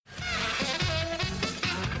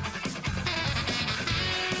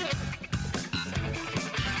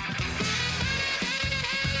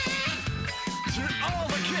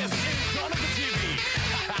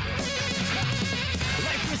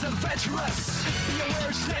treacherous. Be aware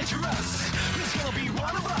it's dangerous. There's gonna be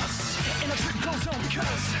one of us in a trip goes on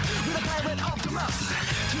because we're the pirate Optimus.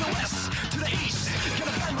 To the west, to the east,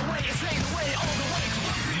 gonna find the way and stay the way all the way to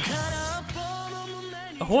One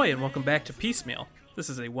Piece. Ahoy and welcome back to Piecemeal. This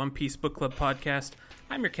is a One Piece Book Club podcast.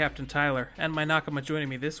 I'm your Captain Tyler, and my Nakama joining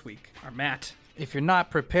me this week are Matt. If you're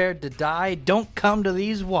not prepared to die, don't come to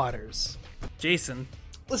these waters. Jason.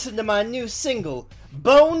 Listen to my new single,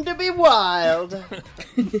 Bone to be Wild.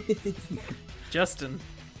 Justin.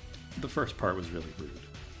 The first part was really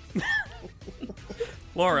rude.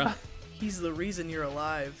 Laura. He's the reason you're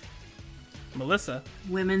alive. Melissa.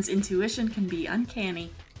 Women's intuition can be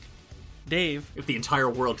uncanny. Dave. If the entire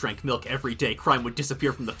world drank milk every day, crime would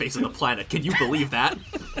disappear from the face of the planet. Can you believe that?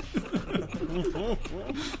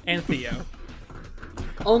 And Theo.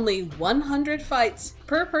 Only 100 fights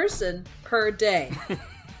per person per day.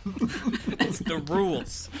 It's the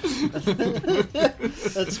rules.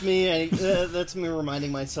 That's me. That's me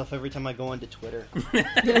reminding myself every time I go onto Twitter.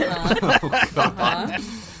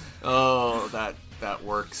 Oh, that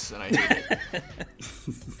works, and I hate it.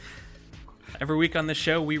 Every week on this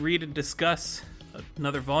show, we read and discuss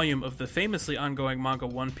another volume of the famously ongoing manga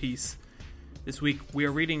One Piece. This week, we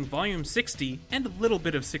are reading volume 60 and a little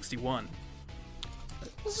bit of 61.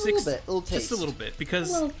 Just a little taste. Just a little bit,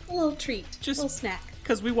 because A little treat, Just- a little snack.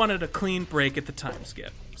 because we wanted a clean break at the time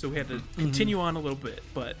skip, so we had to continue on a little bit.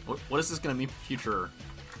 But What is this going to mean for future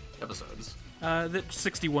episodes? that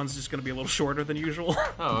 61's just going to be a little shorter than usual.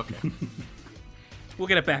 Oh, okay. We'll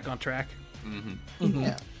get it back on track.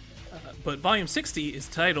 Yeah. But volume 60 is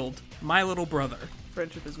titled My Little Brother.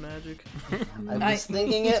 Friendship is magic. I was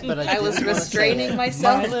thinking it, but I was didn't wanna say restraining it.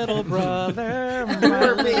 myself. My little brother.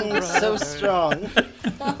 We're being so strong.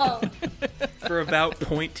 For about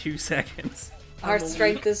 0.2 seconds. Our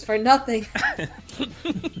strength is for nothing. I'm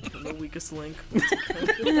the weakest link.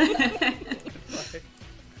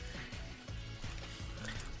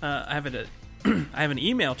 I have an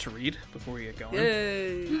email to read before we get going.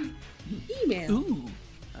 Yay! Email.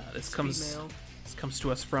 This comes Email.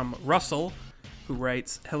 to us from Russell, who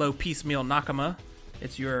writes, "Hello, Piecemeal Nakama.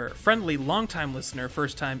 It's your friendly longtime listener,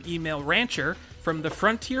 first-time email rancher from the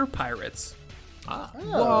Frontier Pirates.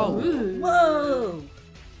 Whoa.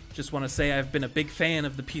 Just want to say I've been a big fan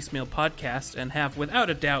of the Piecemeal podcast and have without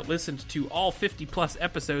a doubt listened to all 50-plus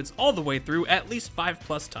episodes all the way through at least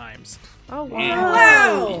 5+ times. Oh,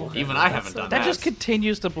 Wow. Even I haven't done that. That just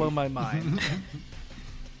continues to blow my mind.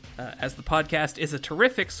 As the podcast is a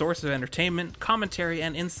terrific source of entertainment, commentary,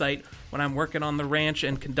 and insight when I'm working on the ranch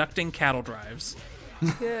and conducting cattle drives.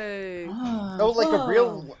 Yay! Oh, like a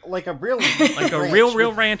real Like a ranch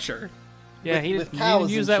real rancher. Yeah, With- he with didn't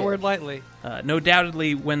cows use and that shit. word lightly. No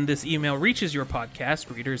doubtedly, when this email reaches your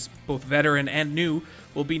podcast, readers, both veteran and new,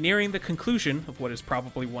 will be nearing the conclusion of what is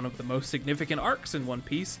probably one of the most significant arcs in One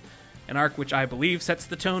Piece, an arc which I believe sets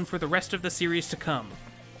the tone for the rest of the series to come.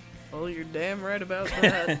 Oh, you're damn right about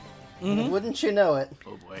that. Wouldn't you know it?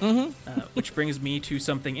 Oh boy. Which brings me to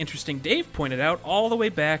something interesting Dave pointed out all the way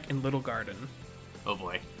back in Little Garden. Oh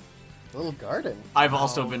boy. Little garden. I've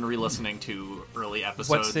also been re-listening to early episodes.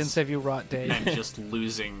 What sins have you wrought, Dave? and just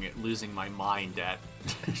losing my mind at.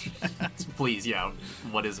 Please, yeah.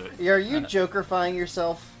 What is it? Are you Jokerifying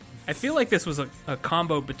yourself? I feel like this was a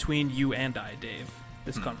combo between you and I, Dave,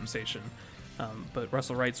 this conversation. But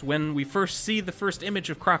Russell writes, when we first see the first image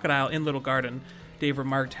of Crocodile in Little Garden, Dave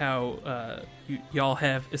remarked how y'all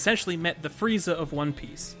have essentially met the Frieza of One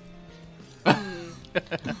Piece.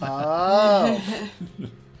 Oh.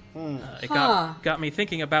 It got me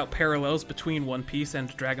thinking about parallels between One Piece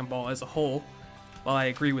and Dragon Ball as a whole. While I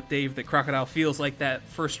agree with Dave that Crocodile feels like that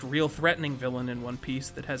first real threatening villain in One Piece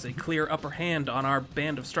that has a clear upper hand on our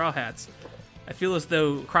band of Straw Hats, I feel as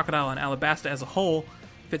though Crocodile and Alabasta as a whole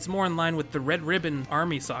fits more in line with the Red Ribbon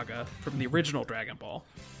Army saga from the original Dragon Ball.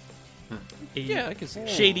 Yeah, I can see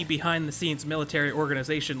Shady behind-the-scenes military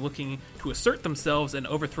organization looking to assert themselves and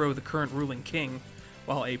overthrow the current ruling king,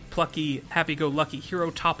 while a plucky, happy-go-lucky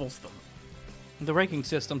hero topples them. The ranking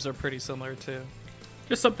systems are pretty similar, too.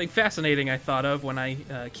 Just something fascinating I thought of when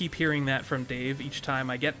I keep hearing that from Dave each time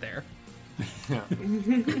I get there. Yeah,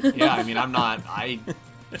 I mean, I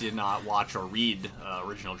did not watch or read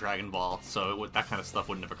original Dragon Ball, so that kind of stuff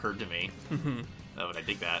wouldn't have occurred to me. But I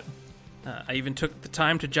dig that. I even took the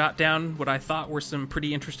time to jot down what I thought were some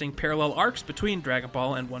pretty interesting parallel arcs between Dragon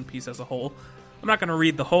Ball and One Piece as a whole. I'm not going to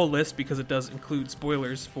read the whole list because it does include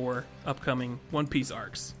spoilers for upcoming One Piece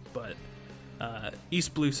arcs, but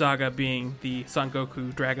East Blue Saga being the Son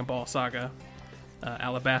Goku Dragon Ball Saga,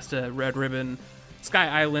 Alabasta, Red Ribbon, Sky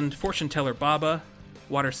Island, Fortune Teller Baba,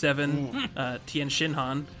 Water 7, Tien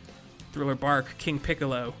Shinhan, Thriller Bark, King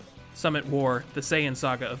Piccolo, Summit War, the Saiyan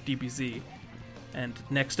Saga of DBZ. And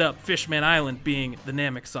next up, Fishman Island being the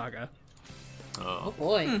Namek Saga. Oh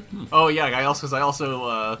boy. Oh yeah, I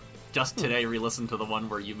also just today re-listened to the one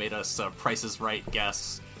where you made us Price is Right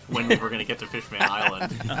guess when we were going to get to Fishman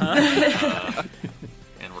Island.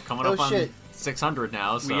 And we're coming up on 600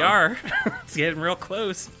 now. So We are. It's getting real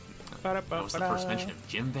close. that was the first mention of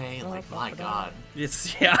Jimbei. Like, my God,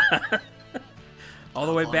 It's, yeah. All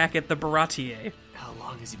the way back at the Baratier. how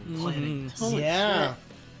long has he been planning this? Yeah.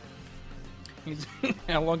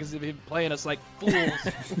 How long has he been playing us like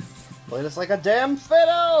fools? Played us like a damn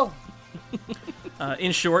fiddle!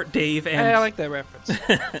 In short, Dave and... Hey, I like that reference.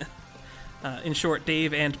 In short,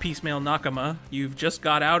 Dave and Piecemeal Nakama, you've just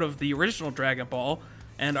got out of the original Dragon Ball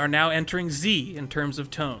and are now entering Z in terms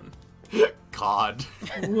of tone. God.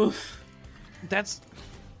 That's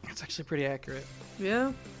actually pretty accurate.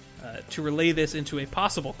 Yeah. To relay this into a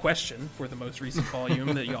possible question for the most recent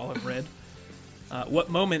volume that y'all have read, what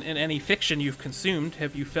moment in any fiction you've consumed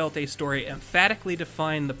have you felt a story emphatically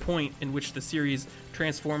define the point in which the series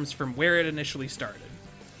transforms from where it initially started?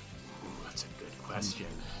 Ooh, that's a good question.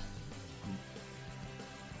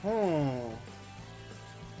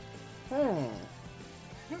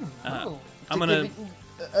 I'm gonna...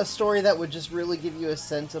 A story that would just really give you a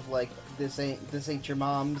sense of, like, this ain't your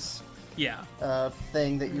mom's Yeah.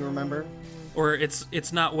 thing that you remember. Or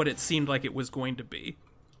it's not what it seemed like it was going to be.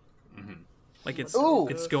 Like it's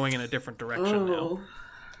going in a different direction now.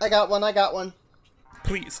 I got one.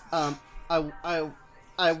 Please.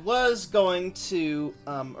 I was going to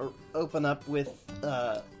open up with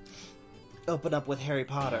Harry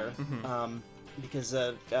Potter, because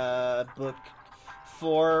book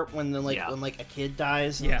 4 when a kid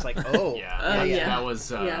dies, and Yeah. it's like, oh Yeah, that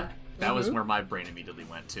was Yeah. that was where my brain immediately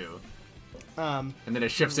went to. Um, And then it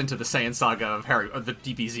shifts into the Saiyan Saga of the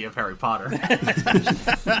DBZ of Harry Potter.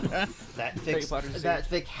 that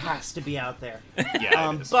fic has to be out there.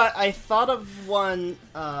 Yeah, it is. But I thought of one,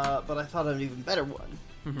 but I thought of an even better one.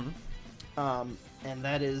 And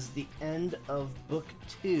that is the end of Book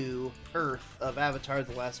 2, Earth, of Avatar: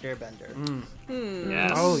 The Last Airbender.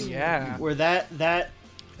 Yes. Oh yeah, Where that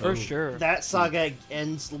for sure. that saga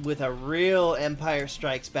ends with a real Empire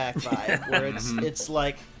Strikes Back vibe, where it's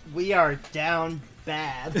like, we are down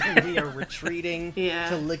bad and we are retreating Yeah.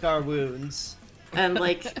 to lick our wounds. And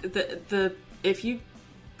like the if you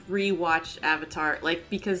rewatch Avatar, like,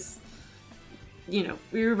 because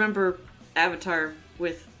we remember Avatar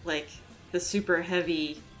with like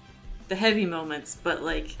the heavy moments, but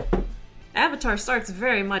like Avatar starts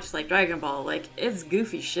very much like Dragon Ball. Like, it's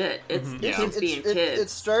goofy shit. It's kids being kids. It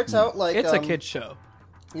starts out like It's a kid's show.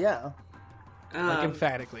 Yeah. Like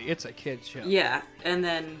emphatically, it's a kid's show. Yeah, and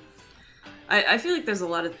then I feel like there's a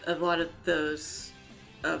lot of those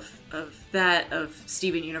of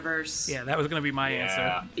Steven Universe. Yeah, that was going to be my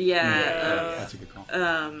answer. Yeah. That's a good call.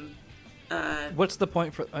 What's the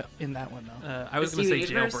point for in that one though? I was going to say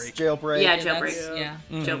Steven Universe? Jailbreak. Jailbreak. Yeah, That's- Jailbreak. Yeah.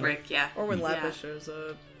 Jailbreak, yeah. Or when Lapis Yeah. shows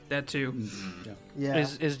up. That too. Yeah.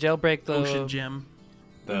 Is Jailbreak the Ocean Gem.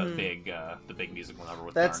 The big musical number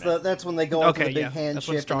with That's Garnet. that's when they go into Okay, the big yeah. That's when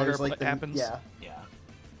handshake and Stronger there's like the happens. yeah. Yeah.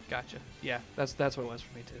 Gotcha. Yeah, that's what it was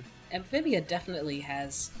for me too. Amphibia definitely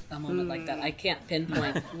has a moment like that. I can't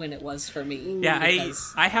pinpoint when it was for me. Yeah,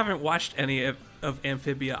 because- I haven't watched any of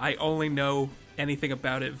Amphibia. I only know anything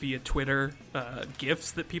about it via Twitter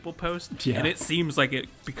GIFs that people post, Yeah. and it seems like it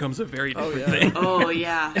becomes a very different thing. Oh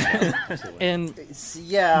yeah. And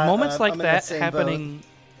Yeah. moments like I'm in that same happening,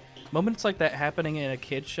 moments like that happening in a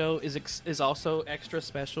kid show is also extra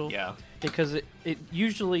special. Yeah. Because it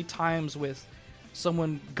usually times with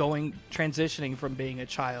someone transitioning from being a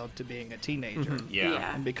child to being a teenager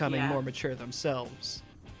Yeah. and becoming Yeah. more mature themselves.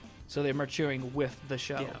 So they're maturing with the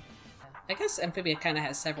show. Yeah. I guess Amphibia kind of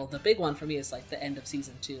has several. The big one for me is like the end of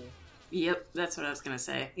season 2. Yep, that's what I was gonna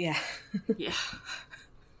say. Yeah. Yeah.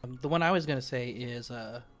 The one I was going to say is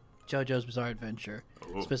JoJo's Bizarre Adventure,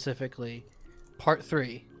 specifically Part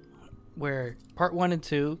 3, where Part 1 and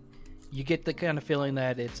 2, you get the kind of feeling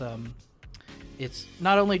that it's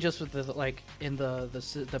not only just with the like in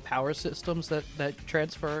the power systems that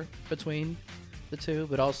transfer between the two,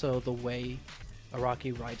 but also the way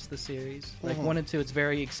Araki writes the series. Like 1 and 2, it's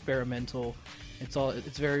very experimental. It's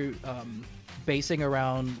very basing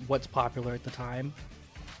around what's popular at the time.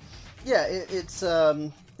 Yeah, it's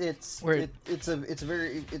a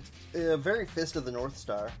very Fist of the North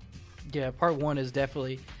Star. Yeah, Part 1 is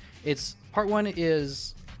definitely Part 1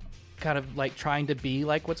 is kind of like trying to be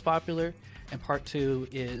like what's popular, and Part 2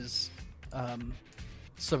 is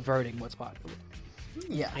subverting what's popular.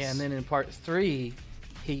 Yes. And then in Part 3,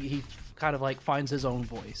 he kind of like finds his own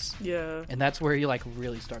voice, Yeah. and that's where he like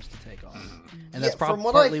really starts to take off. And Yeah, that's from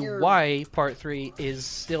what I partly hear- why Part 3 is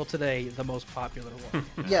still today the most popular one.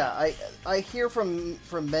 Yeah, I hear from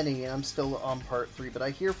many, and I'm still on Part 3, but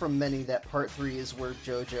I hear from many that Part 3 is where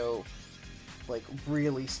JoJo, like,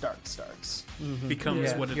 really starts.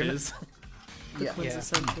 Becomes Yeah. what it You're not- is. Yeah.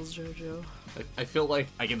 Quintessentials JoJo. I feel like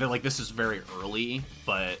I get like this is very early,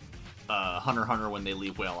 but Hunter x Hunter when they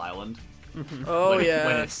leave Whale Island. Oh when, yeah.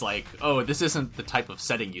 when it's like, oh, this isn't the type of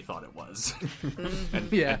setting you thought it was, and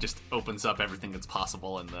Yeah. it just opens up everything that's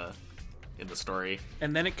possible in the story.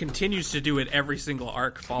 And then it continues to do it every single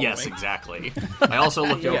arc following. Yes, exactly. I also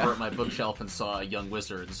looked Yeah. over at my bookshelf and saw Young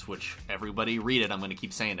Wizards, which everybody read it. I'm going to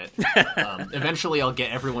keep saying it. Eventually, I'll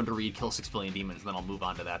get everyone to read Kill 6 Billion Demons, and then I'll move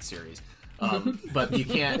on to that series. But you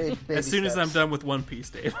can't. Baby As soon as I'm steps. done with One Piece,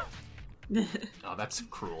 Dave. Oh, that's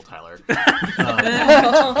cruel, Tyler.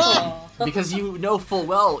 Because you know full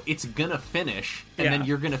well it's gonna finish, and Yeah. then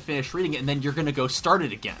you're gonna finish reading it, and then you're gonna go start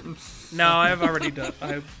it again. No, I've already done.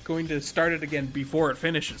 I'm going to start it again before it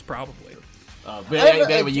finishes, probably. But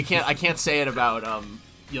anyway, you can't. I can't say it about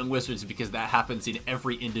Young Wizards because that happens in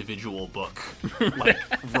every individual book, like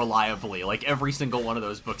reliably. Like every single one of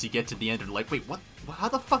those books, you get to the end and you're like, wait, what? How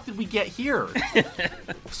the fuck did we get here?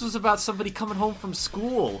 This was about somebody coming home from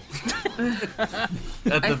school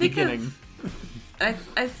at the beginning. I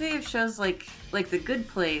think of shows like The Good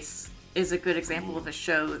Place is a good example of a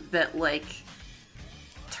show that like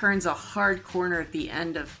turns a hard corner at the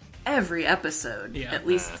end of every episode, Yeah. at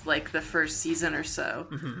least like the first season or so.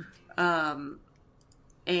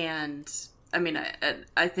 And I mean,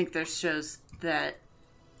 I think there's shows that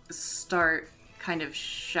start kind of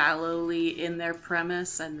shallowly in their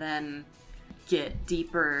premise and then get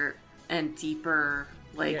deeper and deeper.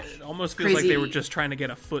 Like Yeah, it almost feels like they were crazy- just trying to get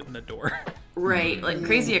a foot in the door. Right, like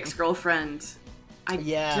Crazy Ex-Girlfriend. I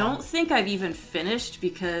Yeah. don't think I've even finished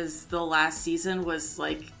because the last season was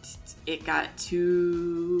like it got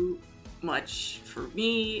too much for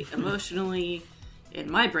me emotionally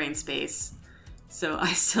in my brain space. So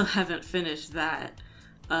I still haven't finished that.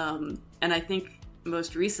 And I think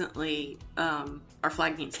most recently, Our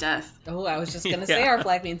Flag Means Death. Oh, I was just gonna Yeah. say Our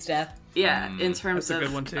Flag Means Death. Yeah, in terms That's a of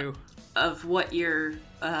good one too. of what you're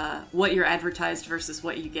advertised versus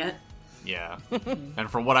what you get. Yeah,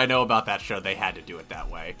 and from what I know about that show, they had to do it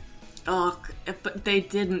that way. Oh, but they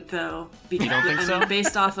didn't though. Because, You don't think so?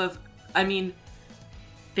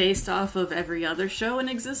 Based off of every other show in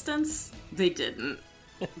existence, they didn't.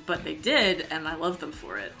 But they did, and I love them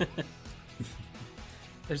for it.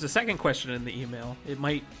 There's a second question in the email. It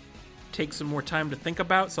might take some more time to think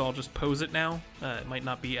about, so I'll just pose it now. It might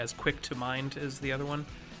not be as quick to mind as the other one,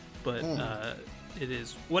 but it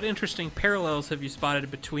is. What interesting parallels have you spotted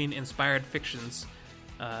between inspired fictions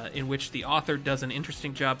in which the author does an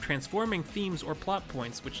interesting job transforming themes or plot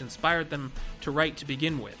points which inspired them to write to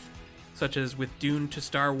begin with, such as with Dune to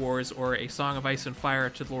Star Wars or A Song of Ice and Fire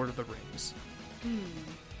to Lord of the Rings?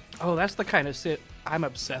 Oh, that's the kind of shit I'm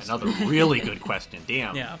obsessed Another with. really good question.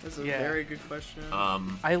 Damn. Yeah. That's a Yeah. very good question.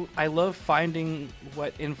 I love finding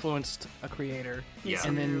what influenced a creator Yeah.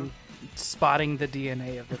 and then spotting the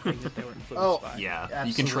DNA of the thing that they were influenced Oh, by. Yeah,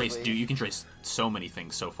 you can trace Absolutely. you can trace so many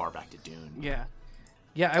things so far back to Dune. Yeah.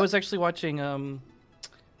 Yeah, I was actually watching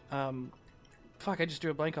fuck, I just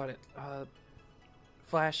drew a blank on it.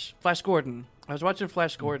 Flash Gordon. I was watching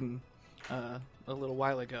Flash Gordon a little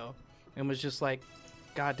while ago and was just like,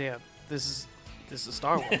 God damn, this is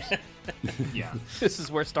Star Wars. Yeah, This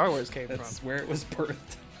is where Star Wars came That's from. where it was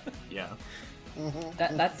birthed. yeah.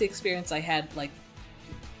 That's the experience I had, like,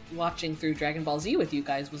 watching through Dragon Ball Z with you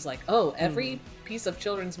guys was like, oh, every piece of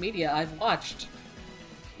children's media I've watched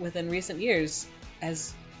within recent years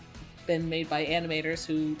has been made by animators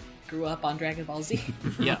who grew up on Dragon Ball Z.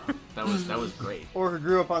 Yeah, that was great. Or who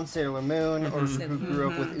grew up on Sailor Moon, or who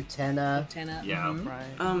grew up with Utena. Tenna. Yeah. Right.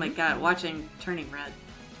 Oh my god, watching Turning Red.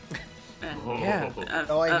 And Yeah.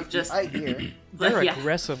 of just I hear. They're yeah.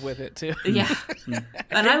 aggressive with it too. Yeah,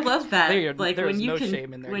 and I love that. There- like there's when you no can,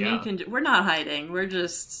 shame in there. when Yeah. you can, we're not hiding. We're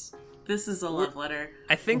just. This is a love letter.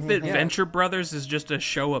 I think that Venture Brothers is just a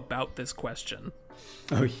show about this question.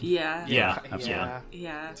 Oh, Yeah. Yeah, absolutely. Yeah.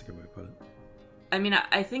 Yeah. That's a good way to put it. I mean,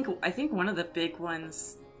 I think one of the big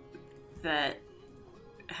ones that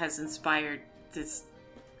has inspired this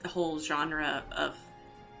whole genre of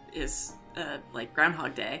is like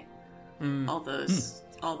Groundhog Day. All those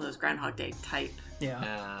Groundhog Day type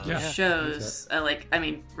Yeah. shows. Like, I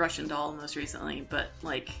mean, Russian Doll most recently, but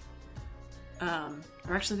like,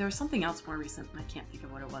 or actually there was something else more recent. I can't think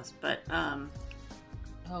of what it was, but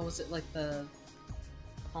Oh, was it like the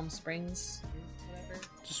Palm Springs or whatever?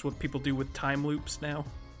 Just what people do with time loops now.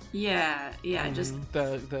 Yeah, just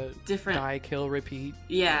the different- die, kill, repeat.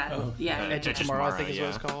 yeah. Edge of Tomorrow, I think is what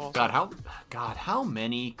it's called. God, how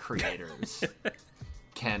many creators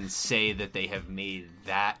can say that they have made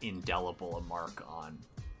that indelible a mark on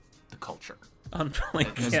the culture? And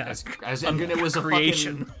it was a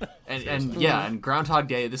creation. fucking and Groundhog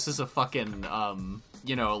Day. This is a fucking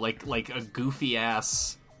like a goofy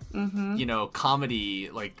ass comedy,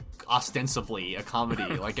 like ostensibly a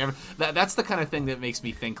comedy. Like that's the kind of thing that makes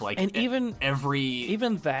me think like And even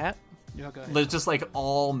that. Go ahead. There's just like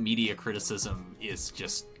all media criticism is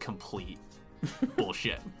just complete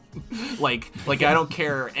bullshit. like I don't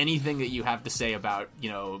care anything that you have to say about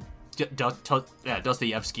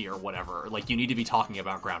Dostoevsky or whatever. Like you need to be talking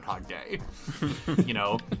about Groundhog Day.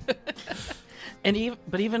 And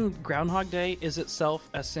even Groundhog Day is itself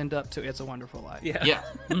a send up to It's a Wonderful Life. Yeah.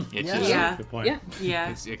 It just- Yeah. Good point.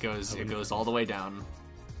 Yeah. It goes all the way down.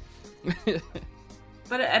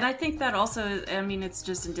 And I think that also, I mean, it's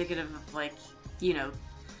just indicative of, like,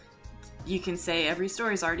 you can say every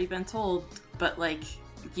story's already been told, but, like,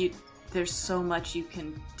 there's so much you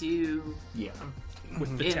can do. Yeah.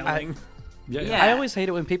 with the Yeah. telling. Yeah. I always hate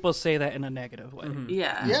it when people say that in a negative way.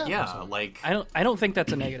 Yeah. Yeah, like I don't think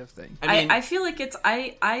that's a negative thing. I feel like it's,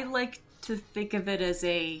 I like to think of it as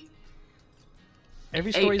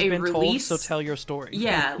Every story's a been release- told, so tell your story.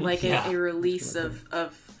 yeah, like Yeah. a release of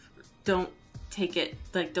don't take it,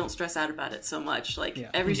 like, don't stress out about it so much. Like, Yeah.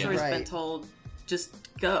 every Yeah. story's been Right. told, just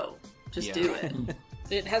go. Just Yeah. do it.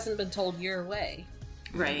 It hasn't been told your way.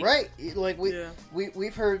 Right. Right, like Yeah.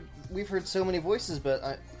 we've heard so many voices, but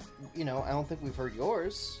I don't think we've heard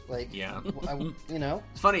yours. Like, Yeah.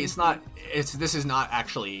 It's funny. This is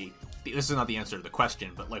not the answer to the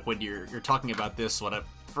question. But like when you're talking about this,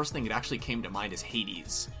 first thing that actually came to mind is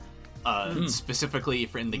Hades, specifically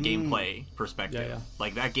in the gameplay perspective. Yeah.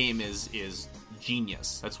 Like that game is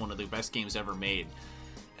genius. That's one of the best games ever made.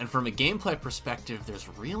 And from a gameplay perspective, there's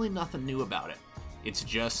really nothing new about it. It's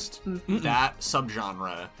just that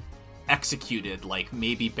subgenre executed like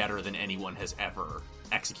maybe better than anyone has ever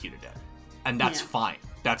executed it. And that's Yeah. fine.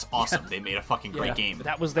 That's awesome. They made a fucking great game.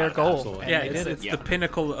 That was their out of goal. Absolutely. and Yeah, they it's, did it's it. Yeah. the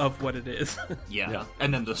pinnacle of what it is. Yeah. Yeah.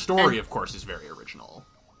 And then the story, of course, is very original.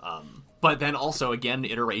 But then also, again,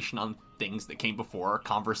 iteration on things that came before,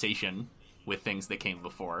 conversation with things that came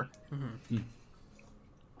before.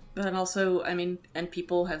 But also, I mean, and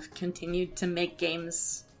people have continued to make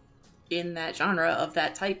games in that genre of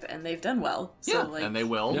that type, and they've done well. So, like, and they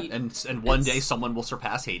will. you- And one day it's- someone will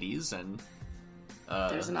surpass Hades, and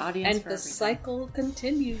there's an audience And for the everything. cycle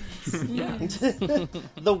continues.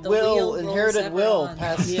 the wheel inherited rolls will ever on.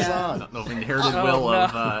 passes Yeah. on. the inherited will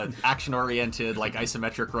of action-oriented, like,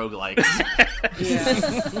 isometric roguelikes. Yeah.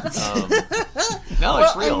 No,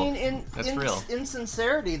 it's Well, real. I mean, That's in real. in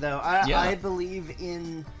sincerity, though, Yeah.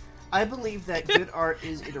 I believe that good art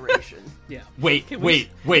is iteration. Yeah. Wait. Can we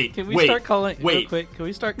start calling real quick? Can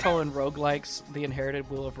we start calling roguelikes the inherited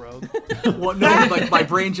will of Rogue? Well, no, like my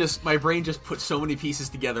brain just put so many pieces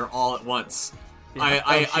together all at once.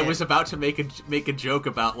 I shit. was about to make a joke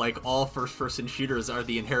about like all first-person shooters are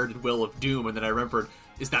the inherited will of Doom, and then I remembered,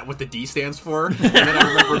 is that what the D stands for? And then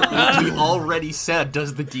I remembered we already said,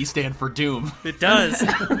 does the D stand for Doom? It does.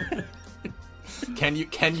 Can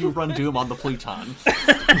you run Doom on the Pluton?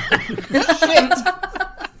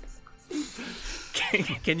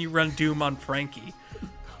 Can you run Doom on Frankie?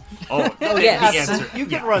 Oh, yes. the answer. You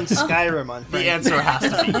can run Skyrim on The Frank. answer has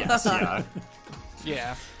to be yes. Yeah,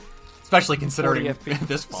 Yeah, especially considering 40 FPS,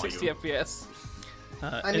 this volume. 60 FPS.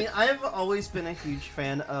 I mean, I've always been a huge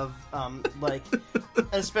fan of, like,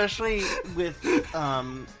 especially with,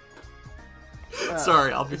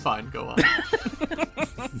 Sorry, I'll be fine. Go on.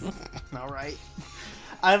 all right.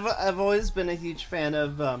 I've always been a huge fan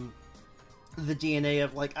of, the DNA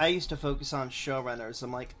of, like, I used to focus on showrunners.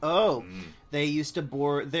 I'm like, they used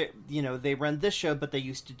to they run this show, but they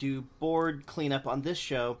used to do board cleanup on this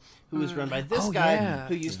show, who was run by this guy, yeah.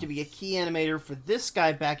 who used to be a key animator for this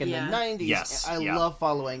guy back in Yeah. the 90s. Yes, I yeah. love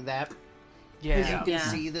following that. Because Yeah, you can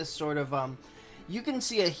Yeah. see this sort of, you can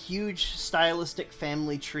see a huge stylistic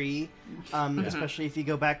family tree, especially if you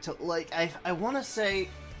go back to, like, I want to say,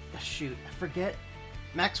 shoot, I forget,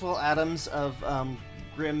 Maxwell Adams of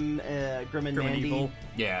Grim and Grim and Nandy. Evil.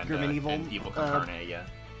 Yeah, Grim and Evil. and Evil Carne, yeah.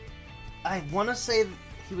 I want to say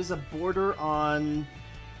he was a border on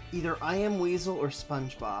either I Am Weasel or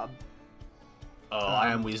SpongeBob. Oh,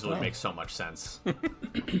 I Am Weasel would make so much sense.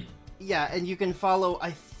 Yeah, and you can follow.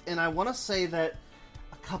 I want to say that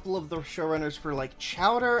a couple of the showrunners for like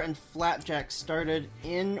Chowder and Flapjack started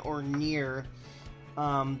in or near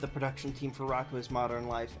the production team for Rocko's Modern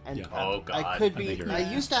Life, and Yeah. Oh, God. I could I be. think you're I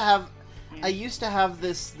right. used to have. I used to have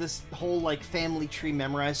this whole like family tree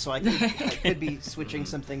memorized, so I could be switching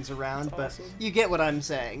some things around, but you get what I'm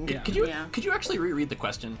saying. Yeah. Could you actually reread the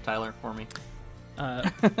question, Tyler, for me?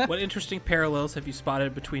 What interesting parallels have you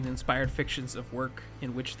spotted between inspired fictions of work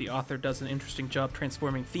in which the author does an interesting job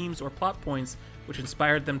transforming themes or plot points which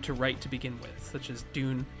inspired them to write to begin with, such as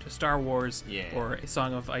Dune to Star Wars, or A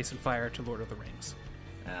Song of Ice and Fire to Lord of the Rings?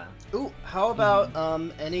 Ooh, how about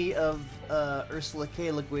any of Ursula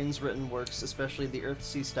K. Le Guin's written works, especially the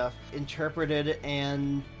Earthsea stuff, interpreted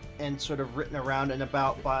and sort of written around and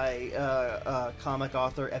about by comic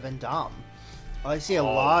author Evan Dahm? I see a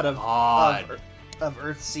lot of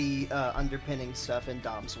Earthsea underpinning stuff in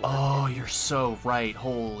Dahm's work. Oh, you're so right.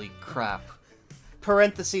 Holy crap.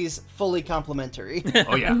 Parentheses, fully complimentary.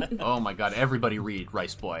 Oh yeah. Oh my god. Everybody read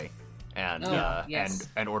Rice Boy and yes.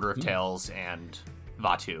 and Order of Tales and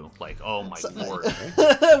Vaatu. Like, oh my lord.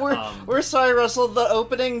 We're sorry, Russell. The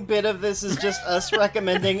opening bit of this is just us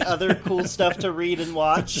recommending other cool stuff to read and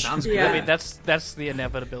watch. Sounds Yeah. I mean, that's the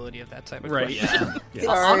inevitability of that type of Right. question. Yeah.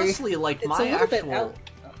 Sorry. Honestly, like It's my a little bit actual. out.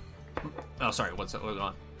 Oh, sorry. What's going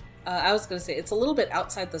on? I was going to say it's a little bit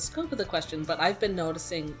outside the scope of the question, but I've been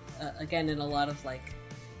noticing again in a lot of like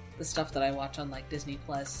the stuff that I watch on like Disney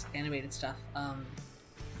Plus animated stuff,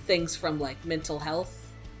 things from like mental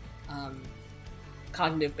health,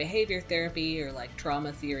 cognitive behavior therapy, or like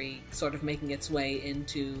trauma theory, sort of making its way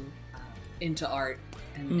into art,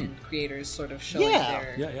 and creators sort of showing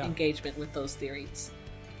their engagement with those theories.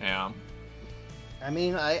 Yeah. I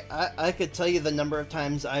mean, I could tell you the number of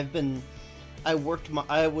times I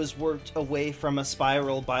was worked away from a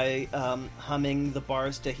spiral by humming the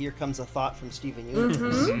bars to "Here Comes a Thought" from Steven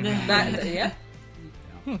Universe.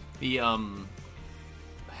 The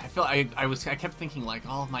I kept thinking like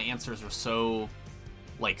all of my answers were so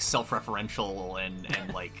like self-referential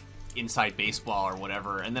and like inside baseball or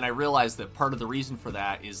whatever, and then I realized that part of the reason for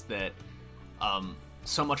that is that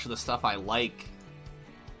so much of the stuff I like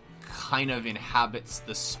kind of inhabits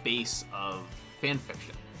the space of fan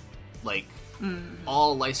fiction. Like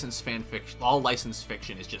all licensed fiction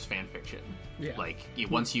is just fan fiction. Yeah. Like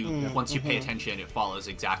once you pay attention, it follows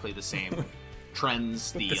exactly the same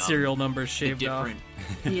trends. The serial numbers shaved off.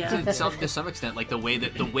 To some extent, like the way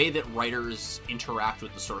that writers interact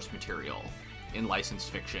with the source material in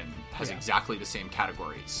licensed fiction has exactly the same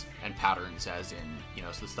categories and patterns as in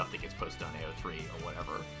so the stuff that gets posted on AO3 or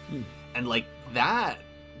whatever. And like that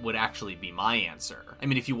would actually be my answer. I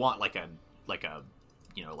mean, if you want like an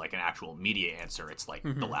actual media answer, it's like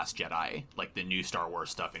The Last Jedi, like the new Star Wars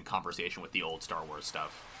stuff in conversation with the old Star Wars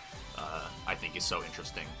stuff. I think is so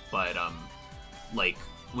interesting. But like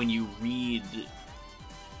when you read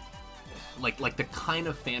like the kind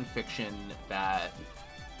of fan fiction that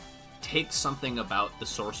takes something about the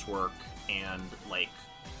source work and like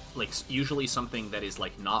usually something that is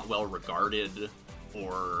like not well regarded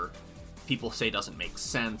or people say doesn't make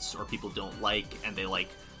sense or people don't like, and they like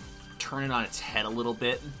turn it on its head a little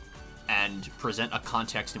bit and present a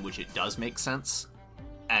context in which it does make sense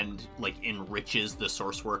and like enriches the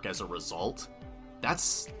source work as a result.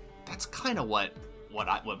 That's kind of what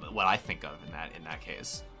I think of in that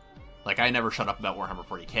case. Like I never shut up about Warhammer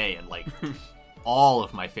 40k, and like all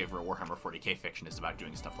of my favorite Warhammer 40k fiction is about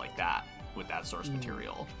doing stuff like that with that source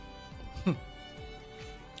material.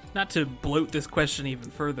 Not to bloat this question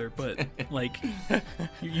even further, but like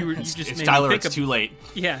you just It's made Tyler, me it's think too late.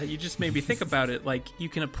 Yeah, you just made me think about it. Like you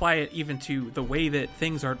can apply it even to the way that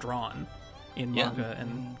things are drawn in manga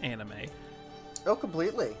and anime. Oh,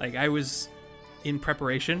 completely. Like I was in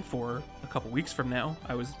preparation for a couple weeks from now,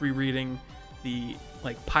 I was rereading the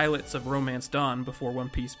like pilots of Romance Dawn before One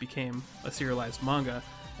Piece became a serialized manga,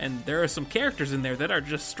 and there are some characters in there that are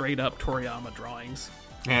just straight up Toriyama drawings.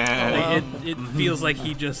 Like, it feels like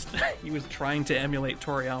he was trying to emulate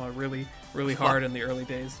Toriyama really hard in the early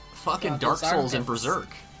days. Fucking Dark Souls and Berserk.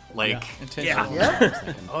 Like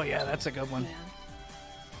Yeah. Oh yeah, that's a good one.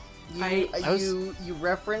 You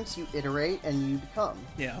reference, you iterate, and you become.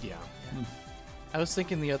 Yeah. I was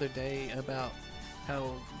thinking the other day about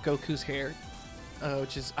how Goku's hair,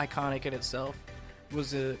 which is iconic in itself,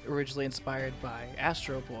 was originally inspired by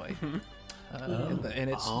Astro Boy. In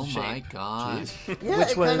its shape. My god. Yeah,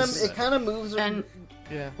 Which it kind of moves.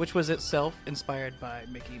 Which was itself inspired by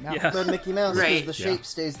Mickey Mouse. Yeah. But Mickey Mouse, Right. the shape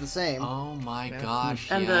stays the same. Oh my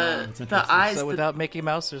gosh. And yeah. the eyes, So without Mickey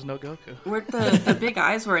Mouse, there's no Goku. the big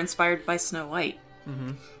eyes were inspired by Snow White.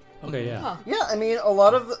 Okay, yeah. Yeah, I mean, a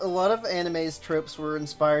lot of anime's tropes were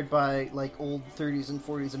inspired by like old 30s and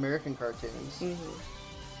 40s American cartoons.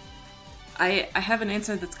 I have an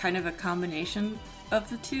answer that's kind of a combination of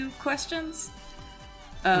the two questions.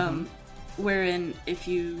 Wherein if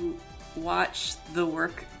you watch the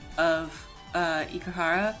work of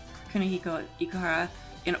Kunihiko Ikuhara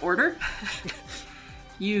in order,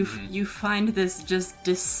 you find this just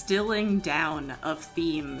distilling down of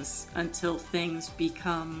themes until things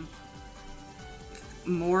become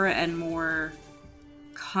more and more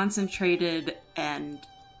concentrated, and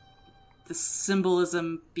the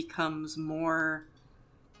symbolism becomes more.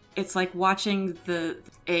 It's like watching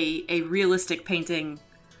a realistic painting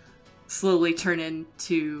slowly turn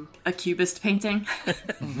into a cubist painting.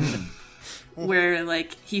 Where,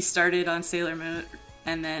 like, he started on Sailor Moon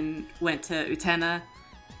and then went to Utena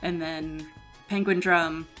and then Penguin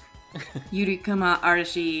Drum, Yurikuma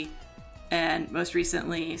Arashi, and most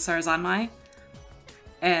recently Sarazanmai.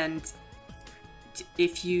 And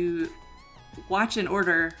if you watch in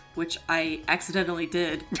order, which I accidentally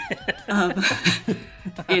did,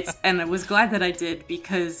 and I was glad that I did,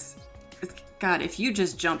 because God, if you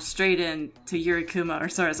just jump straight in to Yurikuma or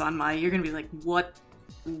Sarazanmai, you're gonna be like, what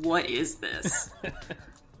is this?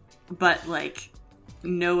 But, like,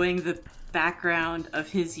 knowing the background of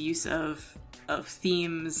his use of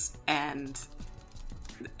themes and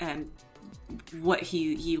what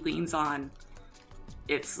he leans on,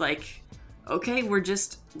 it's like, okay, we're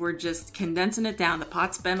just condensing it down. The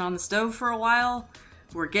pot's been on the stove for a while.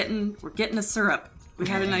 We're getting a syrup. We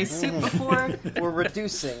had a nice soup before. We're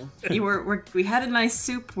reducing. We had a nice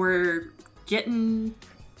soup. We're getting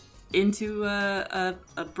into a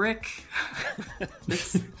brick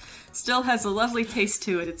that still has a lovely taste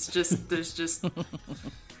to it. It's just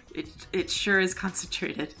it sure is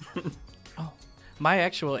concentrated. My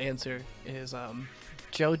actual answer is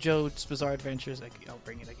JoJo's Bizarre Adventures. I'll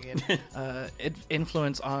bring it again.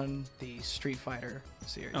 Influence on the Street Fighter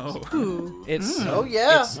series. It's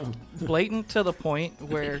it's blatant to the point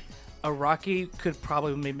where Araki could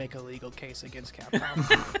probably make a legal case against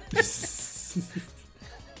Capcom.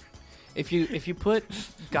 If you put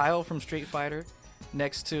Guile from Street Fighter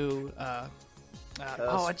next to I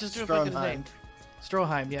just drew a fucking name.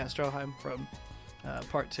 Stroheim from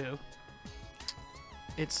Part 2.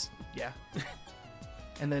 It's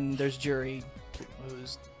and then there's Jury,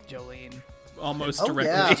 who's Jolene. Almost directly.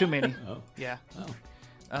 Yeah. Too many. Oh. Yeah.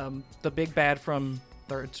 Oh. The big bad from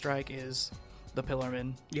Third Strike is the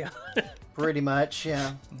Pillarman. Yeah. Pretty much,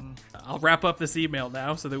 yeah. I'll wrap up this email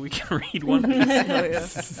now so that we can read One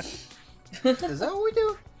Piece. Is that what we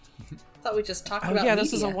do? Thought we just talked Oh about yeah, media.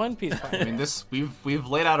 this is a One Piece fight. I mean, we've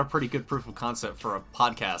laid out a pretty good proof of concept for a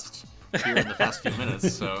podcast here in the past few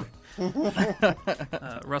minutes. So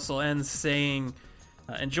Russell ends saying,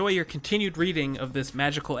 enjoy your continued reading of this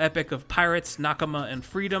magical epic of pirates, Nakama, and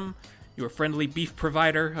freedom, your friendly beef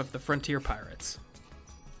provider of the Frontier Pirates.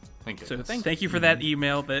 thank you. So thank you for that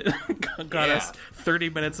email that got us 30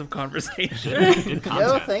 minutes of conversation. Good Yo,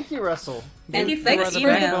 content. thank you, Russell. Thank you for You are the the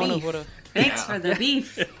email. backbone of whatever. Thanks for the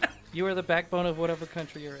beef. You are the backbone of whatever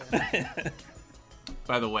country you're in.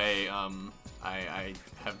 By the way, I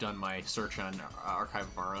have done my search on Archive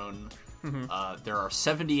of Our Own. There are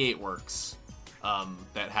 78 works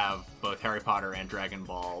that have both Harry Potter and Dragon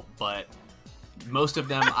Ball, but most of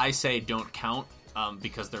them I say don't count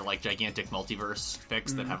because they're like gigantic multiverse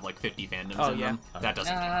fics that have like 50 fandoms in them. That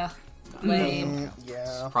doesn't count. Lame.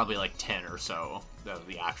 Yeah. Probably like 10 or so of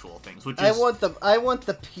the actual things, which is I want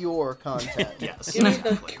the pure content. yes, Give me the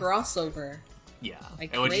exactly. crossover. Yeah, I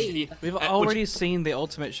And which- crave. We've which- already seen the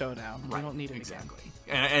Ultimate Showdown. We Right, don't need it exactly.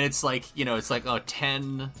 And it's like, it's like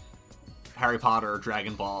 10 Harry Potter,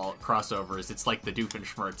 Dragon Ball crossovers. It's like the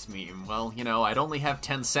Doofenshmirtz meme. Well, I'd only have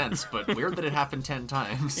 10 cents, but weird that it happened 10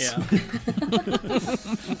 times. Yeah.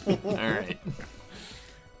 All right.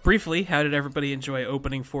 Briefly, how did everybody enjoy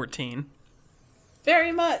opening 14?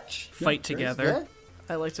 Very much. Fight together.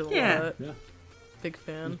 I liked it a Yeah. lot. Yeah. Big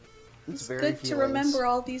fan. It's very Good to feelings. remember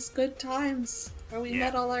all these good times where we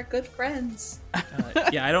met all our good friends.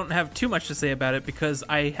 Yeah, I don't have too much to say about it because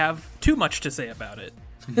I have too much to say about it.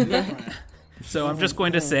 So I'm just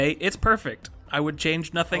going to say it's perfect. I would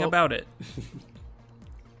change nothing Oh. about it.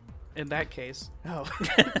 In that case,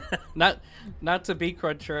 not to be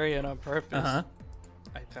contrarian on purpose. Uh-huh.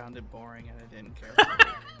 I found it boring and I didn't care.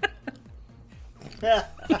 About it.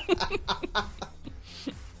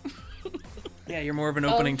 Yeah, you're more of an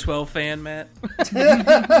opening 12 fan, Matt.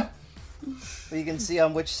 You can see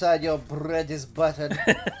on which side your bread is buttered.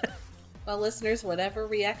 Well, listeners, whatever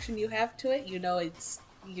reaction you have to it, it's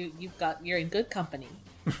you're in good company.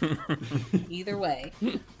 Either way.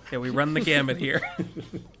 Yeah, we run the gamut here.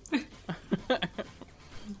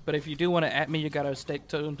 But if you do want to at me, you gotta stay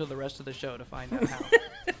tuned to the rest of the show to find out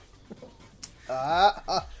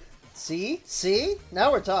how. See?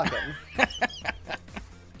 Now we're talking.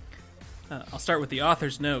 I'll start with the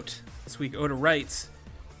author's note. This week, Oda writes,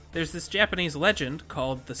 "There's this Japanese legend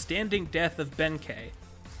called the Standing Death of Benkei."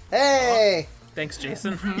 Hey! Thanks,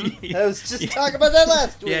 Jason. I was just talking about that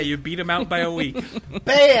last week. Yeah, you beat him out by a week.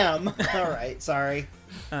 Bam! Alright, sorry.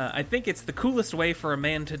 I think it's the coolest way for a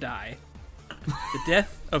man to die. The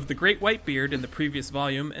death of the Great Whitebeard in the previous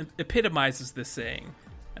volume epitomizes this saying.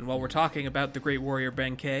 And while we're talking about the Great Warrior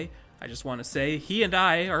Benkei, I just want to say he and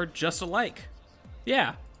I are just alike.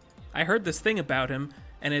 Yeah, I heard this thing about him,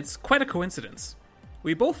 and it's quite a coincidence.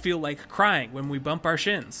 We both feel like crying when we bump our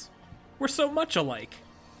shins. We're so much alike.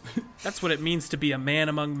 That's what it means to be a man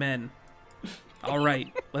among men. All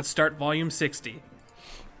right, let's start volume 60.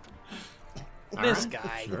 This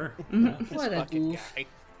guy. Sure. What a Fucking goof. guy.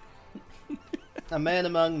 A man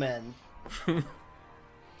among men.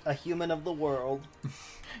 A human of the world.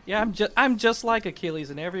 Yeah, I'm just like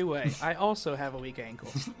Achilles in every way. I also have a weak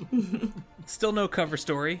ankle. Still no cover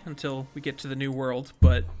story until we get to the new world,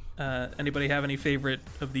 but anybody have any favorite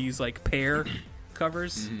of these, like, pair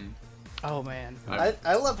covers? Oh man.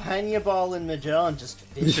 I love Hannibal and Magellan just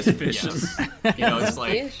fish. Just fish. Yes. You know, it's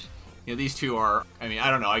like, Fish. you know, these two are, I mean, I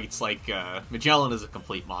don't know, it's like, Magellan is a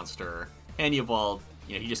complete monster. Hannibal,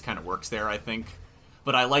 you know, he just kind of works there, I think.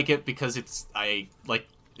 But I like it because it's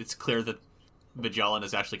clear that Magellan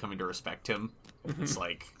is actually coming to respect him. It's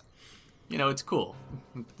like, you know, it's cool.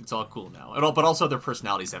 It's all cool now. But also their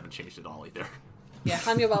personalities haven't changed at all either. Yeah,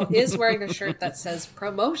 Hannibal is wearing a shirt that says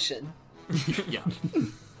promotion. Yeah.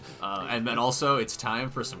 And then also, it's time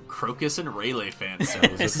for some Crocus and Rayleigh fan This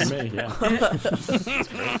service. is me,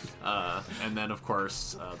 yeah. And then, of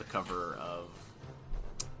course, the cover of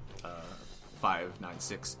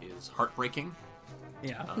 596 is heartbreaking.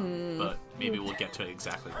 Yeah. But maybe we'll get to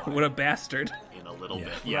exactly why What a bastard. in a little Yeah.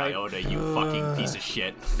 bit. Yeah, Oda, you fucking piece of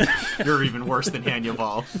shit. You're even worse than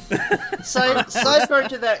Hannibal. Sidebar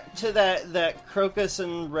to that Crocus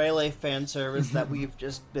and Rayleigh fan service that we've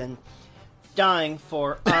just been dying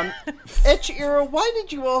for. Ichiro, why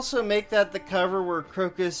did you also make that the cover where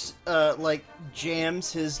Crocus like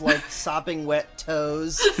jams his like sopping wet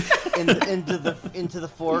toes into the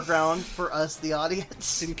foreground for us, the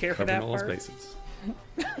audience? Didn't care for Covering that all his part. bases.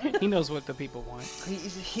 He knows what the people want.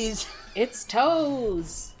 He's It's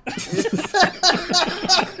toes.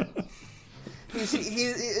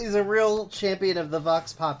 he's a real champion of the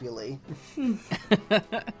Vox Populi.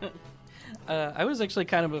 I was actually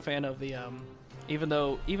kind of a fan of the even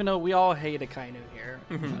though we all hate Akainu here.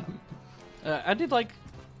 I did like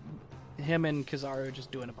him and Kizaru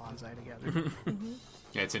just doing a bonsai together.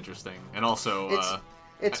 Yeah, it's interesting. And also,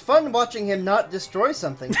 It's fun watching him not destroy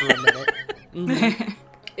something for a minute.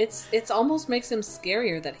 It's almost makes him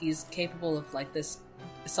scarier that he's capable of like this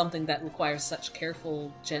something that requires such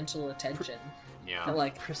careful, gentle attention. yeah. That,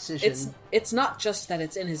 like Precision. It's not just that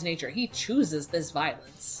it's in his nature. He chooses this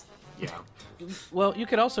violence. Yeah. Well, you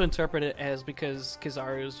could also interpret it as because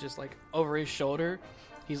Kizaru is just like over his shoulder,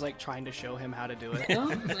 he's like trying to show him how to do it.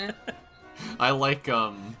 Oh, eh. I like,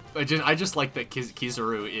 I just like that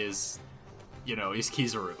Kizaru is, you know, he's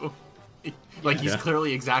Kizaru. Like, he's Yeah.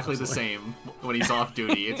 clearly exactly the same when he's off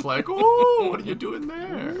duty. It's like, oh, what are you doing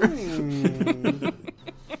there?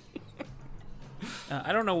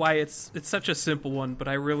 I don't know why it's such a simple one, but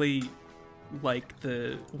I really like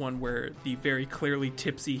the one where the very clearly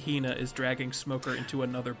tipsy Hina is dragging Smoker into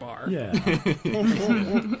another bar. Yeah.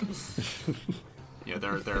 Yeah,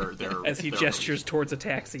 they're As he gestures towards a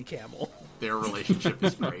taxi camel. Their relationship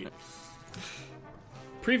is great.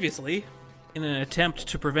 Previously, in an attempt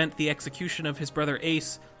to prevent the execution of his brother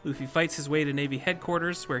Ace, Luffy fights his way to Navy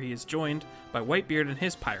headquarters, where he is joined by Whitebeard and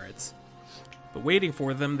his pirates. But waiting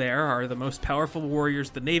for them there are the most powerful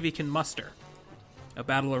warriors the Navy can muster. A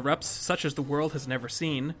battle erupts such as the world has never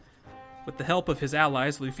seen. With the help of his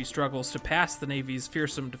allies, Luffy struggles to pass the Navy's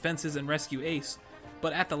fearsome defenses and rescue Ace,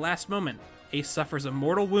 but at the last moment, Ace suffers a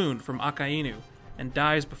mortal wound from Akainu and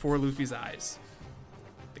dies before Luffy's eyes.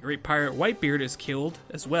 The great pirate Whitebeard is killed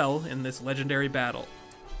as well in this legendary battle.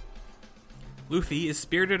 Luffy is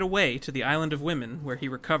spirited away to the Island of Women, where he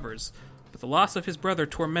recovers, but the loss of his brother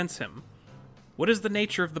torments him. What is the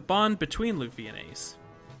nature of the bond between Luffy and Ace?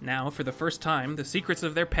 Now, for the first time, the secrets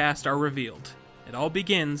of their past are revealed. It all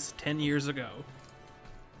begins 10 years ago.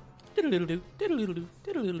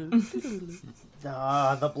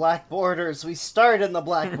 Ah, the Black Borders. We start in the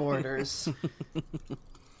Black Borders.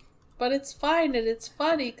 But it's fine and it's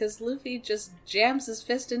funny because Luffy just jams his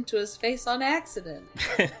fist into his face on accident.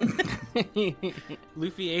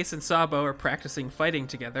 Luffy, Ace, and Sabo are practicing fighting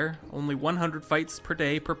together, only 100 fights per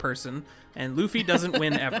day per person, and Luffy doesn't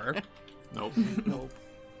win ever. Nope. Nope.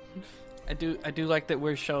 I do like that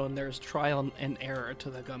we're shown there's trial and error to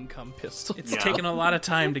the Gum Gum pistol. It's taken a lot of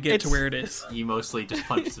time to get to where it is. He mostly just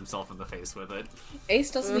punches himself in the face with it. Ace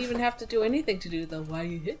doesn't even have to do anything to do the why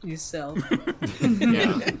you hitting yourself.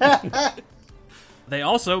 Yeah. They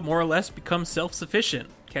also, more or less, become self-sufficient,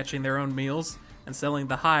 catching their own meals and selling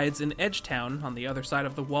the hides in Edgetown on the other side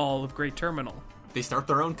of the wall of Great Terminal. They start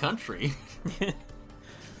their own country.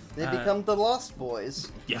 They become the Lost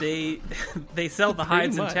Boys. Yeah. They sell the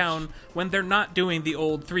hides in much. town when they're not doing the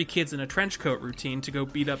old 3 kids in a trench coat routine to go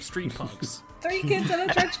beat up street punks. 3 kids in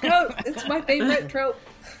a trench coat. It's my favorite trope.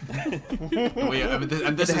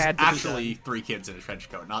 This is had to be actually 3 kids in a trench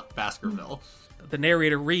coat, not Baskerville. The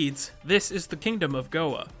narrator reads, "This is the kingdom of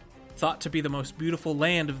Goa. Thought to be the most beautiful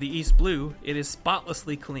land of the East Blue, it is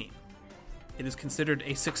spotlessly clean. It is considered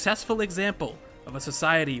a successful example of a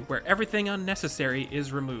society where everything unnecessary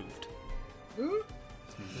is removed."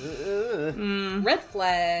 Red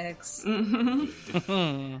flags. It's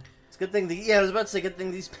a good thing. I was about to say, good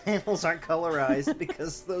thing these panels aren't colorized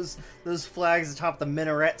because those flags atop the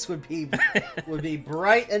minarets would be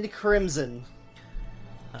bright and crimson.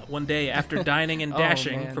 One day, after dining and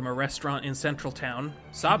dashing man. from a restaurant in Central Town,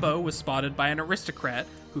 Sabo was spotted by an aristocrat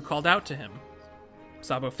who called out to him.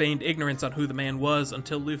 Sabo feigned ignorance on who the man was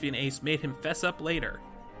until Luffy and Ace made him fess up later.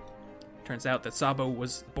 Turns out that Sabo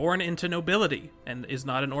was born into nobility and is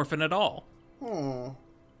not an orphan at all.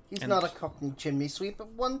 He's not a Cockney chimney sweep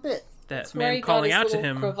one bit. That Where he man got calling his out to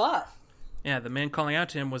little him, cravat. yeah, the man calling out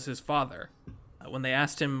to him was his father. When they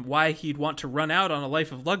asked him why he'd want to run out on a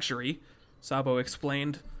life of luxury, Sabo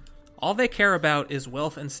explained, "All they care about is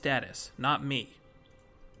wealth and status, not me.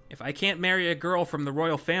 If I can't marry a girl from the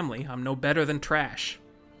royal family, I'm no better than trash.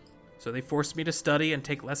 So they forced me to study and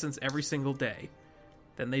take lessons every single day.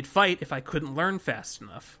 Then they'd fight if I couldn't learn fast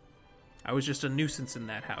enough. I was just a nuisance in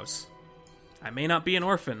that house. I may not be an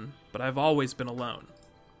orphan, but I've always been alone."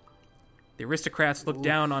 The aristocrats look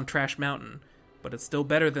down on Trash Mountain, but it's still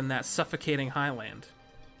better than that suffocating highland.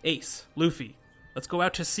 Ace, Luffy, let's go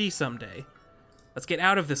out to sea someday. Let's get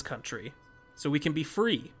out of this country, so we can be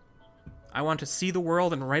free. I want to see the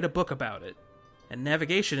world and write a book about it. And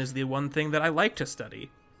navigation is the one thing that I like to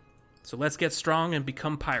study. So let's get strong and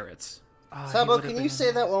become pirates. Sabo, can you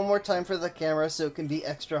say that one more time for the camera so it can be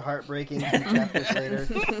extra heartbreaking 2 chapters later?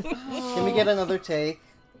 Can we get another take?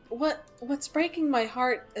 What's breaking my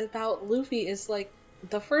heart about Luffy is like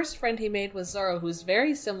the first friend he made was Zoro, who's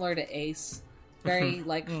very similar to Ace, very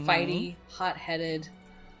like fighty, hot-headed,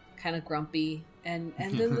 kind of grumpy, and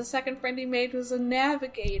then the second friend he made was a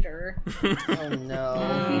navigator. Oh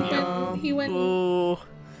no. He went and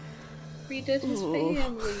redid his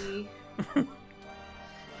family.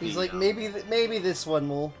 He's like, maybe this one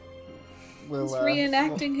will He's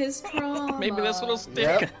reenacting his trauma. Maybe this one'll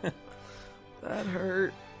stick. Yep. That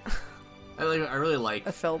hurt. I really like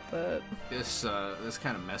I felt that. this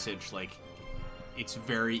kind of message. Like, it's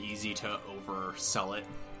very easy to oversell it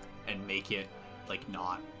and make it like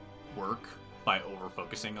not work by over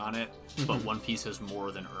focusing on it. But One Piece has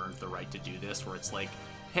more than earned the right to do this, where it's like,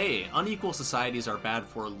 hey, unequal societies are bad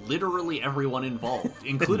for literally everyone involved,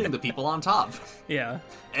 including the people on top. Yeah.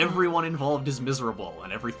 Everyone involved is miserable,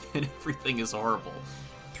 and everything is horrible.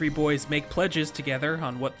 3 boys make pledges together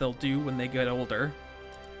on what they'll do when they get older.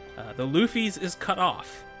 The Luffy's is cut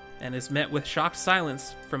off, and is met with shocked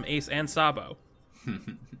silence from Ace and Sabo.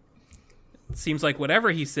 It seems like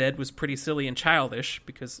whatever he said was pretty silly and childish,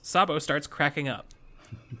 because Sabo starts cracking up.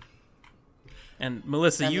 And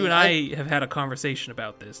Melissa, you and I have had a conversation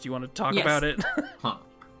about this. Do you want to talk Yes. about it?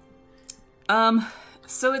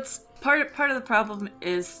 So it's part of the problem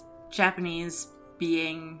is Japanese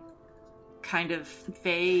being kind of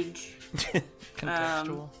vague.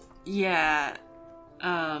 Contextual. Yeah.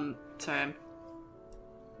 Sorry, I'm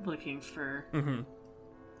looking for.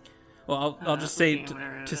 Well, I'll just say looking at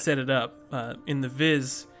whatever to set it up. In the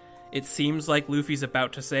Viz, it seems like Luffy's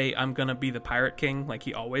about to say, "I'm gonna be the Pirate King," like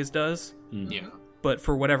he always does. Yeah. But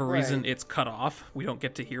for whatever reason, Right. it's cut off. We don't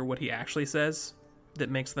get to hear what he actually says that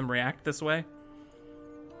makes them react this way.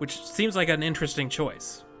 Which seems like an interesting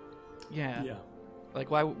choice. Yeah. Yeah. Like,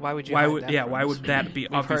 why would you? Why hide would that yeah? from Why us? would that be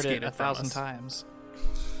We've heard obfuscated it a from 1,000 us? times.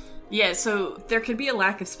 Yeah, so there can be a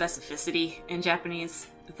lack of specificity in Japanese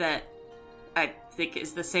that I think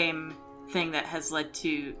is the same thing that has led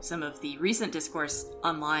to some of the recent discourse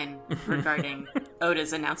online regarding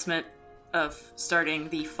Oda's announcement of starting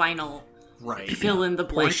the final Right. fill in the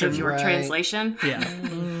blank Portion. of your Right. translation. Yeah.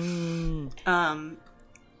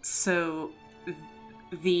 So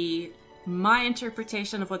my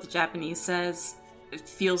interpretation of what the Japanese says, it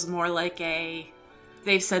feels more like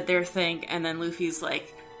they've said their thing and then Luffy's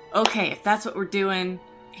like, okay, if that's what we're doing,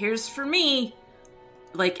 here's for me.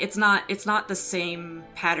 Like, it's not the same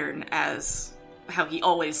pattern as how he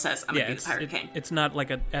always says, I'm gonna be the Pirate King. It's not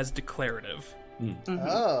like as declarative.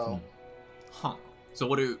 Oh. Huh. So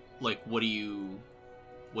what do you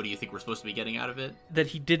think we're supposed to be getting out of it? That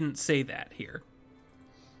he didn't say that here.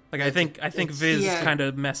 Like, I think Viz kind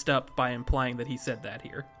of messed up by implying that he said that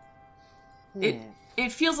here.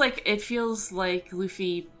 It feels like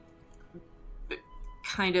Luffy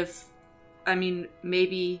kind of,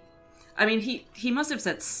 he must have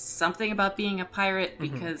said something about being a pirate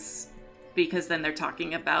because then they're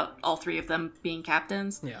talking about all three of them being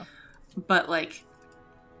captains. Yeah. But like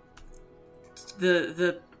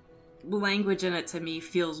the language in it to me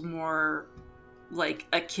feels more like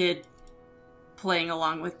a kid playing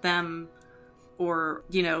along with them, or,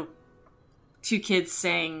 you know, two kids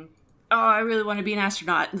saying, oh, I really want to be an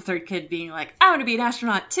astronaut, and the third kid being like, I want to be an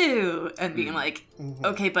astronaut too, and being like,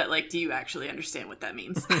 okay, but like, do you actually understand what that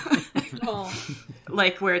means?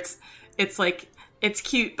 Like, where it's like, it's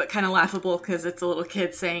cute but kind of laughable because it's a little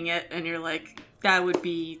kid saying it, and you're like, that'd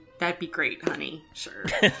be great, honey. Sure.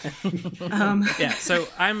 Yeah, so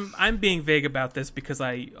I'm being vague about this because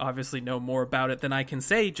I obviously know more about it than I can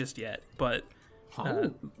say just yet, but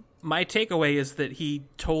my takeaway is that he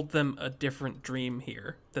told them a different dream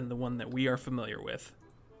here than the one that we are familiar with.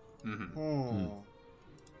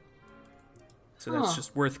 So that's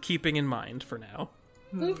just worth keeping in mind for now.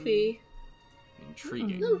 Luffy.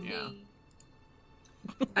 Intriguing. Yeah.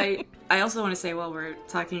 I also want to say, while we're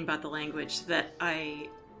talking about the language, that I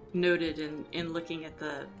noted in looking at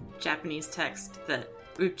the Japanese text that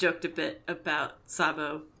we've joked a bit about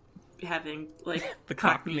Sabo having like The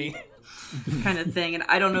Cockney kind of thing, and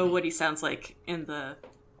I don't know what he sounds like in the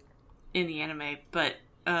anime, but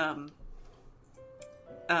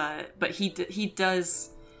he does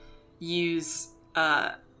use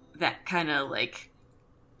that kind of like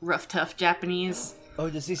rough, tough Japanese. Oh,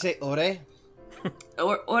 does he say ore?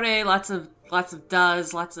 Ore, lots of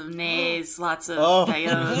does, lots of nays, lots of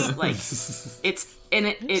dayos. Like, it's, and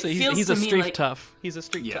it So feels he's to a me street like tough. He's a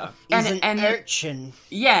street tough. He's And- an and- urchin.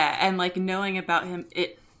 Yeah, and like knowing about him,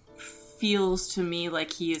 it feels to me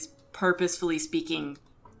like he is purposefully speaking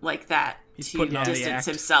like that He's to putting on the distance act.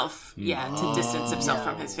 himself. Yeah, to distance himself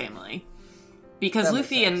from his family. Because That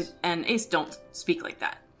Luffy makes sense. and Ace don't speak like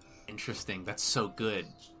that. Interesting. That's so good.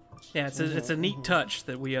 Yeah, it's a neat touch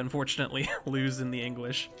that we unfortunately lose in the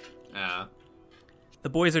English. Yeah. The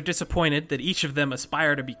boys are disappointed that each of them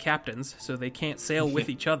aspire to be captains, so they can't sail with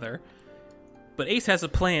each other. But Ace has a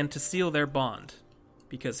plan to seal their bond,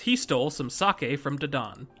 because he stole some sake from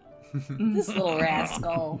Dadan. This little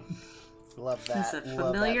rascal. Love that. It's a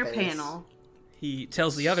Love familiar that face. panel. He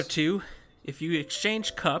tells the other two, if you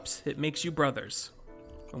exchange cups, it makes you brothers.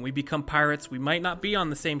 When we become pirates, we might not be on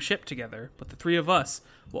the same ship together, but the three of us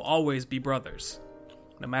will always be brothers.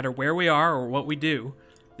 No matter where we are or what we do,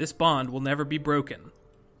 this bond will never be broken.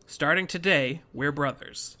 Starting today, we're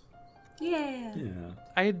brothers. Yeah.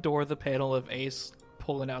 I adore the panel of Ace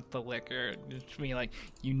pulling out the liquor. Just being like,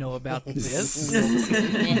 you know about this?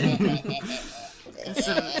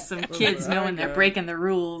 Some kids knowing they're breaking the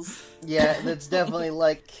rules. Yeah, that's definitely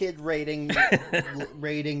like kid rating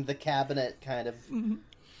the cabinet kind of.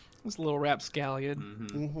 This little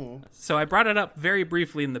rapscallion. So I brought it up very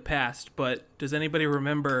briefly in the past, but does anybody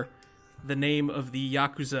remember the name of the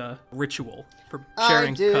Yakuza ritual for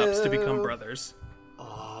sharing do. cups to become brothers?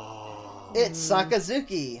 It's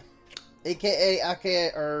Sakazuki, aka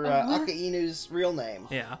Akainu's real name.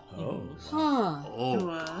 Yeah. Oh,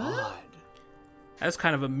 What? God. That's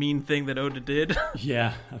kind of a mean thing that Oda did.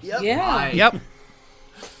 Yeah. Yep. Yeah. Yep.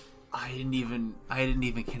 I didn't even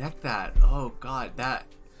connect that. Oh God, that.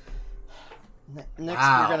 Next,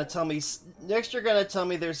 Wow. you're gonna tell me. Next, you're gonna tell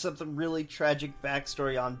me there's something really tragic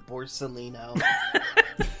backstory on Borsalino.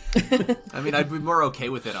 I mean, I'd be more okay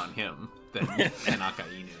with it on him than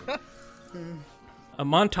Akainu. A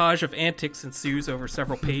montage of antics ensues over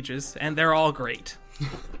several pages, and they're all great.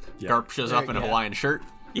 Garp shows up in a Yeah. Hawaiian shirt.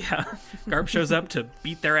 Yeah, Garp shows up to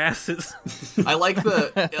beat their asses. I like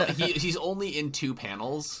he's only in 2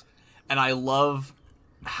 panels, and I love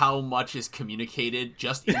how much is communicated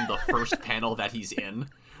just in the first panel that he's in,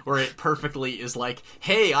 where it perfectly is like,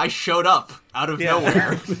 "Hey, I showed up out of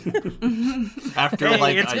nowhere." After Hey,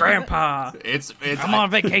 like it's Grandpa. It's I'm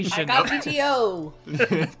on vacation. Got PTO.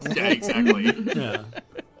 Yeah, exactly. Yeah.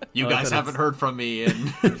 You I like guys that haven't heard from me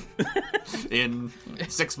in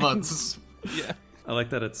 6 months. I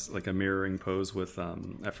like that it's like a mirroring pose with I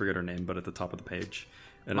forget her name, but at the top of the page.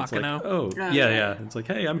 And it's Makino? like, oh, yeah. It's like,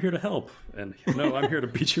 hey, I'm here to help. And no, I'm here to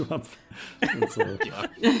beat you up. And so,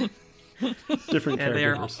 different Yeah,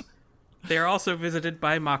 characters. They are also visited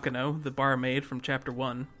by Makino, the barmaid from Chapter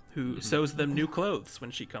 1, who sews them new clothes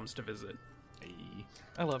when she comes to visit.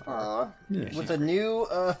 I love her. Aw.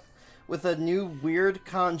 With a new weird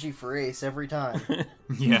kanji for Ace every time.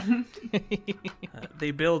 Yeah.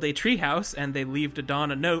 They build a treehouse, and they leave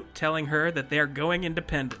Dodon a note telling her that they are going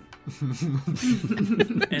independent.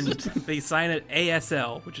 And they sign it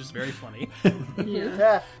ASL, which is very funny.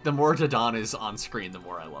 Yeah. The more Dodon is on screen, the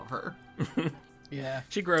more I love her. Yeah.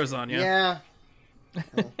 She grows on you. Yeah.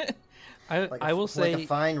 I will say, like a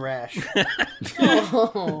fine rash.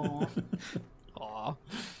 aw,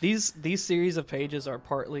 these series of pages are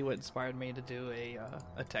partly what inspired me to do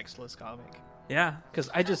a textless comic, Yeah. because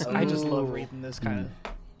I just love reading this kind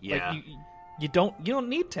of. Yeah. Like, you don't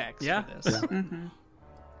need text Yeah. for this.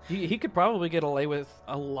 He could probably get away with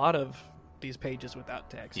a lot of these pages without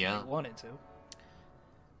text if Yeah. he wanted to.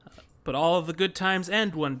 But all of the good times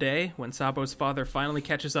end one day when Sabo's father finally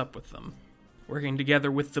catches up with them. Working together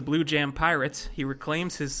with the Blue Jam Pirates, he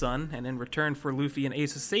reclaims his son, and in return for Luffy and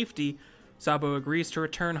Ace's safety, Sabo agrees to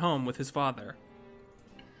return home with his father.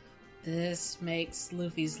 This makes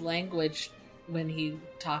Luffy's language when he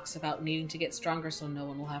talks about needing to get stronger so no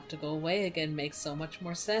one will have to go away again makes so much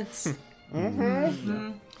more sense.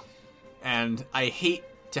 And I hate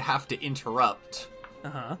to have to interrupt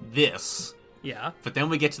Uh-huh. this, Yeah. but then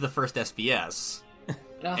we get to the first SBS,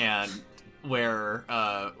 Oh, and where,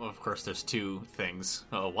 of course, there's two things.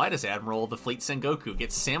 Why does Admiral of the Fleet Sengoku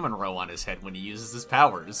get salmon roe on his head when he uses his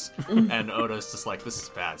powers? And Oda's just like, this is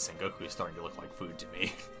bad. Sengoku is starting to look like food to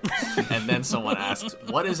me. And then someone asks,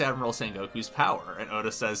 what is Admiral Sengoku's power? And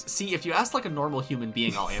Oda says, see, if you ask like a normal human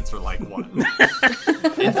being, I'll answer like one.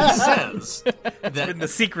 And he says that... Been the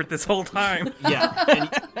secret this whole time. Yeah,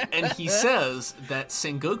 and he says that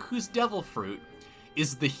Sengoku's devil fruit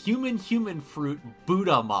is the human fruit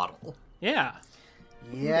Buddha model. Yeah.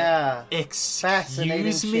 Yeah. Fascinating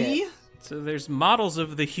Excuse me? shit. So there's models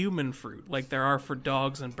of the human fruit, like there are for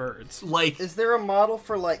dogs and birds. Like, Is there a model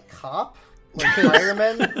for like cop? Like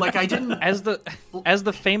firemen? like I didn't... As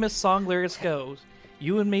the famous song lyrics goes,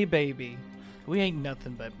 "You and me, baby, we ain't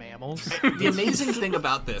nothing but mammals." The amazing thing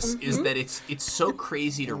about this is that it's so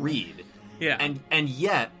crazy to read. Yeah. And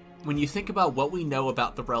yet, when you think about what we know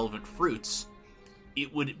about the relevant fruits,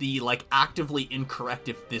 it would be like actively incorrect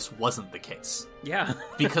if this wasn't the case. Yeah.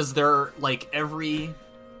 Because they're like every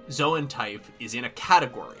Zoan type is in a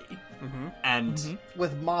category. And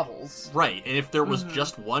With models. right, and if there was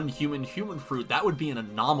just one human fruit, that would be an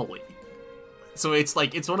anomaly. So it's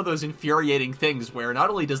like it's one of those infuriating things where not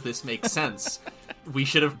only does this make sense, we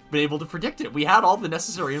should have been able to predict it. We had all the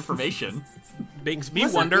necessary information. Makes me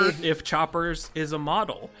wonder if Choppers is a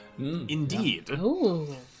model. Indeed. ooh.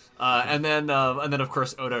 And then of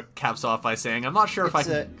course Oda caps off by saying, I'm not sure if I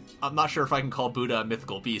It's can call Buddha a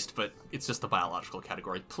mythical beast, but it's just a biological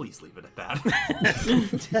category. Please leave it at that.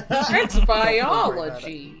 It's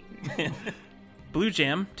biology. Blue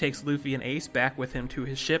Jam takes Luffy and Ace back with him to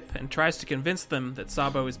his ship and tries to convince them that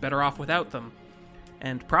Sabo is better off without them,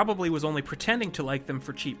 and probably was only pretending to like them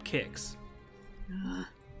for cheap kicks.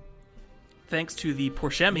 Thanks to the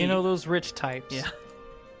Porshemi... You know those rich types. Yeah.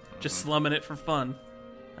 Just slumming it for fun.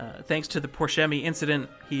 Thanks to the Porshemi incident,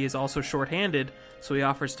 he is also short-handed, so he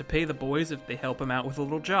offers to pay the boys if they help him out with a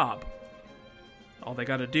little job. All they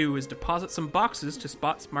gotta do is deposit some boxes to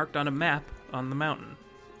spots marked on a map on the mountain.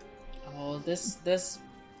 Oh, this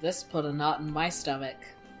put a knot in my stomach.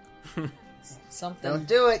 Don't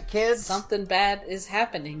do it, kids. Something bad is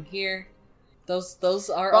happening here. Those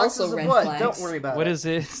are Boxes also of red what? flags. Don't worry about What it. is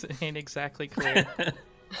it? Ain't exactly clear.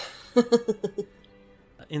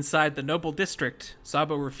 Inside the Noble District,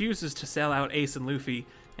 Sabo refuses to sell out Ace and Luffy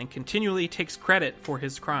and continually takes credit for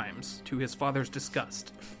his crimes, to his father's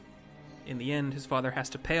disgust. In the end, his father has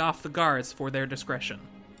to pay off the guards for their discretion.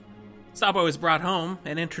 Sabo is brought home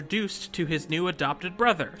and introduced to his new adopted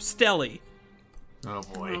brother, Stelly. Oh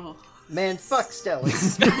boy. Oh. Man, fuck Stelly.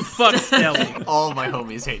 Fuck Stelly. All my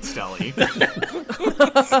homies hate Stelly.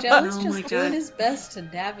 Stelly's Oh my just doing God. his best to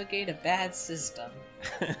navigate a bad system.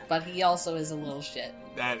 But he also is a little shit.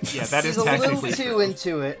 That is He's a little technically too true.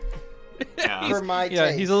 into it Yeah. for my Yeah,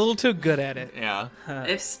 taste. he's a little too good at it. Yeah.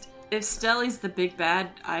 If Stelly's the big bad,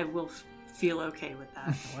 I will feel okay with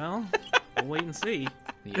that. Well, we'll wait and see.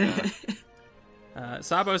 Yeah.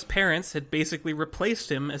 Sabo's parents had basically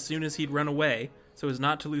replaced him as soon as he'd run away, so as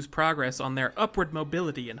not to lose progress on their upward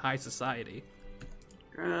mobility in high society.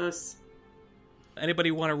 Gross.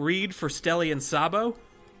 Anybody want to read for Stelly and Sabo?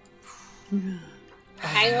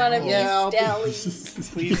 I want to Yeah, I'll be be-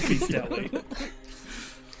 Stelly. Please be Stelly.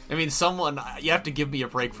 I mean, you have to give me a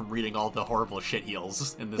break from reading all the horrible shit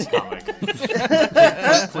heels in this comic.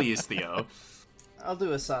 Please, Theo. I'll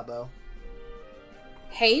do a Sabo.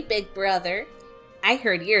 Hey, big brother. I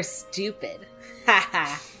heard you're stupid. Ha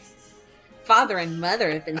ha. Father and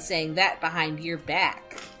mother have been saying that behind your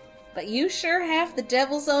back. But you sure have the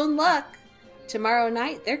devil's own luck. Tomorrow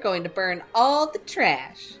night, they're going to burn all the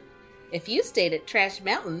trash. If you stayed at Trash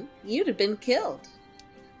Mountain, you'd have been killed.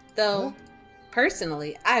 Though,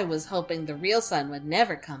 personally, I was hoping the real sun would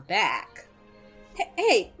never come back.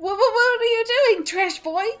 Hey, what are you doing, trash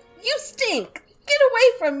boy? You stink! Get away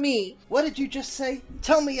from me! What did you just say?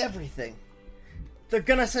 Tell me everything. They're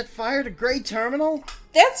gonna set fire to Gray Terminal?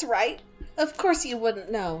 That's right. Of course you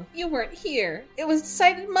wouldn't know. You weren't here. It was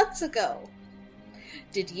decided months ago.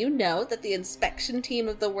 Did you know that the inspection team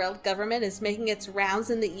of the world government is making its rounds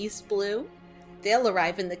in the East Blue? They'll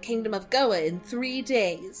arrive in the Kingdom of Goa in 3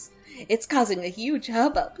 days. It's causing a huge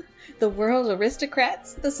hubbub. The world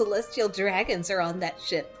aristocrats, the celestial dragons are on that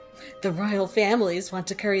ship. The royal families want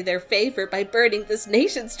to curry their favor by burning this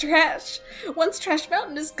nation's trash. Once Trash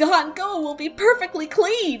Mountain is gone, Goa will be perfectly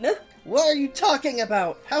clean. What are you talking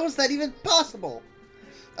about? How is that even possible?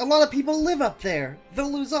 A lot of people live up there.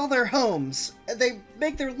 They'll lose all their homes. They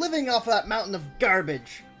make their living off that mountain of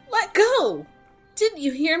garbage. Let go! Didn't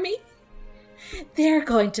you hear me? They're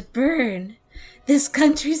going to burn this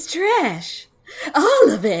country's trash. All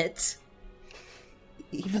of it.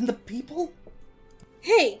 Even the people?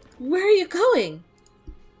 Hey, where are you going?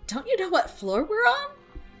 Don't you know what floor we're on?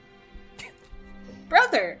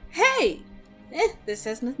 Brother, hey! This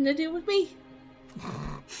has nothing to do with me.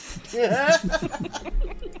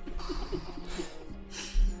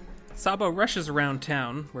 Sabo rushes around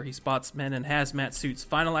town, where he spots men in hazmat suits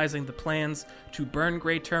finalizing the plans to burn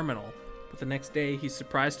Gray Terminal. But the next day, he's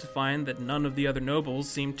surprised to find that none of the other nobles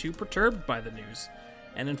seem too perturbed by the news.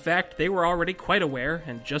 And in fact, they were already quite aware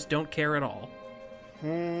and just don't care at all.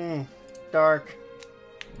 Dark.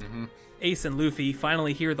 Ace and Luffy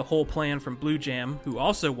finally hear the whole plan from Blue Jam, who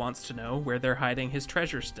also wants to know where they're hiding his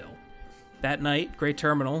treasure still. That night, Gray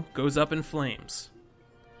Terminal goes up in flames.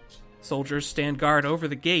 Soldiers stand guard over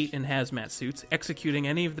the gate in hazmat suits, executing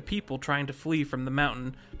any of the people trying to flee from the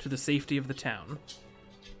mountain to the safety of the town.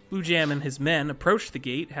 Blue Jam and his men approach the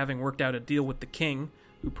gate, having worked out a deal with the king,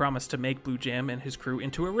 who promised to make Blue Jam and his crew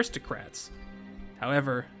into aristocrats.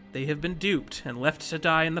 However, they have been duped and left to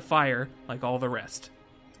die in the fire like all the rest.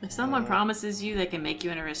 If someone promises you they can make you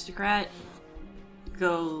an aristocrat,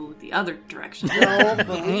 go the other direction. Don't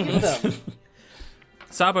believe them.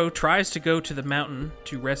 Sabo tries to go to the mountain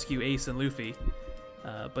to rescue Ace and Luffy,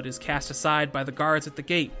 but is cast aside by the guards at the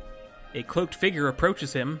gate. A cloaked figure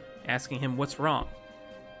approaches him, asking him what's wrong.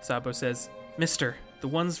 Sabo says, "Mister, the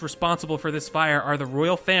ones responsible for this fire are the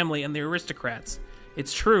royal family and the aristocrats.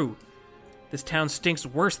 It's true. This town stinks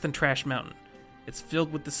worse than Trash Mountain. It's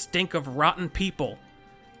filled with the stink of rotten people.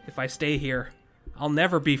 If I stay here, I'll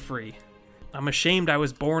never be free. I'm ashamed I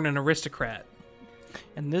was born an aristocrat."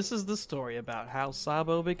 And this is the story about how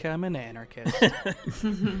Sabo became an anarchist.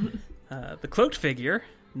 The cloaked figure,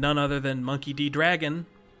 none other than Monkey D. Dragon,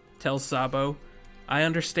 tells Sabo, "I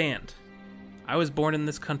understand. I was born in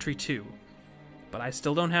this country too, but I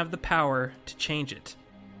still don't have the power to change it."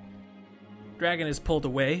 Dragon is pulled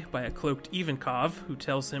away by a cloaked Ivankov, who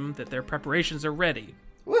tells him that their preparations are ready.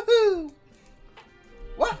 Woohoo!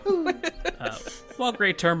 Wahoo! While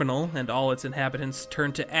Gray Terminal and all its inhabitants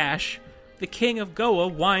turn to ash, the king of Goa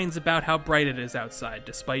whines about how bright it is outside,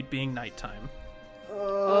 despite being nighttime.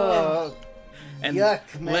 And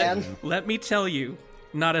yuck, man. Let me tell you,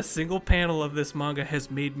 not a single panel of this manga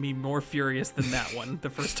has made me more furious than that one the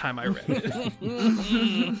first time I read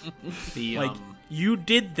it. You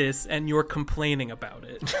did this and you're complaining about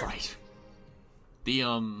it. Right.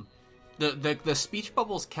 The speech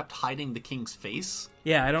bubbles kept hiding the king's face.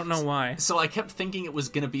 Yeah, I don't know why. So I kept thinking it was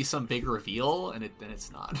going to be some big reveal, and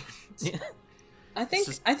it's not. I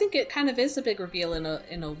think it kind of is a big reveal in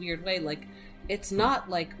a weird way. Like, it's not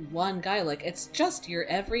like one guy. Like, it's just your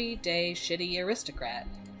everyday shitty aristocrat.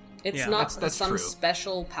 It's not that's some true.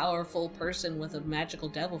 special powerful person with a magical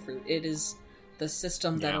devil fruit. It is the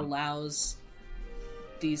system that allows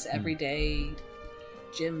these everyday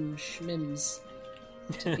Jim Schmims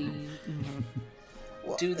to be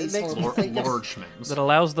do these it makes me horrible think of- Lord Schmims. that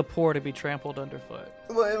allows the poor to be trampled underfoot.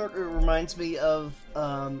 Well, it reminds me of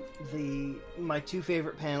my two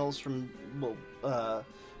favorite panels from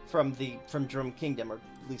Drum Kingdom, or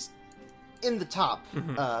at least in the top.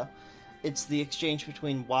 It's the exchange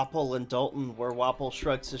between Wapol and Dalton, where Wapol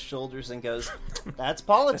shrugs his shoulders and goes, "That's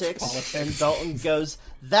politics," and Dalton goes,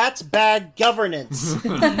 "That's bad governance."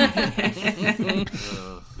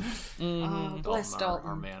 Oh, bless Dalton.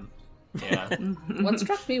 Our man. Yeah. What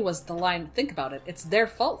struck me was the line, think about it, it's their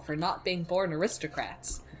fault for not being born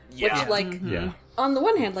aristocrats. Yeah. Which, like, Yeah. on the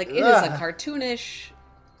one hand, like, it is a cartoonish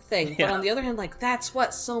thing, but on the other hand, like, that's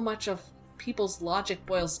what so much of people's logic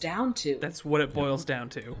boils down to. That's what it boils down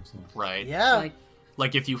to. Right. Yeah.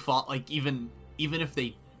 Like if you fought, like even if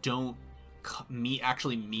they don't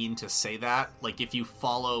actually mean to say that, like if you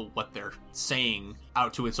follow what they're saying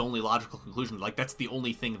out to its only logical conclusion, like that's the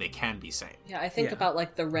only thing they can be saying. Yeah, I think Yeah. about,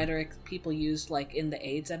 like, the rhetoric people used, like, in the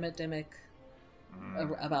AIDS epidemic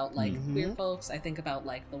about, like, queer folks. I think about,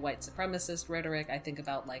 like, the white supremacist rhetoric. I think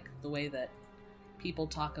about, like, the way that people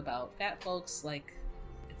talk about fat folks. Like,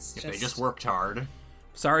 it's If just... they just worked hard.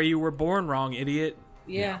 Sorry you were born wrong, idiot.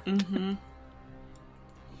 Yeah.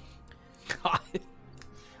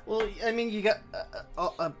 Well, I mean, you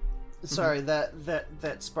got. Sorry,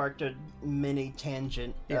 that sparked a mini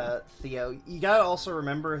tangent, Theo. You gotta also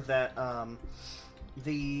remember that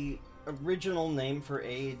the original name for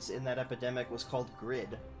AIDS in that epidemic was called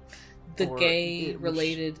GRID. The Or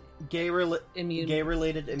gay-related gay-related immune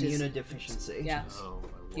immunodeficiency. Yeah. Oh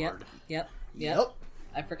my lord. Yep. Yep.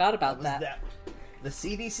 I forgot about Was that. The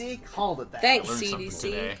CDC called it that. Thanks, Learned something CDC.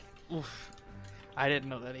 today. I didn't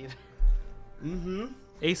know that either. Mm-hmm.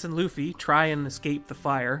 Ace and Luffy try and escape the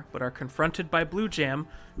fire, but are confronted by Blue Jam,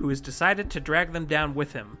 who has decided to drag them down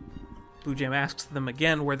with him. Blue Jam asks them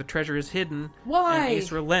again where the treasure is hidden, Why? and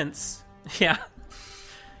Ace relents. Yeah.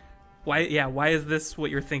 Why is this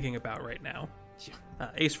what you're thinking about right now?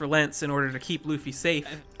 Ace relents in order to keep Luffy safe.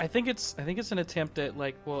 I think it's an attempt at,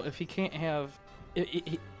 like, well, if he can't have,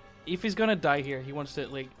 if he's gonna die here, he wants to,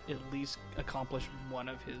 like, at least accomplish one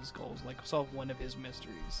of his goals, like solve one of his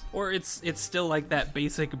mysteries. Or it's still like that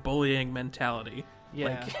basic bullying mentality.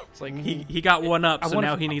 Yeah, Like, it's like he got one up, I so wanna-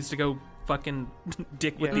 now he needs to go fucking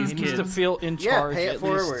dick with these he kids. needs to feel in Yeah, charge pay it at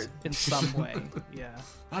forward. least in some way. Yeah.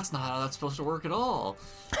 That's not how that's supposed to work at all.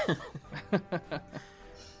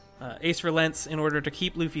 Ace relents in order to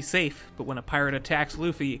keep Luffy safe, but when a pirate attacks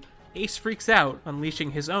Luffy, Ace freaks out,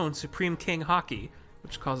 unleashing his own Supreme King Haki,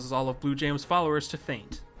 which causes all of Blue Jam's followers to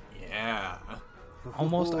faint. Yeah.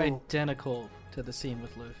 Almost Ooh. identical to the scene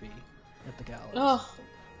with Luffy at the gallows,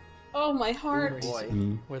 Oh, my heart. Boy.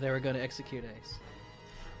 where they were going to execute Ace.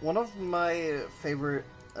 One of my favorite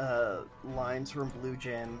lines from Blue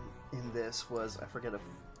Jam in this was, I forget if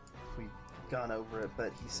we've gone over it,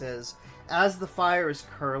 but he says, as the fire is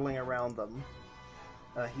curling around them,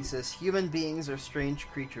 he says, human beings are strange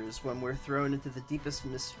creatures. When we're thrown into the deepest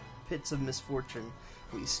pits of misfortune,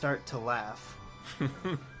 we start to laugh.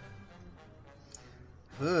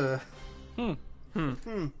 Ugh.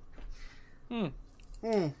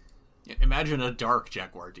 Yeah, imagine a dark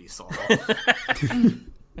Jaguar diesel.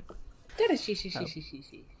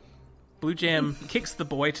 Blue Jam kicks the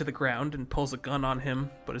boy to the ground and pulls a gun on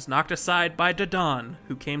him, but is knocked aside by Dadan,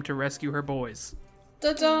 who came to rescue her boys.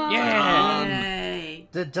 Da-da! Yeah. Yay.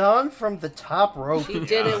 The dawn from the top rope. She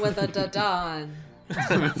did it with a da-dan.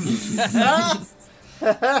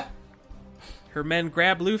 Her men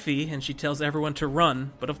grab Luffy, and she tells everyone to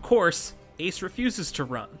run, but of course, Ace refuses to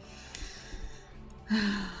run.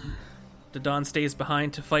 Dadan stays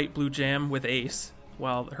behind to fight Blue Jam with Ace,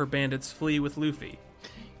 while her bandits flee with Luffy.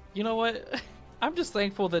 You know what? I'm just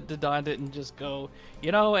thankful that Dadan didn't just go,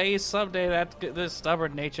 you know, Ace, someday this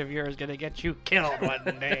stubborn nature of yours is gonna get you killed one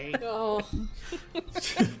day. Oh,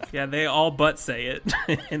 Yeah, they all but say it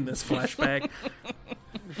in this flashback.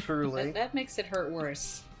 Truly. that makes it hurt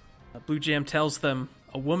worse. Blue Jam tells them,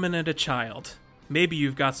 a woman and a child. Maybe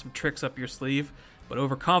you've got some tricks up your sleeve, but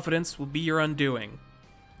overconfidence will be your undoing.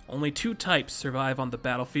 Only two types survive on the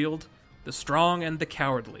battlefield, the strong and the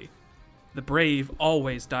cowardly. The brave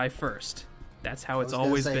always die first. That's how it's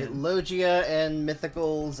always been. Logia and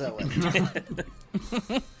mythical Zoe.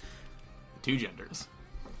 Two genders.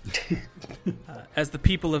 As the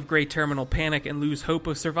people of Great Terminal panic and lose hope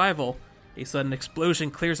of survival, a sudden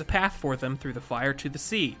explosion clears a path for them through the fire to the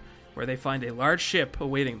sea, where they find a large ship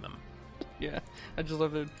awaiting them. Yeah, I just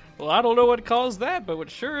love it. Well, I don't know what caused that, but it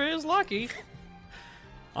sure is lucky.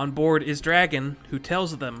 On board is Dragon, who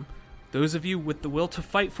tells them, those of you with the will to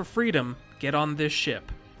fight for freedom, get on this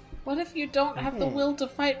ship. What if you don't have the will to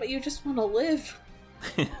fight, but you just want to live?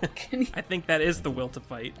 Can you... I think that is the will to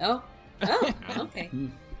fight. Oh, okay.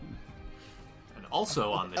 And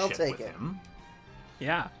also on the I'll ship take with it. him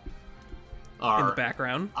Yeah, are in the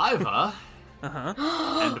background. Iva Uh-huh.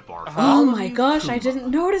 and Bartholomew. Oh my gosh, I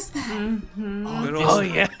didn't notice that. Oh,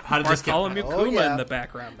 yeah. How did this get Bartholomew better? Oh, Kuma yeah. in the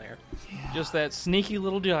background there. Just that sneaky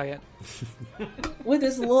little giant. With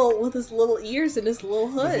his little ears and his little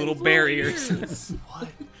hood. Little bear ears. What is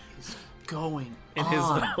going in his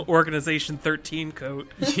on? Organization 13 coat.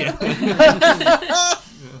 Yeah.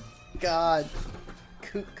 God.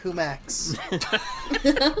 Kumax.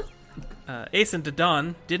 Ace and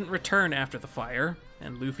Dodon didn't return after the fire,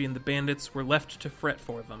 and Luffy and the bandits were left to fret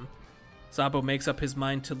for them. Sabo makes up his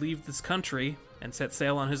mind to leave this country and set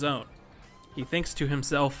sail on his own. He thinks to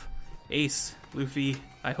himself, Ace, Luffy,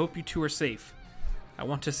 I hope you two are safe. I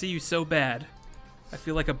want to see you so bad. I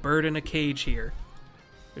feel like a bird in a cage here.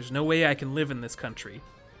 There's no way I can live in this country.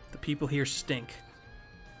 The people here stink.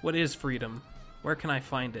 What is freedom? Where can I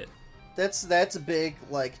find it? That's a big,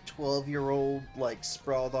 like, 12-year-old, like,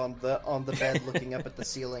 sprawled on the bed looking up at the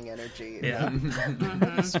ceiling energy. Yeah.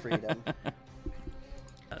 It's freedom.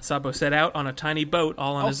 Sabo set out on a tiny boat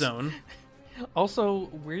all on his Also- own. Also,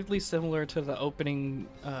 weirdly similar to the opening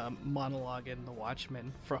monologue in The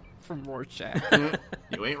Watchmen from Rorschach.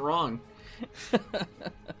 You ain't wrong.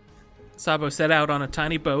 Sabo set out on a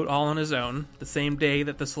tiny boat all on his own, the same day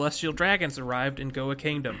that the Celestial Dragons arrived in Goa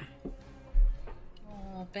Kingdom.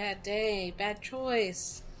 Oh, bad day, bad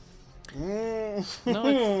choice. No,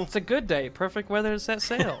 it's a good day. Perfect weather to set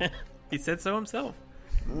sail. He said so himself.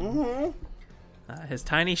 His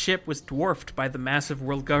tiny ship was dwarfed by the massive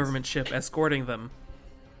world government ship escorting them.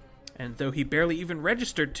 And though he barely even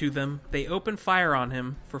registered to them, they opened fire on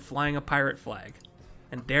him for flying a pirate flag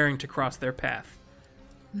and daring to cross their path.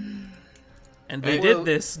 And they did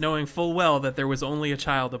this knowing full well that there was only a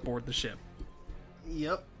child aboard the ship.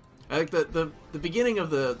 Yep. I think the beginning of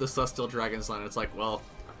the Celestial Dragons line, it's like, well,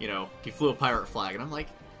 you know, he flew a pirate flag, and I'm like,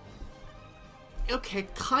 okay,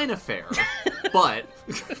 kind of fair, but.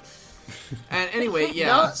 And anyway,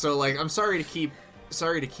 yeah. So like, I'm sorry to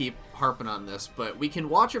keep harping on this, but we can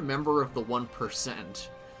watch a member of the 1%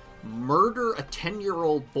 murder a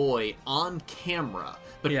 10-year-old boy on camera,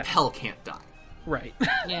 but Yeah. Pell can't die. Right.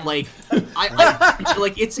 Yeah. Like, I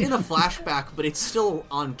like it's in a flashback, but it's still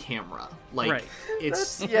on camera. Like, Right.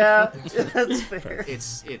 it's Yeah, that's fair.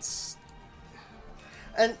 it's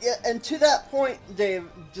And to that point, Dave,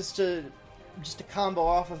 just to combo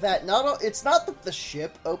off of that, it's not that the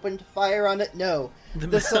ship opened fire on it. No, the A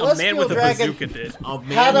man Celestial with a Dragon bazooka did. a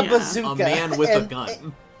man, had a bazooka, a man with a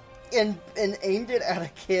gun. and aimed it at a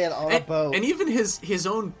kid on a boat. And even his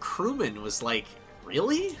own crewman was like,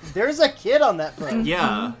 really? There's a kid on that boat.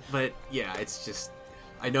 Yeah, but yeah, it's just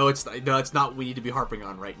I know it's not what we need to be harping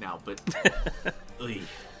on right now, but ugh.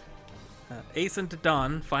 Ace and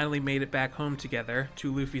Dodon finally made it back home together,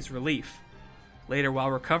 to Luffy's relief. Later, while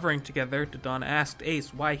recovering together, Dodon asked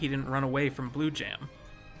Ace why he didn't run away from Blue Jam.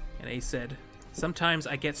 And Ace said, "Sometimes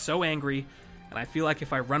I get so angry, and I feel like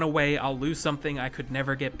if I run away, I'll lose something I could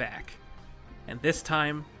never get back. And this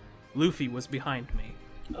time, Luffy was behind me."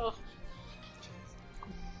 Oh,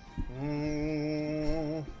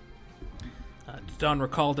 Dodon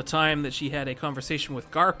recalled a time that she had a conversation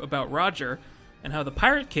with Garp about Roger, and how the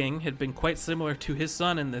Pirate King had been quite similar to his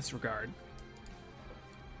son in this regard.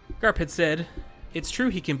 Garp had said, "It's true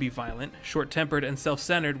he can be violent, short-tempered, and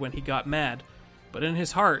self-centered when he got mad, but in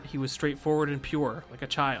his heart he was straightforward and pure, like a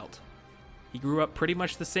child. He grew up pretty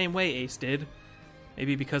much the same way Ace did.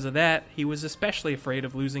 Maybe because of that, he was especially afraid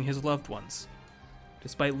of losing his loved ones.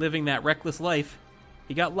 Despite living that reckless life,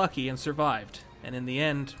 he got lucky and survived, and in the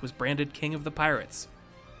end was branded King of the Pirates.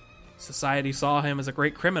 Society saw him as a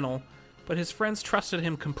great criminal, but his friends trusted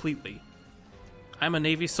him completely. I'm a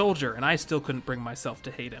Navy soldier, and I still couldn't bring myself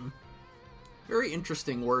to hate him." Very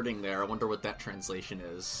interesting wording there. I wonder what that translation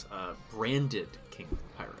is. Branded King of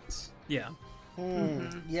the Pirates. Yeah.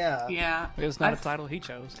 Yeah. Yeah. It's not I've, a title he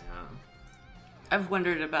chose. I've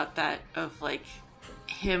wondered about that of like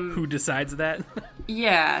him. Who decides that?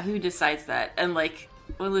 Yeah, who decides that? And like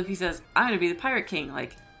when Luffy says, "I'm gonna be the Pirate King,"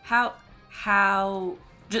 like how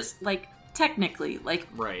just like technically, like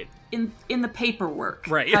Right. in the paperwork,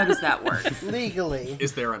 Right. How does that work? Legally,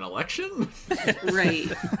 Is there an election? Right.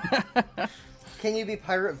 can you be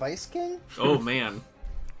Pirate Vice King? Oh man.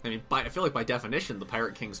 I mean, I feel like by definition, the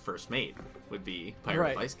Pirate King's first mate would be Pirate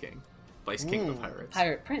Right. Vice King. Vice King of the Pirates.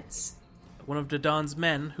 Pirate Prince. One of Dodon's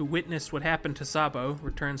men, who witnessed what happened to Sabo,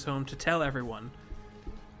 returns home to tell everyone.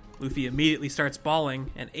 Luffy immediately starts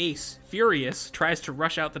bawling, and Ace, furious, tries to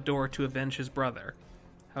rush out the door to avenge his brother.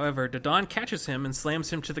 However, Dodon catches him and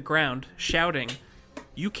slams him to the ground, shouting,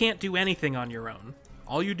 "You can't do anything on your own.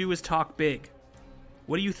 All you do is talk big.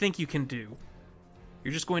 What do you think you can do?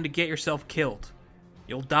 You're just going to get yourself killed.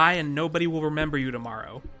 You'll die and nobody will remember you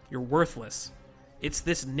tomorrow. You're worthless. It's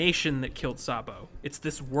this nation that killed Sabo. It's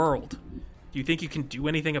this world. Do you think you can do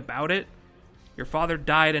anything about it? Your father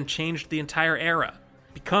died and changed the entire era.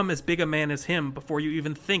 Become as big a man as him before you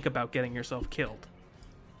even think about getting yourself killed."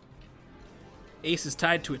 Ace is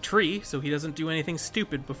tied to a tree, so he doesn't do anything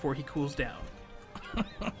stupid before he cools down.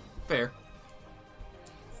 Fair.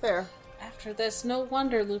 Fair. After this, no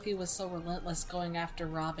wonder Luffy was so relentless going after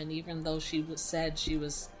Robin, even though said she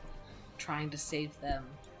was trying to save them.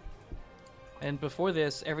 And before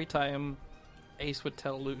this, every time Ace would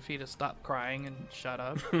tell Luffy to stop crying and shut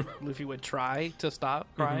up, Luffy would try to stop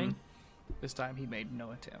crying. This time he made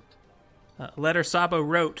no attempt. A letter Sabo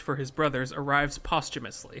wrote for his brothers arrives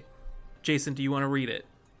posthumously. Jason, do you want to read it?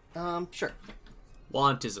 Sure.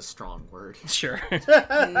 Want is a strong word. Sure.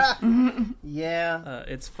 Yeah.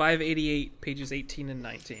 It's 588, pages 18 and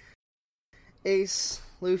 19. Ace,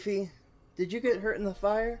 Luffy, did you get hurt in the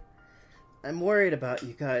fire? I'm worried about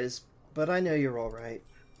you guys, but I know you're alright.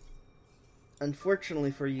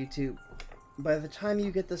 Unfortunately for you two, by the time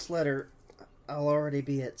you get this letter, I'll already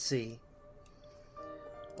be at sea.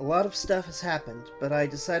 A lot of stuff has happened, but I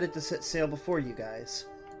decided to set sail before you guys.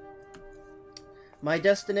 My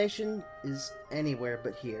destination is anywhere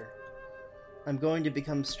but here. I'm going to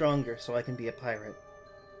become stronger so I can be a pirate.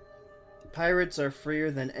 Pirates are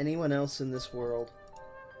freer than anyone else in this world.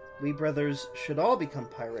 We brothers should all become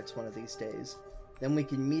pirates one of these days. Then we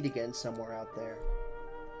can meet again somewhere out there.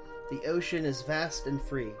 The ocean is vast and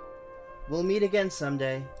free. We'll meet again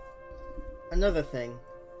someday. Another thing.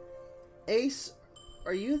 Ace,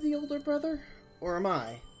 are you the older brother? Or am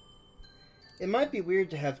I? It might be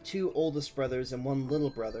weird to have two oldest brothers and one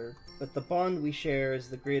little brother, but the bond we share is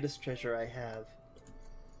the greatest treasure I have.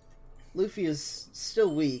 Luffy is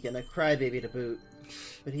still weak and a crybaby to boot,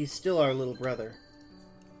 but he's still our little brother.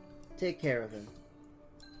 Take care of him.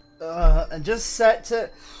 And just set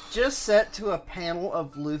to a panel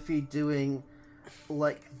of Luffy doing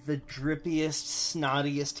like the drippiest,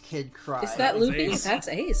 snottiest kid cry. Is that Luffy? Ace. That's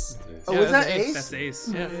Ace. Oh, was that Ace? That's Ace.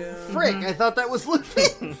 Yeah. Frick, I thought that was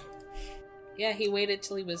Luffy. Yeah, he waited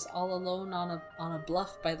till he was all alone on a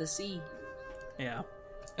bluff by the sea. Yeah.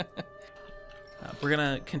 We're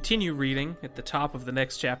going to continue reading at the top of the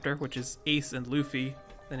next chapter, which is Ace and Luffy.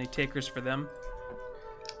 Any takers for them?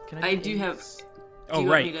 Can I get do Ace? have. Oh, you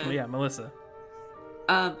want right. me to- Yeah, Melissa.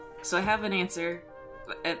 So I have an answer,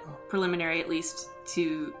 preliminary at least,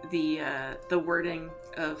 to the wording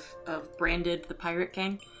of Branded the Pirate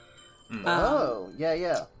King. Oh,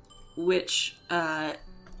 yeah. Which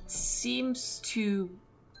seems to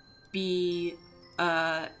be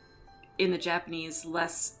in the Japanese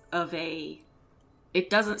less of a. It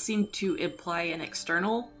doesn't seem to imply an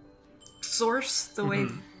external source the way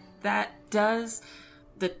that does.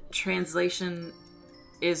 The translation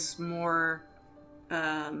is more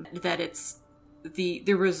that it's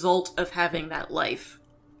the result of having that life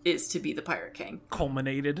is to be the Pirate King.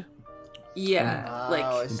 Culminated. Yeah,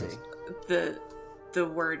 I see. the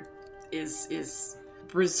word is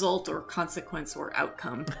result or consequence or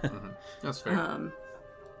outcome That's fair.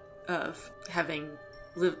 of having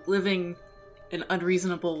living an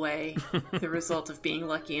unreasonable way. The result of being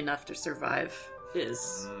lucky enough to survive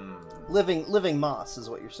is Living moss is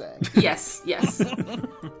what you're saying. yes.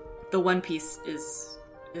 The One Piece is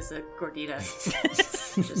a gordita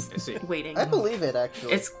just I see. waiting. I believe it,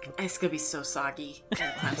 actually. It's gonna be so soggy by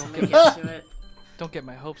the time we get to it. Don't get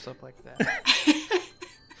my hopes up like that.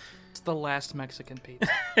 It's the last Mexican pizza.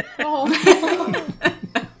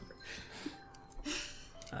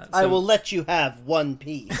 I will let you have one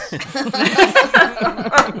piece.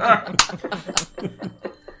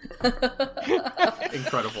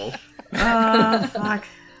 Incredible. Fuck.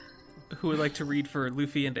 Who would like to read for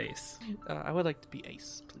Luffy and Ace? I would like to be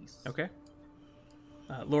Ace, please. Okay.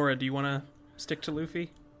 Laura, do you want to stick to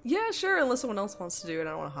Luffy? Yeah, sure, unless someone else wants to do it. I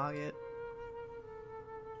don't want to hog it.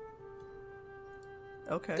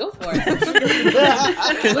 Okay. Go for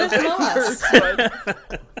it. Live Moss.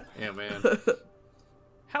 Yeah, man.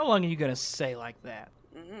 How long are you gonna say like that?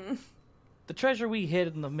 The treasure we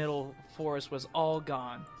hid in the middle forest was all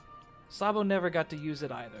gone. Sabo never got to use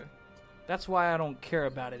it either. That's why I don't care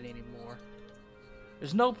about it anymore.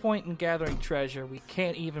 There's no point in gathering treasure we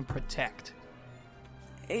can't even protect.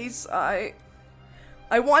 Ace, I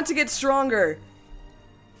want to get stronger.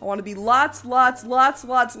 I want to be lots stronger.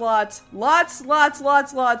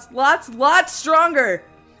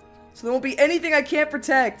 So there won't be anything I can't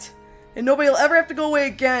protect. And nobody will ever have to go away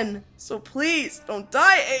again. So please, don't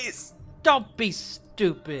die, Ace. Don't be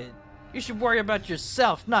stupid. You should worry about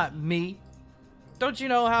yourself, not me. Don't you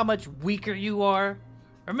know how much weaker you are?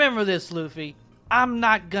 Remember this, Luffy. I'm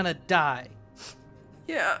not gonna die.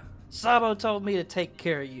 Yeah. Sabo told me to take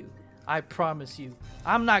care of you. I promise you,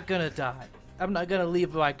 I'm not gonna die. I'm not gonna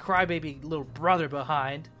leave my crybaby little brother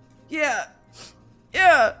behind. Yeah.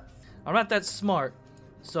 I'm not that smart,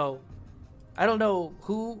 so I don't know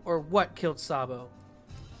who or what killed Sabo,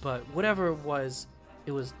 but whatever it was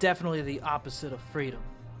definitely the opposite of freedom.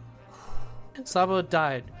 Sabo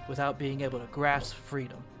died without being able to grasp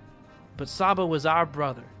freedom. But Sabo was our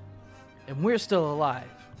brother, and we're still alive.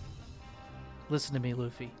 Listen to me,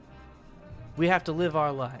 Luffy. We have to live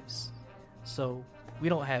our lives, so we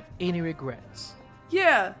don't have any regrets.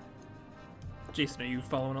 Yeah. Jason, are you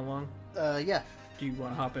following along? Yeah. Do you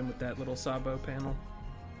want to hop in with that little Sabo panel?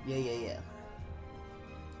 Yeah.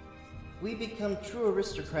 We become true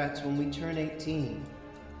aristocrats when we turn 18.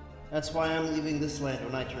 That's why I'm leaving this land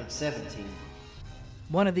when I turn 17.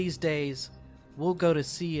 One of these days, we'll go to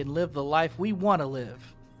sea and live the life we want to live.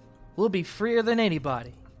 We'll be freer than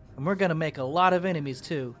anybody, and we're gonna make a lot of enemies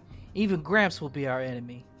too. Even Gramps will be our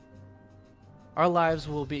enemy. Our lives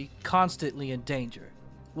will be constantly in danger.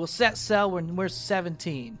 We'll set sail when we're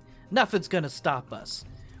 17. Nothing's gonna stop us.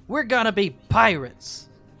 We're gonna be pirates.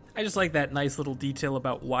 I just like that nice little detail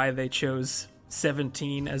about why they chose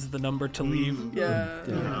 17 as the number to leave. Yeah.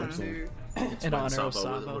 In honor Sabo of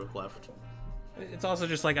Sabo. would have left. It's also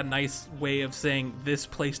just like a nice way of saying this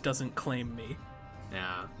place doesn't claim me.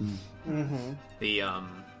 Yeah. Mm-hmm.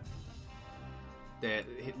 That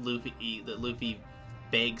Luffy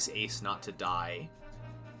begs Ace not to die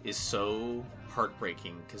is so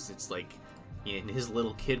heartbreaking because it's like in his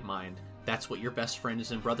little kid mind, that's what your best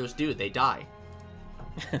friends and brothers do. They die.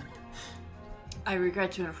 I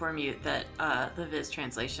regret to inform you that the Viz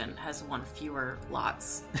translation has one fewer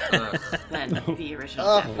lots than the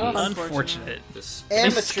original Japanese. Unfortunate. They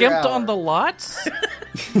Amateur skimped hour. on the lots?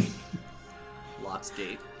 Lots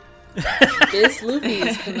gate. This Luffy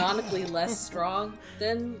is canonically less strong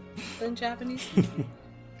than Japanese Luffy.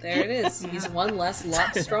 There it is. He's one less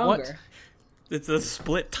lot stronger. It's a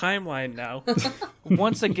split timeline now.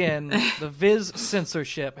 Once again, the Viz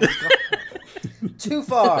censorship has gone. Too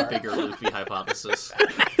far. Bigger Luffy hypothesis.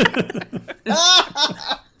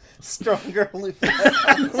 Stronger Luffy.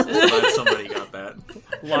 Glad somebody got that.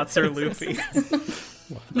 Lots are Luffy.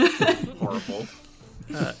 Horrible.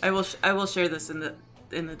 I will share this in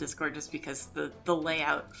the Discord just because the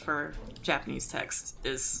layout for Japanese text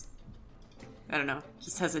is, I don't know,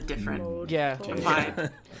 just has a different Yeah,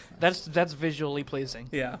 vibe. that's visually pleasing.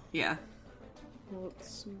 Yeah. Yeah.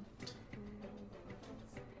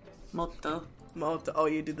 Motto. Oh,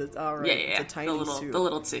 you do this. All right. Yeah. It's a tiny the little suit. the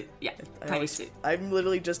little suit. Yeah. I Tiny always- suit. I'm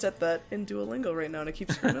literally just at that in Duolingo right now, and I keep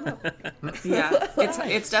screwing it up. Yeah.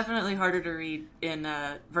 It's definitely harder to read in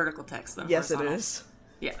vertical text than Yes, it horizontal. is.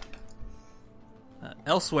 Yeah.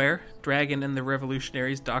 Elsewhere, Dragon and the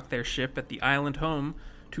Revolutionaries dock their ship at the island home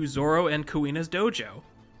to Zoro and Kuina's dojo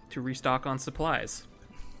to restock on supplies.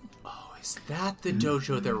 Oh, is that the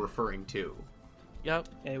dojo they're referring to? Yep.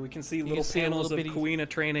 And we can see can little see a panels little of bitty- Kuina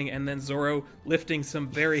training and then Zoro lifting some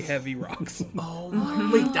very heavy rocks. Oh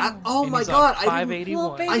my! Wait, that! Oh And my he's on God!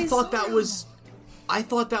 581. I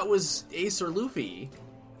thought that was Ace or Luffy.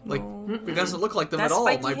 Like it doesn't look like them That at all.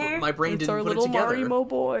 spiky hair? My brain It's didn't our put it little together. Marimo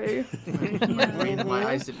boy. My brain and my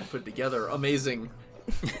eyes didn't put it together. Amazing.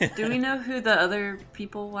 Do we know who the other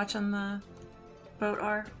people watching the boat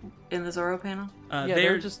are in the Zoro panel? Yeah, They're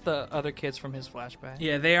they're just the other kids from his flashback.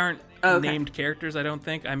 Yeah, they aren't Okay. named characters, I don't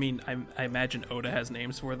think. I mean, I imagine Oda has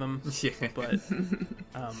names for them, Yeah. but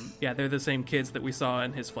yeah, they're the same kids that we saw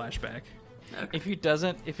in his flashback. If you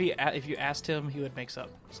asked him, he would make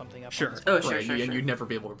something up. Sure. on his Oh, Right, sure. and you'd never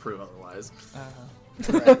be able to prove otherwise.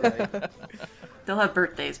 Right. They'll have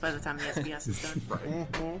birthdays by the time the SBS is done.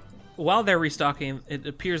 Right. While they're restocking, it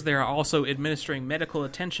appears they are also administering medical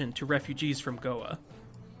attention to refugees from Goa.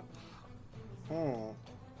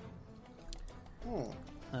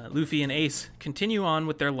 Luffy and Ace continue on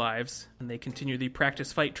with their lives, and they continue the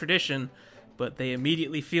practice fight tradition, but they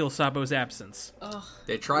immediately feel Sabo's absence.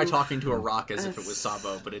 They try talking to a rock as if it was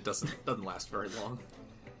Sabo, but it doesn't last very long.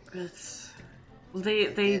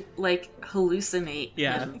 They like hallucinate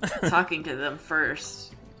Yeah. him talking to them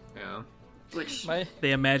first, Yeah. which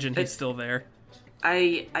They imagine he's still there.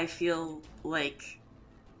 I feel like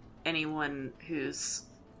anyone who's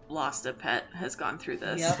lost a pet has gone through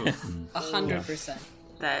this. Yep. 100%.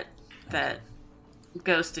 That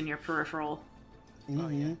ghost in your peripheral.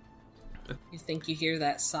 You think you hear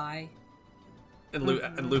that sigh?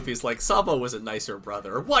 And Luffy's like, Sabo was a nicer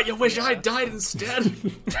brother. What, you wish I died instead?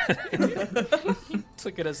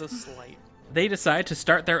 Took it as a slight. They decide to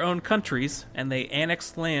start their own countries, and they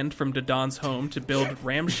annex land from Dodon's home to build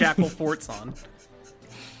ramshackle forts on.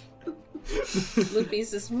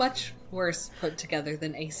 Luffy's is much worse put together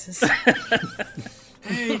than Ace's.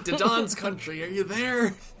 Hey, Dodon's country, are you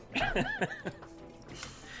there?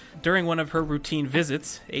 During one of her routine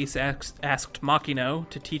visits, Ace asked Makino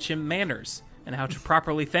to teach him manners and how to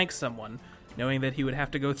properly thank someone, knowing that he would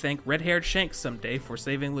have to go thank red-haired Shanks someday for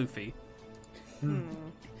saving Luffy. And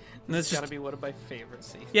It's that's gotta just, be one of my favorite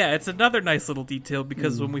scenes. yeah, it's another nice little detail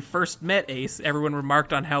because when we first met Ace, everyone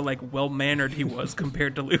remarked on how, like, well-mannered he was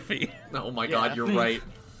compared to Luffy. Oh my god, you're right.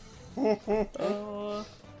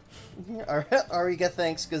 Ariga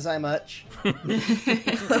thanks Gazaimuch.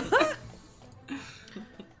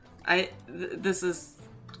 This is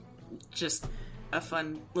just a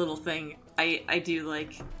fun little thing. I do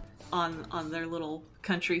like on their little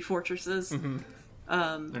country fortresses. They're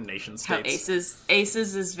nation How states.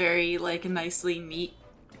 Aces is very like nicely neat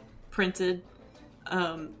printed.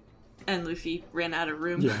 And Luffy ran out of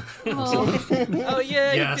room. Yeah. Oh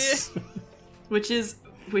yeah, Yes. which is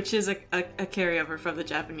a carryover from the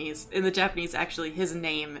Japanese. In the Japanese, actually, his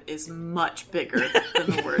name is much bigger than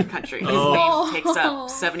the word country. His name takes up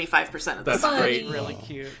 75% of the That's song. great. really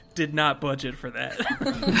cute. Did not budget for that.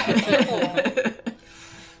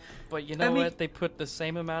 But you know I mean- what? They put the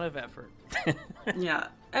same amount of effort. Yeah.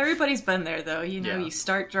 Everybody's been there, though. You know, Yeah. you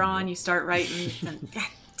start drawing, you start writing, and God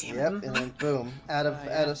damn it. Yep, and then boom, out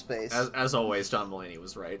of space. As always, John Mulaney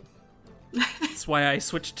was right. That's why I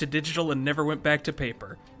switched to digital and never went back to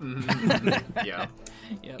paper. Yeah.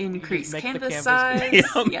 Yep. Increase Make the canvas canvas size.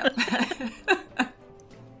 Yep. Yep.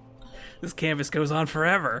 This canvas goes on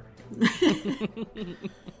forever.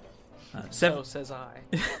 So says I.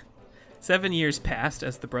 7 years passed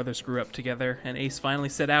as the brothers grew up together, and Ace finally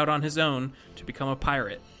set out on his own to become a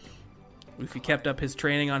pirate. Luffy kept up his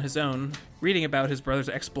training on his own, reading about his brother's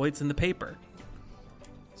exploits in the paper.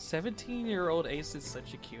 17-year-old Ace is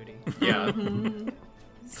such a cutie. Yeah.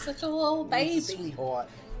 Such a little baby. He's a sweetheart.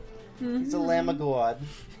 He's a lamb of God.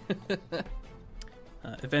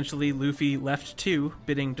 Eventually, Luffy left too,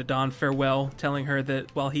 bidding Dodon farewell, telling her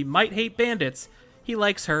that while he might hate bandits, he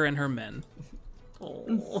likes her and her men.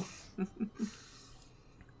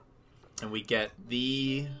 And we get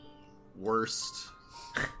the worst,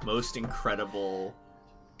 most incredible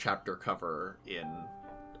chapter cover in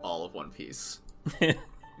all of One Piece,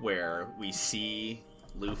 where we see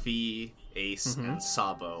Luffy, Ace, and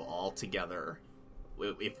Sabo all together.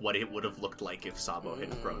 If what it would have looked like if Sabo had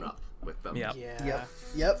grown up with them. Yeah. Yeah.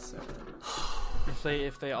 Yep.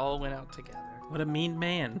 If they all went out together. What a mean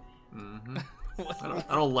man.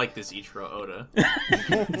 I don't like this Ichiro Oda.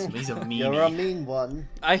 He's a meanie. You're a mean one.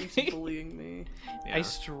 I Bullying me. Yeah. I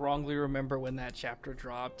strongly remember when that chapter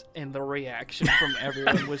dropped, and the reaction from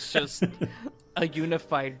everyone was just a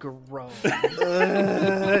unified groan.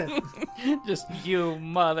 Just, you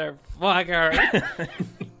motherfucker.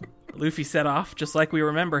 Luffy set off, just like we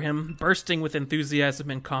remember him, bursting with enthusiasm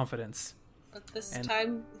and confidence. But this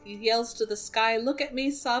time, he yells to the sky, "Look at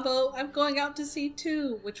me, Sabo! I'm going out to sea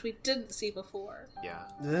too," which we didn't see before.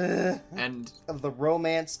 Yeah. And Of the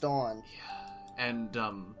romance dawn.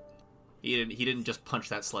 he didn't just punch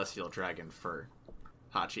that celestial dragon for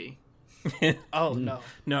Hachi. Oh, no.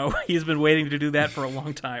 No, he's been waiting to do that for a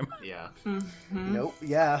long time. Yeah. Nope.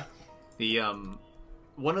 Yeah. The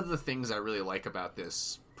one of the things I really like about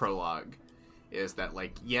this prologue is that,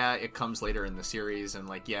 like, yeah, it comes later in the series, and,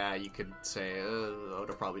 like, yeah, you could say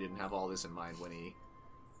Oda probably didn't have all this in mind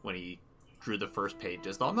when he drew the first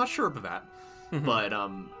pages, though I'm not sure about that. But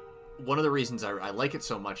one of the reasons I like it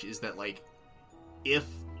so much is that, like, if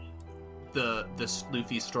the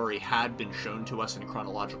Luffy story had been shown to us in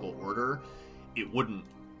chronological order, it wouldn't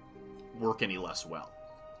work any less well.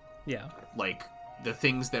 Yeah. Like, the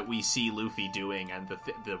things that we see Luffy doing and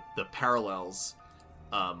the parallels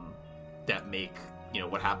that make, you know,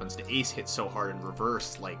 what happens to Ace hit so hard in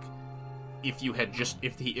reverse. Like, if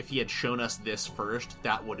he had shown us this first,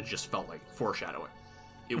 that would have just felt like foreshadowing.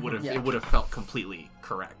 It would have felt completely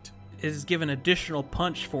correct. It is given additional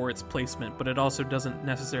punch for its placement, but it also doesn't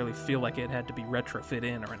necessarily feel like it had to be retrofit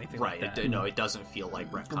in or anything Right. like that. No, it doesn't feel like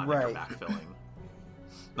retconning Right. or backfilling.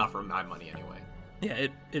 Not for my money, anyway. Yeah,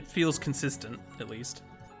 it feels consistent, at least.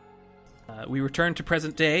 We return to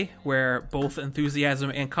present day, where both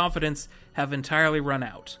enthusiasm and confidence have entirely run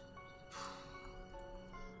out.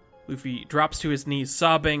 Luffy drops to his knees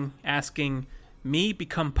sobbing, asking, "Me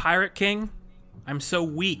become Pirate King? I'm so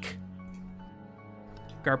weak."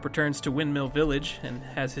 Garp returns to Windmill Village and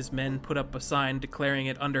has his men put up a sign declaring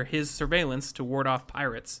it under his surveillance to ward off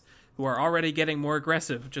pirates, who are already getting more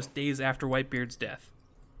aggressive just days after Whitebeard's death.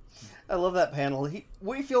 I love that panel.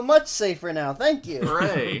 We feel much safer now. Thank you.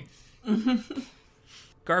 Hooray!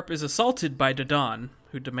 Garp is assaulted by Dodon,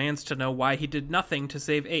 who demands to know why he did nothing to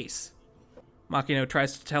save Ace. Makino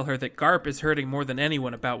tries to tell her that Garp is hurting more than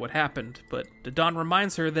anyone about what happened, but Dodon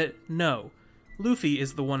reminds her that no, Luffy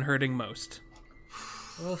is the one hurting most.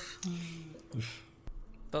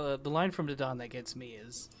 The line from Dodon that gets me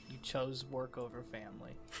is, "You chose work over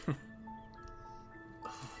family.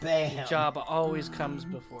 Bam. Job always comes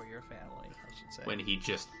before your family," I should say. When he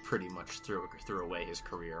just pretty much threw away his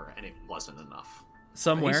career, and it wasn't enough.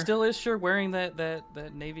 Somewhere. He still is sure wearing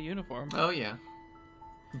that Navy uniform. Oh yeah,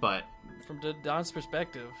 but From Dodon's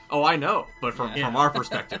perspective. oh, I know. But from Yeah. our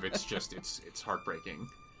perspective, it's just it's heartbreaking.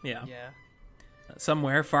 Yeah. Yeah.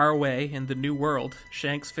 Somewhere far away in the New World,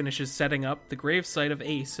 Shanks finishes setting up the gravesite of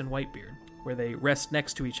Ace and Whitebeard, where they rest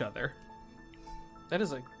next to each other. That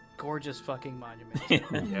is a gorgeous fucking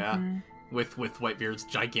monument. Yeah, with Whitebeard's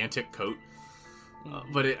gigantic coat.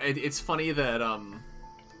 But it's funny that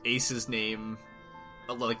Ace's name,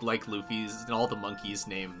 like Luffy's and all the monkeys'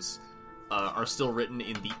 names, are still written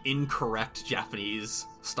in the incorrect Japanese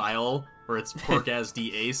style, where it's Pork as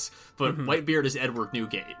D Ace, but Whitebeard is Edward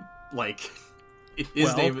Newgate. Like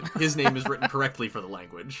his name is written correctly for the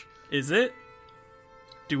language. Is it?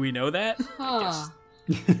 Do we know that? Huh.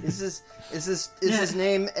 Is his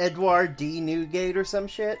name Edward D. Newgate or some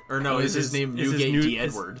shit? Or no, is his name is his Newgate D.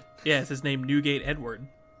 Edward? Yeah, it's his name Newgate Edward.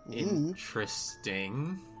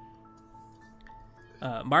 Interesting.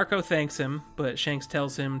 Marco thanks him, but Shanks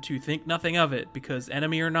tells him to think nothing of it because,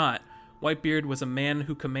 enemy or not, Whitebeard was a man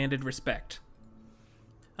who commanded respect.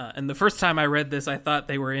 And the first time I read this, I thought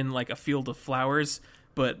they were in like a field of flowers,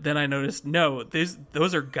 but then I noticed, no,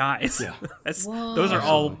 those are guys. Yeah. Those are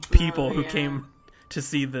all people who came to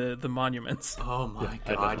see the monuments. Oh my I god,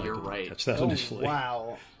 definitely you're didn't right. catch that initially.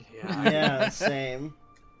 Wow. Yeah. Yeah, same.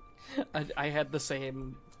 I had the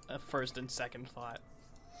same first and second thought.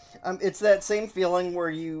 It's that same feeling where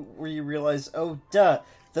you realize, oh, duh,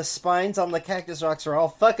 the spines on the cactus rocks are all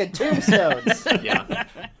fucking tombstones. Yeah.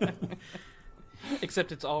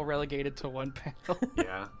 Except it's all relegated to one panel.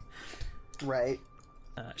 Yeah. Right.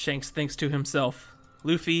 Shanks thinks to himself,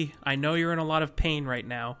 Luffy, I know you're in a lot of pain right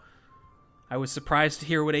now. I was surprised to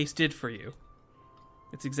hear what Ace did for you.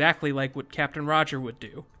 It's exactly like what Captain Roger would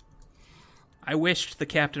do. I wished the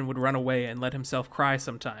captain would run away and let himself cry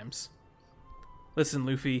sometimes. Listen,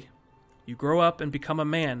 Luffy, you grow up and become a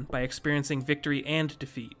man by experiencing victory and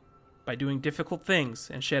defeat, by doing difficult things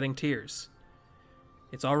and shedding tears.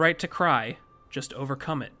 It's all right to cry, just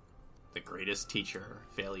overcome it. The greatest teacher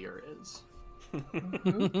failure is.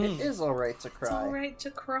 It is alright to cry. It's alright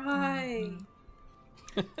to cry.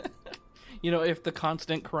 You know, if the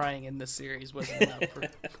constant crying in this series wasn't enough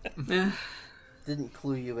for... Didn't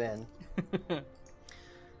clue you in.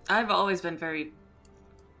 I've always been very...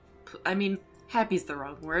 I mean, happy's the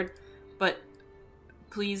wrong word, but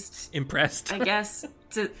pleased, Impressed? I guess,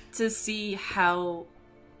 to see how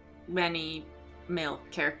many male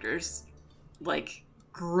characters, like,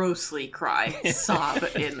 grossly cry, sob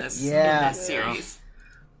in this series.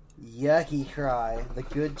 Yucky cry. The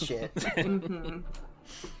good shit.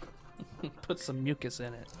 Put some mucus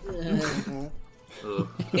in it.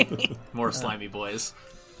 Ugh. More slimy boys.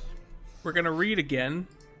 We're gonna read again.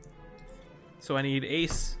 So I need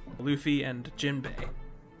Ace, Luffy, and Jinbei.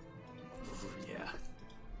 Yeah.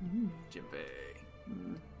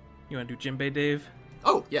 Jinbei. You wanna do Jinbei, Dave?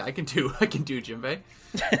 Oh, yeah, I can do Jinbei.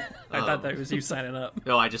 I thought that was you signing up.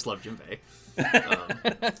 No, I just love Jinbei.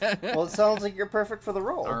 Well, it sounds like you're perfect for the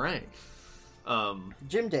role. All right.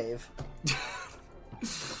 Jim Dave.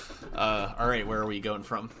 All right, where are we going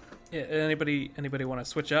from? Yeah, anybody want to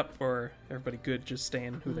switch up, or everybody good just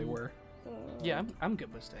staying who they were? Yeah, I'm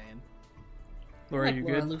good with staying. Laura, Like you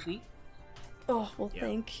Laura good? Luffy. Oh, well, Yeah.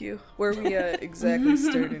 thank you. Where are we exactly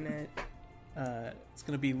starting at? It's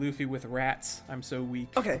gonna be Luffy with rats. I'm so weak.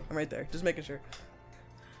 Okay, I'm right there. Just making sure.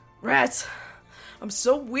 Rats! I'm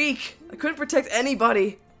so weak. I couldn't protect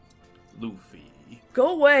anybody. Luffy.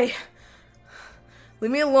 Go away.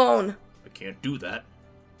 Leave me alone. I can't do that.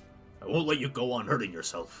 I won't let you go on hurting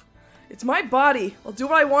yourself. It's my body. I'll do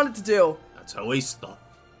what I wanted to do. That's how Ace thought.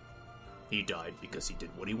 He died because he did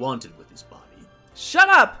what he wanted with his body. Shut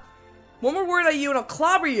up! One more word at you and I'll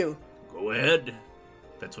clobber you. Go ahead.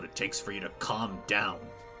 That's what it takes for you to calm down.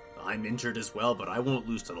 I'm injured as well, but I won't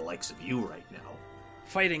lose to the likes of you right now.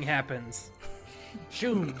 Fighting happens.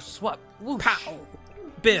 Shoom, swap, whoosh. Pow!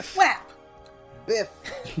 Biff! Biff.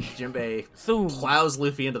 Jinbei Zoom. plows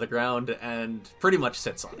Luffy into the ground and pretty much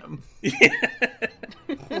sits on him.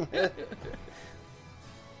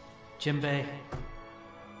 Jinbei,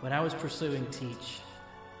 when I was pursuing Teach,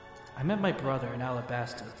 I met my brother in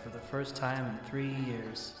Alabasta for the first time in 3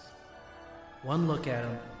 years. One look at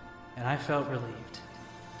him, and I felt relieved.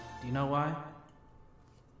 Do you know why?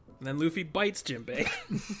 And then Luffy bites Jinbei.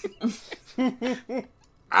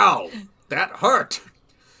 Ow! That hurt!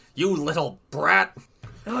 You little brat!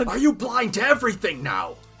 Are you blind to everything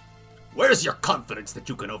now? Where's your confidence that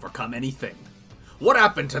you can overcome anything? What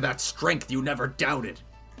happened to that strength you never doubted?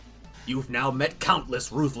 You've now met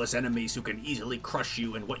countless ruthless enemies who can easily crush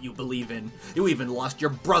you in what you believe in. You even lost your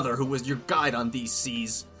brother who was your guide on these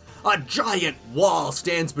seas. A giant wall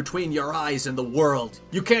stands between your eyes and the world.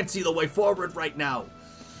 You can't see the way forward right now.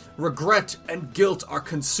 Regret and guilt are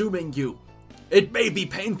consuming you. It may be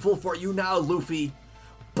painful for you now, Luffy,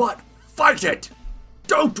 but fight it!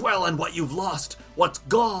 Don't dwell on what you've lost. What's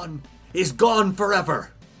gone is gone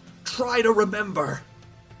forever. Try to remember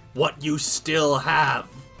what you still have.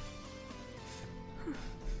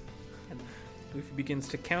 Luffy begins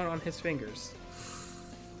to count on his fingers.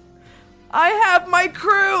 I have my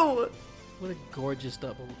crew! What a gorgeous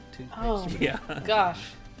double toothpaste. Oh, Yeah.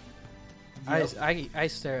 gosh. I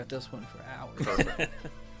stare at this one for hours.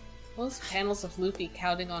 Those panels of Luffy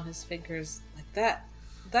counting on his fingers, like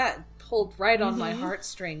that pulled right on my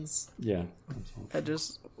heartstrings. Yeah. I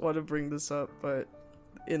just want to bring this up, but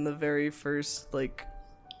in the very first,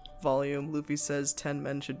 volume, Luffy says 10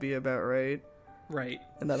 men should be about right. Right.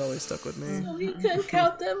 And that always stuck with me. So he can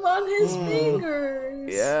count them on his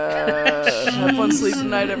fingers. Yeah. Have fun sleep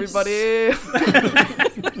tonight, everybody.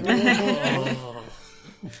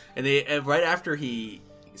 And right after he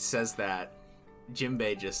says that,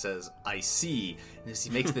 Jinbei just says, "I see." And he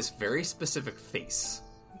makes this very specific face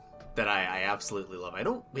that I absolutely love.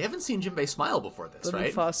 We haven't seen Jinbei smile before this, The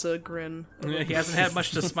right? Mufasa grin. He hasn't had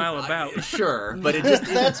much to smile about. Sure, but it just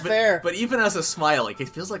That's fair. But even as a smile, it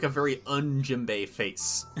feels like a very un-Jinbei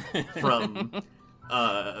face from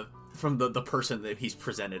the person that he's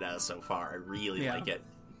presented as so far. I really like it.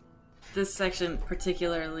 This section,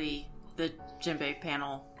 particularly the Jinbei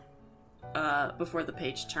panel, before the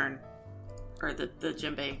page turn, or the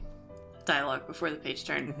Jinbei dialogue before the page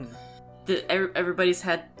turn. Everybody's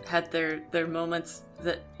had their moments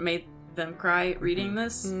that made them cry reading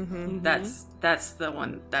this. That's the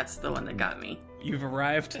one that got me. You've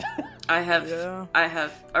arrived. I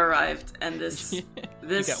have arrived, and this You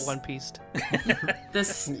got one piece.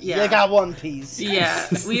 You got one piece. Yeah,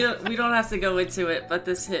 we don't have to go into it, but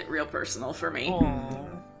this hit real personal for me.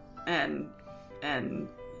 And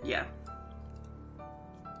yeah,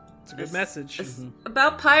 It's a good message. it's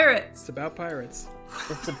about pirates. It's about pirates.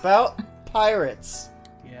 It's about pirates.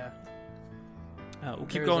 Yeah. We'll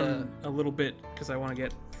keep There's going a little bit because I want to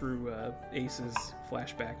get through Ace's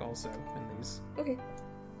flashback also in these. Okay.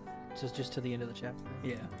 Just to the end of the chapter.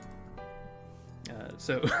 Yeah.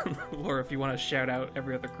 So, Laura, if you want to shout out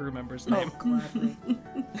every other crew member's name. Gladly.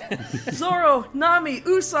 Zoro, Nami,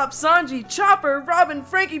 Usopp, Sanji, Chopper, Robin,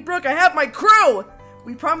 Frankie, Brooke, I have my crew!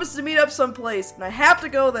 We promised to meet up someplace, and I have to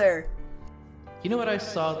go there. You know what I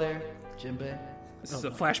saw there, Jinbei? This is a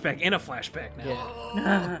flashback in a flashback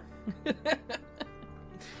now. Yeah.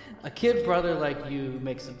 A kid brother like you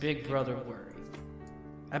makes a big brother worry.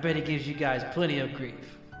 I bet he gives you guys plenty of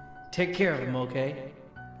grief. Take care of him, okay?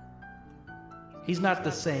 He's not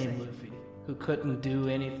the same Luffy, who couldn't do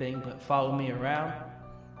anything but follow me around.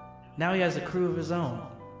 Now he has a crew of his own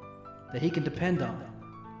that he can depend on.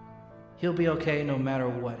 He'll be okay no matter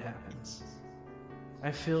what happens.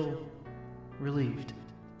 I feel relieved.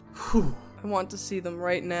 I want to see them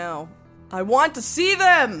right now. I want to see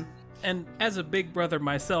them! And as a big brother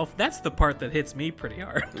myself, that's the part that hits me pretty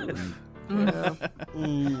hard.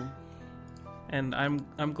 Yeah. And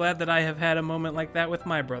I'm glad that I have had a moment like that with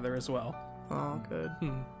my brother as well. Oh, good.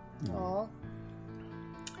 Aw.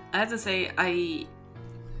 I have to say,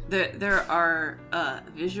 there are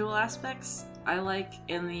visual aspects I like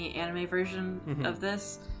in the anime version of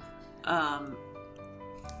this,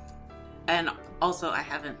 and also I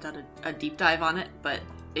haven't done a deep dive on it, but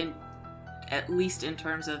at least in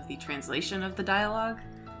terms of the translation of the dialogue,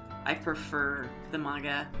 I prefer the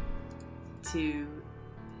manga to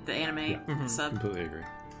the anime sub Completely agree.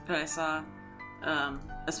 that I saw,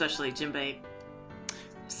 especially Jinbei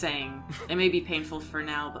saying, "It may be painful for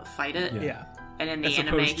now, but fight it." Yeah. And in the As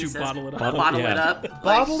anime, opposed he to says, bottle it up. Bottle it Yeah. up.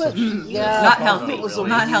 Bottle it. Yeah. Not healthy. It was a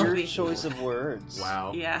Not weird healthy. choice of words.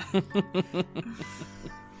 Wow. Yeah.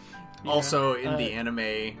 Also, in the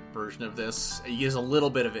anime version of this, you use a little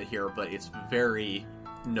bit of it here, but it's very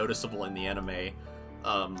noticeable in the anime.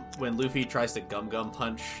 When Luffy tries to gum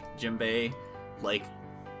punch Jinbei,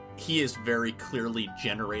 he is very clearly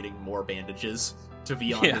generating more bandages to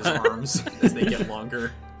be on his arms as they get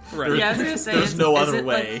longer. Right. Yeah, I was gonna say, There's no is other it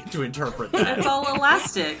way to interpret that. It's all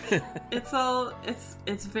elastic.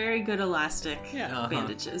 It's very good elastic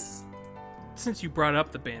bandages. Since you brought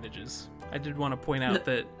up the bandages, I did want to point out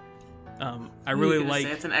that I You really gonna like.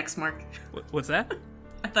 say it's an X mark. What's that?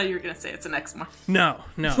 I thought you were gonna say it's an X mark. No,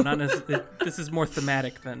 not necessarily. This is more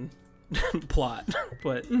thematic than plot.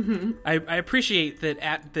 But I appreciate that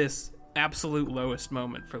at this absolute lowest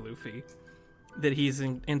moment for Luffy, that he's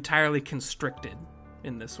entirely constricted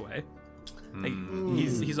in this way. Like,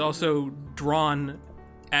 he's also drawn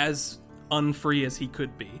as unfree as he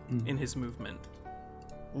could be in his movement.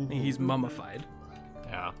 He's mummified.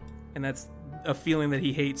 Yeah. And that's a feeling that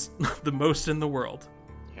he hates the most in the world.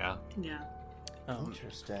 Yeah. Yeah.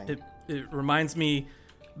 Interesting. It reminds me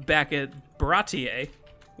back at Baratier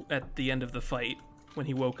at the end of the fight when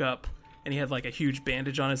he woke up and he had like a huge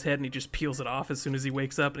bandage on his head and he just peels it off as soon as he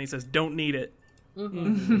wakes up and he says, "Don't need it."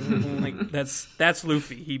 Like that's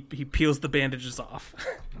Luffy. He peels the bandages off.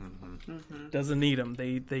 Doesn't need them.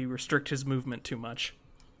 They restrict his movement too much.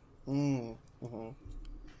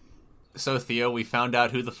 So, Theo, we found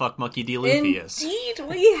out who the fuck Monkey D. Luffy is. Indeed,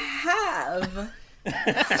 we have.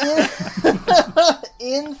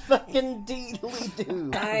 In fucking deedly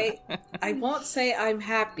do. I won't say I'm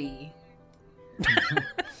happy,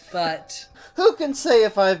 but Who can say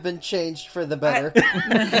if I've been changed for the better?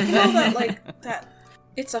 I feel that like that.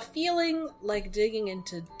 It's a feeling like digging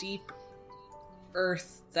into deep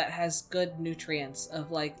earth that has good nutrients.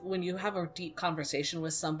 Of like when you have a deep conversation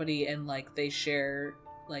with somebody and like they share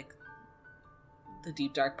like the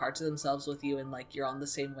deep dark parts of themselves with you and like you're on the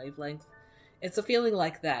same wavelength. It's a feeling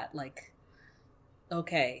like that, like,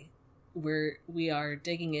 okay, we are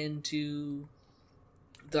digging into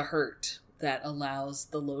the hurt that allows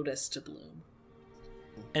the lotus to bloom.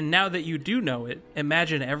 And now that you do know it,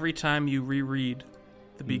 imagine every time you reread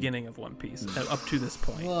the beginning of One Piece up to this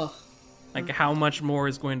point. Ugh. Like how much more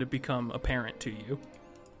is going to become apparent to you.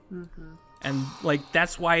 And like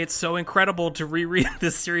that's why it's so incredible to reread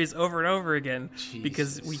this series over and over again,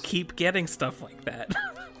 because we keep getting stuff like that.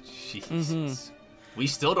 Jesus. We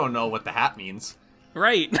still don't know what the hat means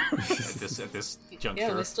Right. at this juncture.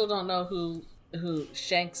 Yeah, we still don't know who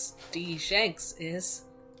Shanks D. Shanks is.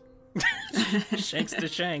 Shanks to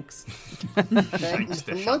Shanks. Shanks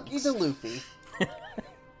to Monkey Shanks. to Luffy.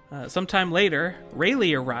 Sometime later,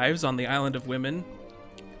 Rayleigh arrives on the Island of Women.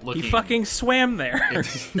 Looking, He fucking swam there.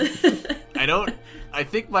 I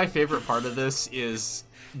think my favorite part of this is,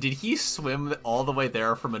 did he swim all the way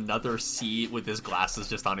there from another sea with his glasses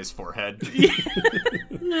just on his forehead?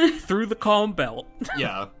 Through the calm belt.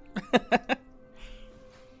 Yeah.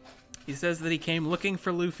 He says that he came looking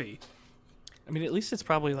for Luffy. I mean, at least it's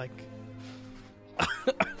probably like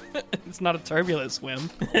it's not a turbulent swim.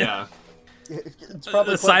 Yeah. It's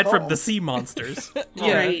probably Aside quite from calm. the sea monsters.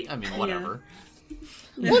 Right. I mean, whatever.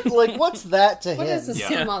 What's that to What him? is a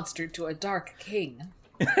sea monster to a dark king?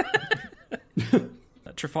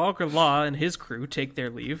 Trafalgar Law and his crew take their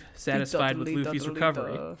leave, satisfied with Luffy's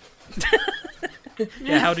recovery.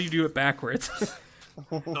 Yeah, how do you do it backwards?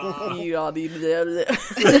 I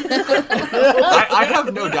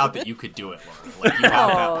have no doubt that you could do it, Laura. Like, you have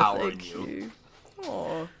that power in you.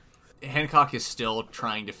 Hancock is still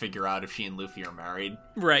trying to figure out if she and Luffy are married.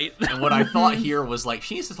 Right. And what I thought here was, like,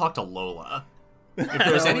 she needs to talk to Lola. If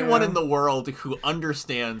there's anyone in the world who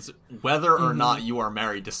understands whether or not you are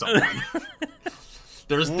married to someone,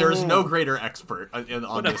 there's no greater expert on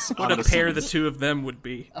this. What on a this pair the series. two of them would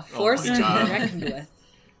be. A force to be God. reckoned with.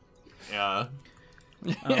 Yeah. I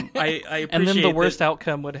appreciate And then the worst that-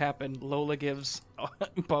 outcome would happen. Lola gives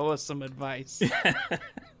Boa some advice.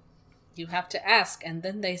 You have to ask, and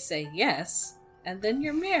then they say yes, and then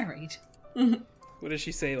you're married. What does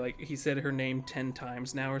she say? Like, he said her name 10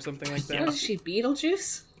 times now or something like What that? is she,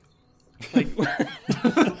 Beetlejuice? Like,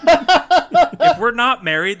 if we're not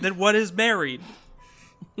married, then what is married?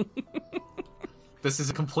 This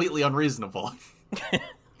is completely unreasonable.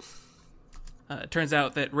 It turns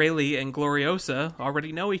out that Rayleigh and Gloriosa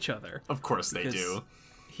already know each other. Of course they Because do.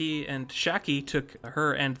 He and Shaki took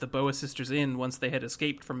her and the Boa sisters in once they had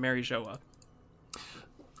escaped from Mary Joa.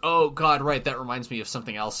 Oh, God, right. That reminds me of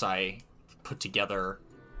something else I put together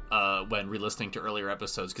when re-listening to earlier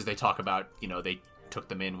episodes, because they talk about, they took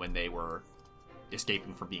them in when they were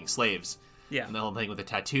escaping from being slaves. Yeah. And the whole thing with the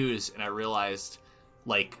tattoos, and I realized,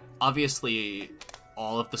 like, obviously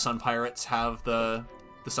all of the Sun Pirates have the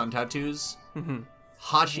sun tattoos. Mm-hmm.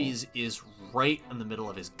 Hachi's is right in the middle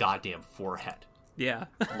of his goddamn forehead. Yeah.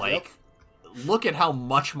 Like, look at how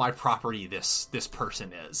much my property this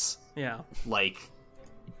person is. Yeah. Like,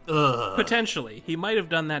 ugh. Potentially. He might have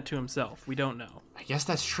done that to himself. We don't know. I guess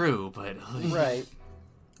that's true, but Right.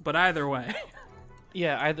 But either way.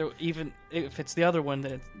 Yeah, even if it's the other one,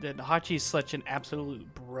 that Hachi's such an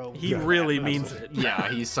absolute bro. He really means it. yeah,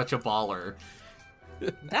 he's such a baller.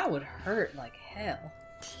 That would hurt like hell.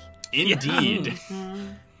 Indeed.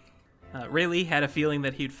 Rayleigh had a feeling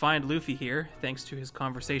that he'd find Luffy here, thanks to his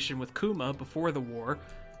conversation with Kuma before the war,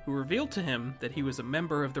 who revealed to him that he was a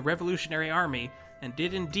member of the Revolutionary Army and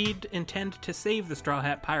did indeed intend to save the Straw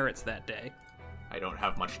Hat Pirates that day. I don't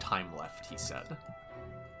have much time left, he said.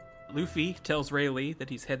 Luffy tells Rayleigh that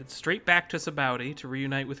he's headed straight back to Sabaody to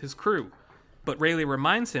reunite with his crew, but Rayleigh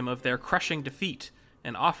reminds him of their crushing defeat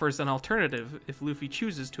and offers an alternative if Luffy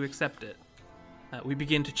chooses to accept it. We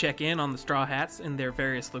begin to check in on the Straw Hats in their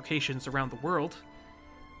various locations around the world.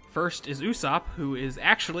 First is Usopp, who is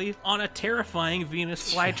actually on a terrifying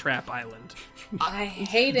Venus flytrap island. I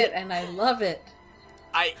hate it and I love it.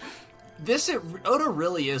 Oda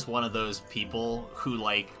really is one of those people who,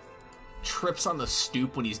 like, trips on the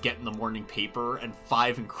stoop when he's getting the morning paper and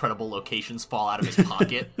 5 incredible locations fall out of his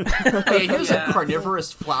pocket. Okay, here's a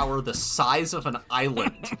carnivorous flower the size of an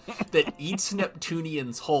island that eats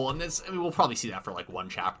Neptunians whole. And this, I mean, we'll probably see that for like 1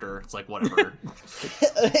 chapter. It's like, whatever.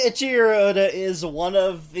 Ichiro Oda is one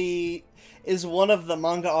of the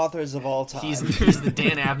manga authors of all time. He's the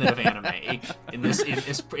Dan Abnett of anime,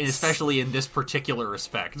 especially in this particular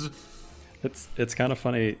respect. It's kind of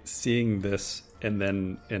funny seeing this, and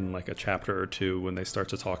then in like a chapter or 2 when they start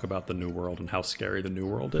to talk about the New World and how scary the New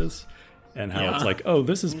World is, and how it's like, oh,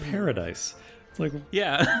 this is paradise. It's like,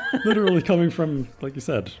 literally coming from, like you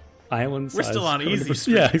said, island size. We're still on easy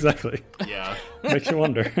street. Yeah, exactly. Yeah. Makes you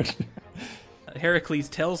wonder. Heracles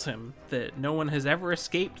tells him that no one has ever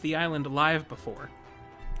escaped the island alive before.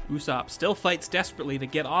 Usopp still fights desperately to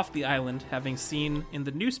get off the island, having seen in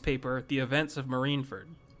the newspaper the events of Marineford.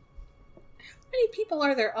 How many people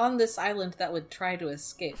are there on this island that would try to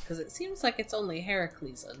escape? Because it seems like it's only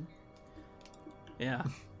Heracleson. Yeah.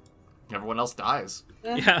 Everyone else dies.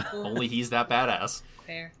 Yeah. Only he's that badass.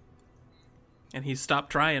 Fair. And he's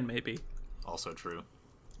stopped trying, maybe. Also true.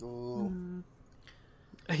 Ooh.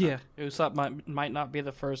 Yeah, Usopp might not be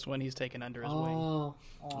the first one he's taken under his wing.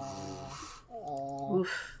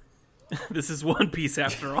 Oof. This is One Piece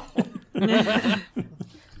after all.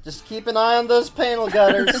 Just keep an eye on those panel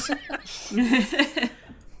gutters.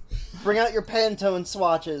 Bring out your Pantone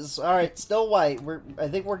swatches. All right, still white. I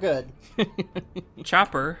think we're good.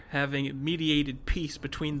 Chopper, having mediated peace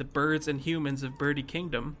between the birds and humans of Birdie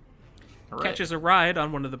Kingdom, catches a ride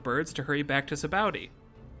on one of the birds to hurry back to Sabaody.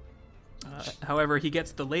 However, he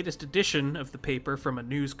gets the latest edition of the paper from a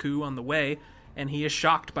news coup on the way, and he is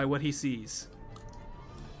shocked by what he sees.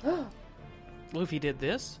 Luffy did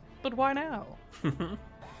this, but why now?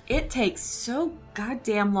 It takes so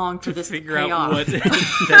goddamn long for this to figure pay out off. what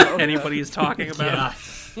that anybody is talking about.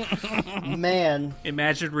 Man.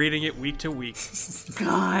 Imagine reading it week to week.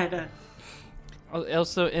 God.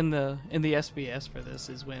 Also, in the SBS for this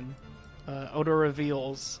is when Oda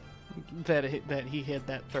reveals that he hid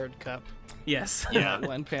that third cup. Yes. Yeah. That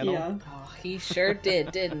one panel. Yeah. Oh, he sure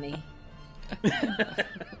did, didn't he?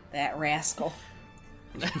 That rascal.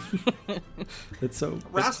 It's so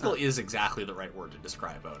Rascal is exactly the right word to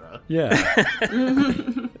describe Oda. Yeah.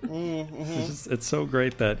 It's so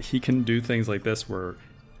great that he can do things like this where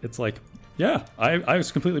it's like, yeah, I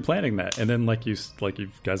was completely planning that, and then like you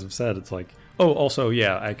guys have said, it's like, oh, also,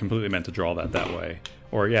 yeah, I completely meant to draw that way,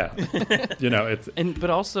 or yeah, it's but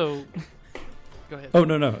also, go ahead. Oh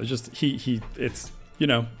no, it's just he it's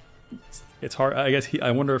it's hard. I guess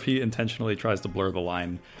I wonder if he intentionally tries to blur the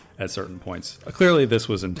line at certain points. Clearly, this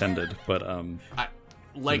was intended, but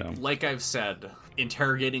like I've said,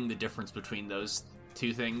 interrogating the difference between those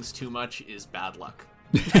two things too much is bad luck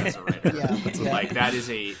as a writer. Like that is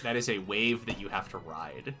a wave that you have to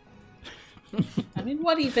ride. I mean,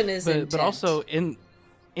 what even is intent? But also in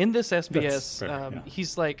this SBS, fair, yeah.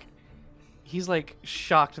 he's like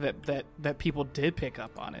shocked that people did pick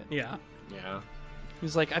up on it. Yeah. Yeah.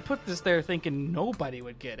 He's like, I put this there thinking nobody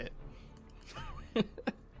would get it.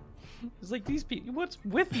 It's like, these people, what's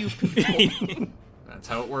with you people? That's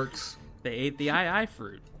how it works. They ate the ii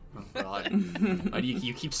fruit. Well,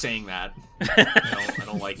 you keep saying that. I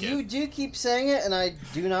don't like You it. do keep saying it, and I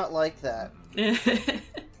do not like that.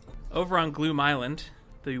 Over on Gloom Island,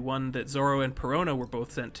 the one that Zoro and Perona were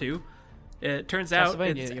both sent to, it turns out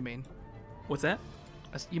Castlevania, you mean? What's that?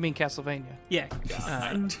 You mean Castlevania? Yeah.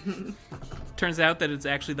 Turns out that it's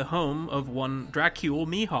actually the home of one Dracule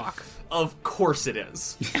Mihawk. Of course it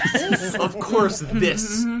is. Of course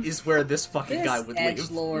this is where this fucking guy would live.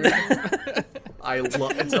 Edgelord. I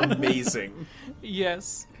love it's amazing.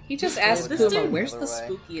 Yes. He just asked this Kuma, dude- where's the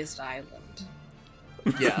Another way. spookiest island?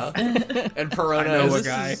 Yeah. And I know a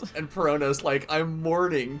Perona's guy. like, I'm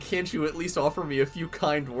mourning. Can't you at least offer me a few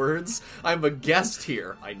kind words? I'm a guest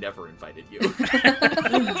here. I never invited you.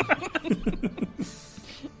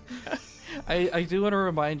 I do want to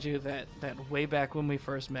remind you that way back when we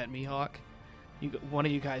first met Mihawk, one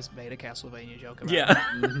of you guys made a Castlevania joke about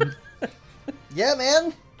it. Yeah. Yeah,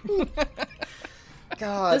 man.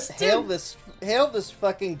 God, This hail dude- this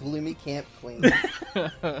fucking Gloomy Camp Queen.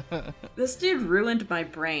 This dude ruined my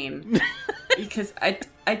brain because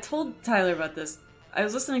I told Tyler about this. I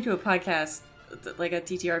was listening to a podcast, like a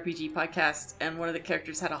TTRPG podcast, and one of the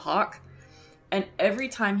characters had a hawk. And every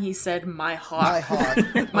time he said "my hawk," My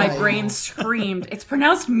hawk. my brain screamed, "It's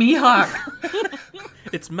pronounced Mihawk."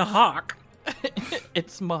 It's Mihawk.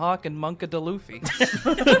 It's Mihawk and Monka de Luffy.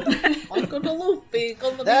 Uncle the Luffy,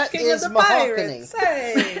 gonna That be king is of the pirates.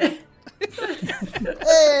 Mahogany. Hey!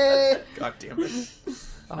 Hey! God damn it.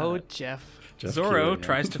 Oh, Jeff. Jeff Zoro Keighley, yeah.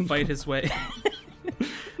 tries to fight his way.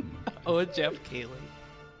 Oh, Jeff Keighley.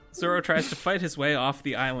 Zoro tries to fight his way off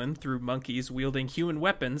the island through monkeys wielding human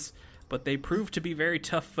weapons, but they prove to be very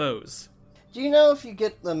tough foes. Do you know if you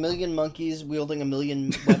get a million monkeys wielding a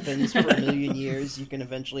million weapons for a million years, you can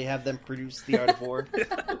eventually have them produce the art of war?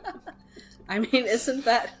 I mean, isn't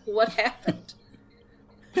that what happened?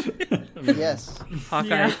 Yes. Hawkeye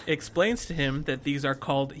Yeah. explains to him that these are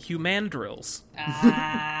called humandrills.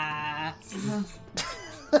 Ah.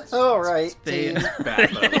 All right. They, team. Bad,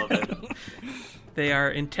 but I love it. they are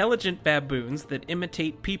intelligent baboons that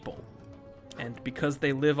imitate people. And because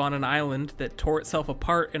they live on an island that tore itself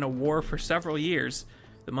apart in a war for several years,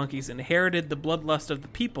 the monkeys inherited the bloodlust of the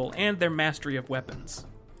people and their mastery of weapons.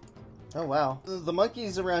 Oh, wow. The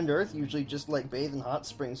monkeys around Earth usually just like bathe in hot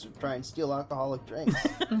springs to try and steal alcoholic drinks.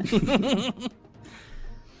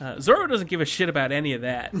 Zoro doesn't give a shit about any of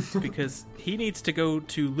that, because he needs to go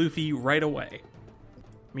to Luffy right away.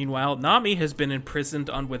 Meanwhile, Nami has been imprisoned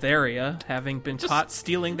on Witheria, having been caught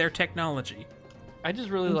stealing their technology. I just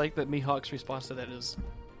really like that Mihawk's response to that is,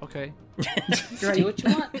 okay. Do what you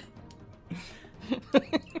want.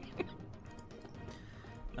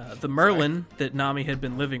 The Merlin that Nami had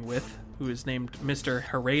been living with, who is named Mr.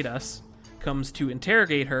 Heredas, comes to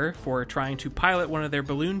interrogate her for trying to pilot one of their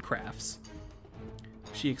balloon crafts.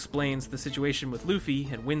 She explains the situation with Luffy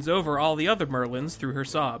and wins over all the other Merlins through her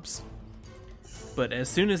sobs. But as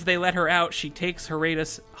soon as they let her out, she takes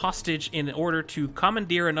Heredas hostage in order to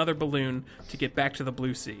commandeer another balloon to get back to the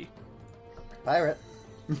Blue Sea. Pirate.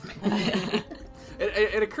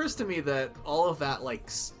 It occurs to me that all of that,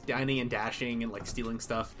 like, dining and dashing and, like, stealing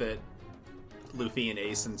stuff that Luffy and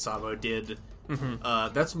Ace and Sabo did,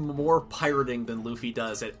 that's more pirating than Luffy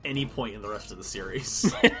does at any point in the rest of the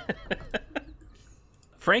series.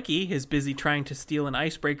 Frankie is busy trying to steal an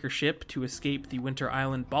icebreaker ship to escape the Winter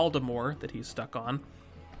Island Baltimore that he's stuck on,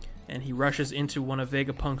 and he rushes into one of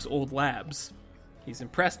Vegapunk's old labs. He's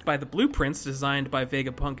impressed by the blueprints designed by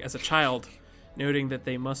Vegapunk as a child, noting that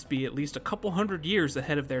they must be at least a couple hundred years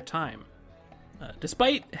ahead of their time.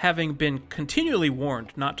 Despite having been continually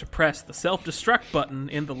warned not to press the self-destruct button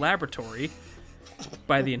in the laboratory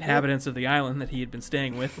by the inhabitants of the island that he had been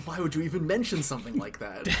staying with, Why would you even mention something like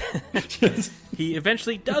that? he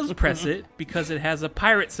eventually does press it because it has a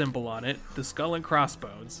pirate symbol on it, the skull and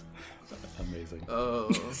crossbones. Amazing.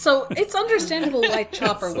 So it's understandable why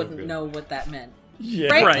Chopper so wouldn't good. know what that meant. Yeah.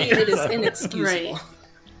 Frankly, Right. it is inexcusable. Right.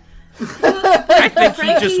 I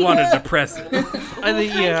think he just wanted to press it. I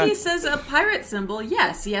think, Frankie says a pirate symbol.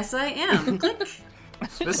 Yes, I am. Click.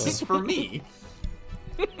 This is for me.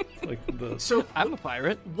 Like the So, I'm a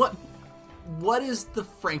pirate. what is the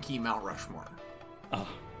Frankie Mount Rushmore?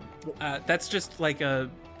 That's just like a...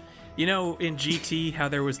 You know, in GT, how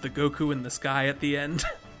there was the Goku in the sky at the end?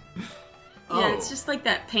 Yeah, it's just like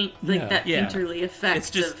that paint, like Yeah. that Yeah. painterly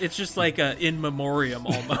effect. It's just like a in memoriam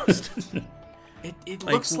almost. It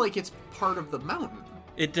Like- looks like it's part of the mountain.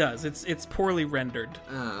 It does. It's poorly rendered.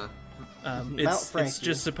 It's Frankie.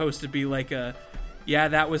 just supposed to be like a... Yeah,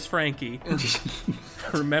 that was Frankie.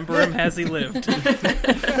 Remember him as he lived.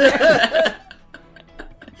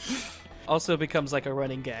 Also becomes like a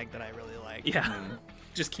running gag that I really like. Yeah.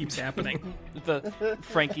 Just keeps happening. The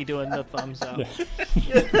Frankie doing the thumbs up. In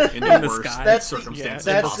the the worst sky. circumstances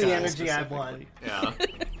That's possible. the energy I want. Yeah.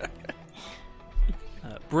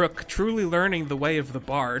 Brooke, truly learning the way of the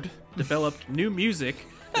bard, developed new music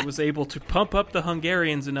that was able to pump up the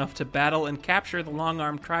Hungarians enough to battle and capture the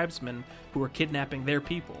long-armed tribesmen who were kidnapping their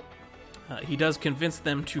people. He does convince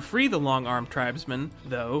them to free the long-armed tribesmen,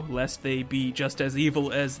 though, lest they be just as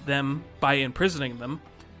evil as them by imprisoning them,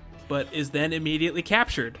 but is then immediately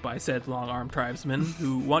captured by said long-armed tribesmen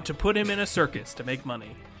who want to put him in a circus to make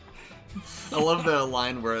money. I love the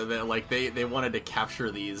line where they wanted to capture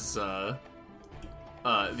these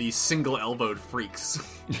single-elbowed freaks.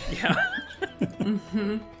 Yeah.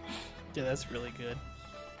 Yeah, that's really good.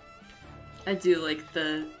 I do like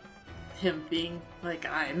him being like,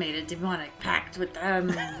 I made a demonic pact with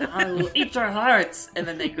them, I will eat your hearts. And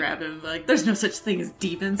then they grab him, like, there's no such thing as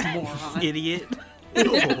demons, moron. Idiot.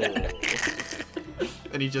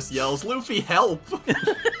 And he just yells, Luffy, help!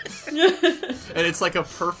 And it's like a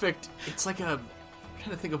perfect, it's like a, I'm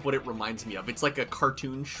trying to think of what it reminds me of. It's like a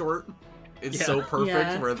cartoon short. It's so perfect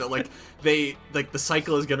Yeah. where the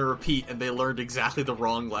cycle is gonna repeat and they learned exactly the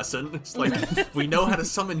wrong lesson. It's like, we know how to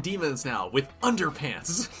summon demons now with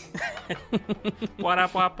underpants. What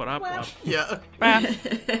up, wop, what up, wop. Yeah.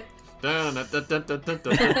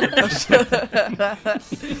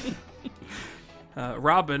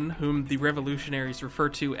 Robin, whom the revolutionaries refer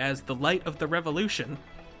to as the Light of the Revolution,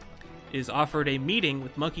 is offered a meeting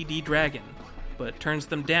with Monkey D. Dragon, but turns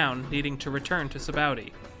them down, needing to return to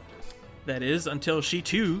Sabaody. That is, until she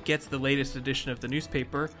too gets the latest edition of the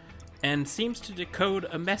newspaper and seems to decode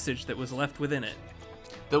a message that was left within it.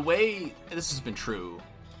 The way this has been true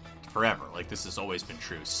forever, like this has always been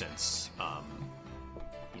true since,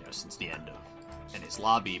 since the end of Enies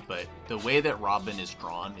Lobby, but the way that Robin is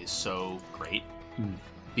drawn is so great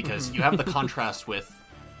because you have the contrast with,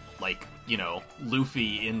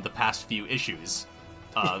 Luffy in the past few issues,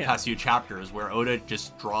 past few chapters, where Oda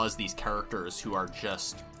just draws these characters who are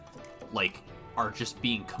just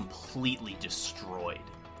being completely destroyed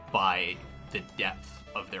by the depth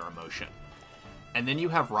of their emotion. And then you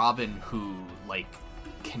have Robin who,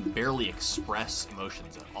 can barely express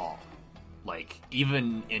emotions at all.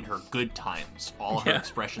 Even in her good times, all her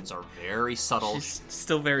expressions are very subtle. She's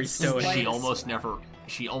still very stoic. Right.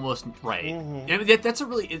 I mean, that's a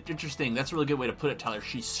really interesting, that's a really good way to put it, Tyler.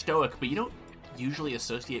 She's stoic, but you don't usually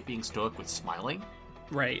associate being stoic with smiling.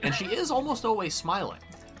 Right. And she is almost always smiling.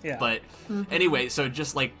 Yeah. But anyway, so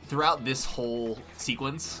just throughout this whole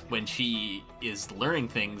sequence, when she is learning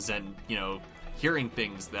things and, hearing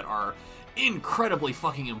things that are incredibly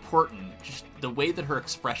fucking important, just the way that her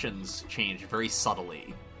expressions change very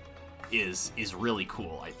subtly is really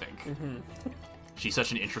cool, I think. She's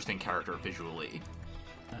such an interesting character visually.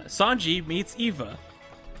 Sanji meets Eva,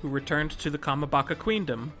 who returned to the Kamabaka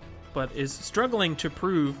Queendom, but is struggling to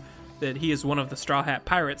prove that he is one of the Straw Hat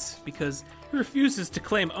Pirates because he refuses to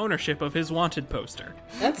claim ownership of his wanted poster.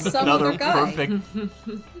 That's some Another other guy. perfect,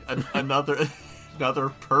 another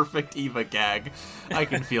perfect Eva gag. I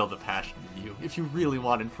can feel the passion in you. If you really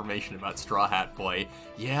want information about Straw Hat Boy,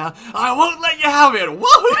 yeah, I won't let you have it.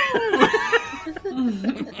 Woohoo!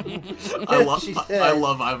 I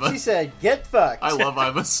love Eva. She said, "Get fucked." I love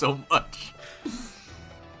Eva so much.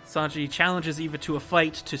 Sanji challenges Eva to a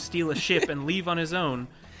fight to steal a ship and leave on his own,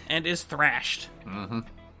 and is thrashed.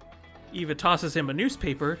 Eva tosses him a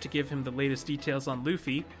newspaper to give him the latest details on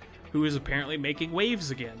Luffy, who is apparently making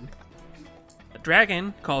waves again.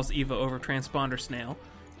 Dragon calls Eva over Transponder Snail,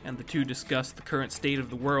 and the two discuss the current state of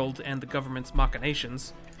the world and the government's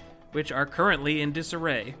machinations, which are currently in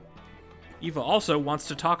disarray. Eva also wants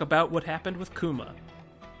to talk about what happened with Kuma.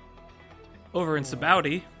 Over in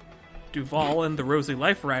Sabaody, Duval and the Rosy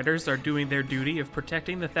Life Riders are doing their duty of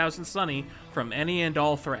protecting the Thousand Sunny from any and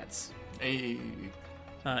all threats. Hey.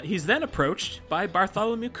 He's then approached by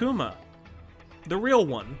Bartholomew Kuma, the real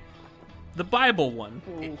one, the Bible one.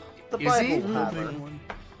 The Is he? Bible Hopper.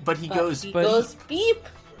 But he goes... He goes beep.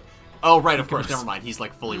 Oh, right, of course, never mind. He's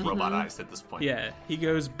fully robotized at this point. Yeah, he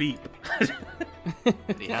goes beep.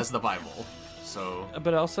 He has the Bible, so...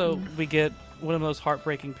 But also, we get one of those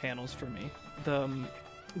heartbreaking panels for me. The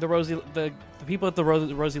people at the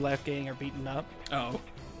Rosy Life Gang are beaten up. Oh.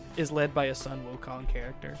 Is led by a Sun Wukong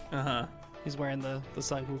character. Uh-huh. He's wearing the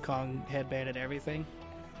Sun Wukong headband and everything.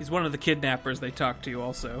 He's one of the kidnappers they talked to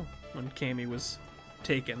also when Kami was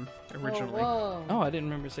taken originally. Whoa. Oh, I didn't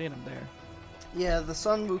remember seeing him there. Yeah, the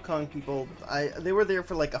Sun Wukong people, they were there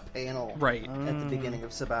for a panel Right. at the beginning of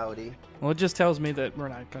Sabaody. Well, it just tells me that we're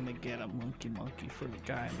not going to get a monkey fruit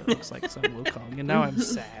guy that looks like Sun Wukong, and now I'm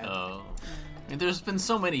sad. Oh. And there's been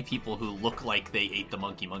so many people who look like they ate the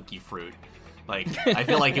monkey fruit. I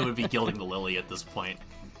feel like it would be gilding the lily at this point.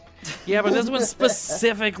 Yeah, but this was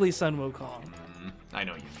specifically Sun Wukong. I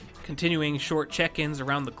know you mean. Continuing short check-ins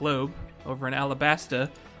around the globe, over in Alabasta,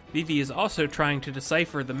 Vivi is also trying to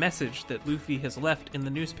decipher the message that Luffy has left in the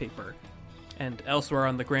newspaper. And elsewhere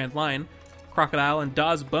on the Grand Line, Crocodile and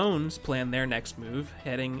Dawes Bones plan their next move,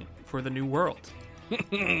 heading for the New World.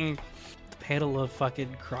 The panel of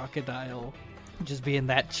fucking Crocodile just being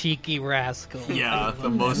that cheeky rascal. Yeah, the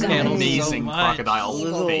most panel amazing so much.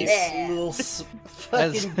 crocodile face. Little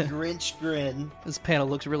fucking Grinch grin. This panel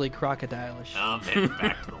looks really crocodilish. I'm heading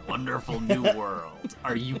back to the wonderful New World.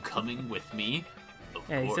 Are you coming with me? Of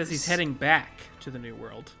Yeah, he course. says he's heading back to the New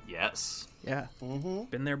World. Yes. Yeah,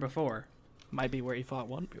 Been there before. might be where he fought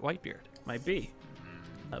Whitebeard. Might be.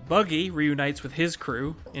 Buggy reunites with his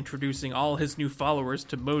crew, introducing all his new followers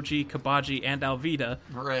to Moji, Kabaji, and Alvida,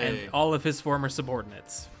 Hooray. and all of his former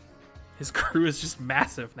subordinates. His crew is just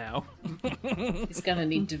massive now. He's gonna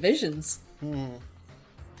need divisions.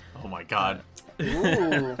 Oh my god.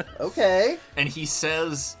 Ooh, okay. And he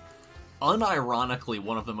says, unironically,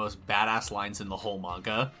 one of the most badass lines in the whole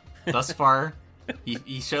manga thus far.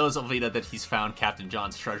 He shows Alvida that he's found Captain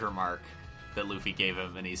John's treasure mark that Luffy gave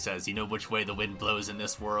him, and he says, "You know which way the wind blows in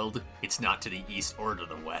this world? It's not to the east or to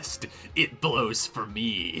the west. It blows for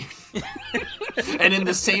me." And in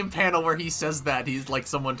the same panel where he says that, he's like,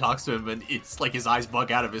 someone talks to him, and it's like his eyes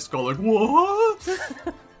bug out of his skull, like, what?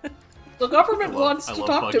 The government wants I to love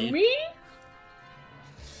talk Buggy. to me?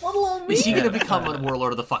 What alone me? Is he gonna become a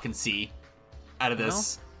warlord of the fucking sea out of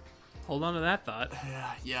this? Hold on to that thought.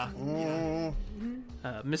 Yeah.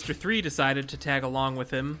 Mr. 3 decided to tag along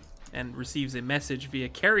with him and receives a message via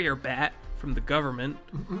carrier bat from the government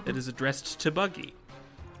that is addressed to Buggy.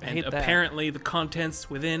 And hate that. apparently the contents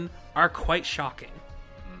within are quite shocking.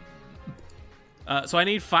 So I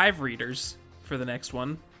need 5 readers for the next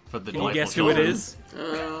one. For the Can you delightful guess who it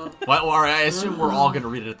children. is? Well, all right, I assume we're all gonna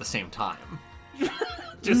read it at the same time.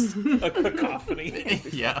 Just a cacophony.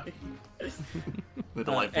 Yeah. The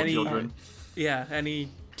delightful any- children. Yeah,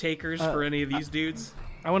 any takers for any of these dudes?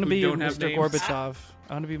 I want to Who be don't have Mr. names. Gorbachev.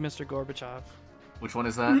 I want to be Mr. Gorbachev. Which one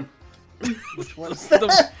is that? Which one's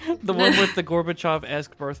that? The one with the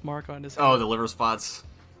Gorbachev-esque birthmark on his head. Oh, the liver spots.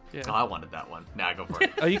 Yeah. Oh, I wanted that one. Nah, go for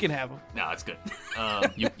it. Oh, you can have him. No, it's good.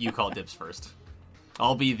 You call dibs first.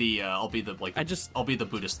 I'll be the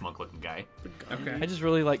Buddhist monk looking guy. Okay. I just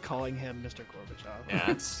really like calling him Mr. Gorbachev.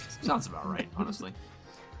 Yeah, it sounds about right, honestly.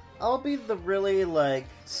 I'll be the really, like,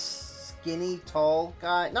 skinny, tall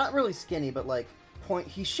guy. Not really skinny, but, like,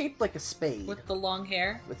 he's shaped like a spade. With the long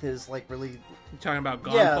hair? With his, like, really... You talking about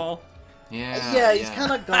Yeah. Gonfall? Yeah. he's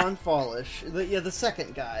kind of Gonfallish. The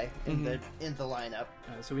second guy in the lineup.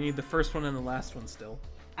 So we need the first one and the last one still.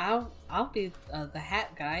 I'll be the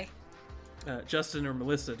hat guy. Justin or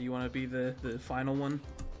Melissa, do you want to be the final one?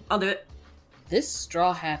 I'll do it. This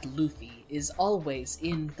Straw Hat Luffy is always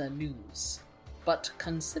in the news. But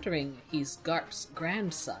considering he's Garp's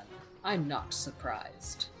grandson, I'm not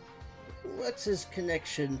surprised. What's his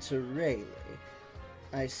connection to Rayleigh?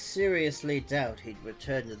 I seriously doubt he'd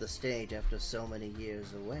return to the stage after so many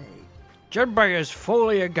years away. Jinbei is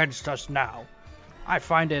fully against us now. I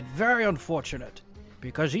find it very unfortunate,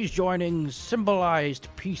 because he's joining symbolized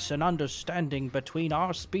peace and understanding between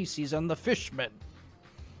our species and the fishmen.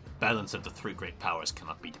 The balance of the 3 great powers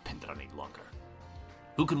cannot be depended on any longer.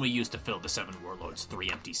 Who can we use to fill the 7 warlords'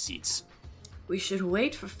 3 empty seats? We should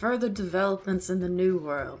wait for further developments in the New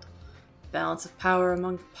World. Balance of power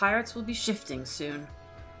among the pirates will be shifting soon.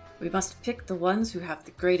 We must pick the ones who have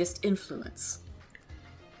the greatest influence.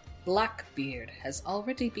 Blackbeard has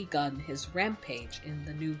already begun his rampage in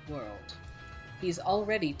the New World. He's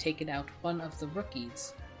already taken out one of the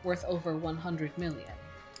rookies, worth over 100 million.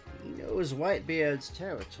 He knows Whitebeard's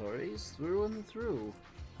territories through and through.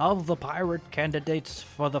 Of the pirate candidates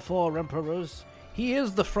for the 4 emperors, he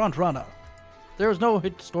is the front runner. There is no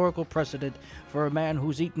historical precedent for a man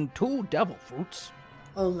who's eaten 2 devil fruits.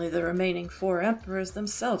 Only the remaining 4 emperors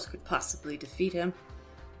themselves could possibly defeat him.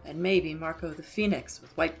 And maybe Marco the Phoenix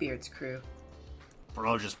with Whitebeard's crew.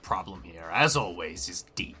 Baroja's problem here, as always, is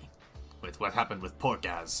D. With what happened with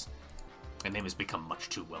Portgaz, the name has become much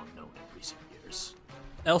too well known in recent years.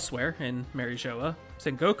 Elsewhere in Marijoa,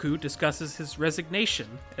 Sengoku discusses his resignation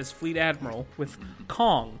as Fleet Admiral with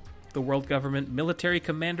Kong, the world government military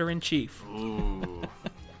commander-in-chief. Ooh.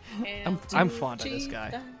 I'm fond of this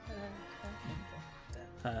guy.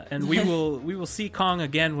 And we will see Kong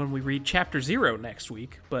again when we read Chapter 0 next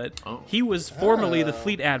week, but Oh. he was formerly the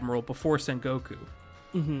Fleet Admiral before Sengoku.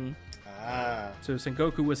 Ah. So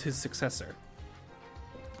Sengoku was his successor.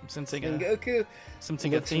 I'm sensing a Goku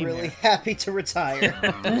looks theme really here. happy to retire.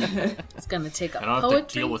 He's gonna take up I don't have to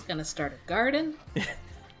poetry, deal with- he's gonna start a garden.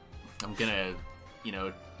 I'm gonna,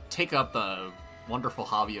 take up the wonderful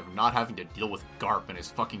hobby of not having to deal with Garp and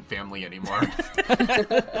his fucking family anymore.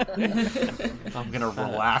 I'm gonna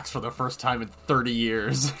relax for the first time in 30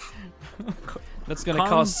 years. That's going to Kong-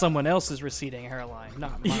 cause someone else's receding hairline,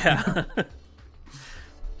 not mine. Yeah.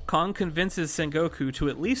 Kong convinces Sengoku to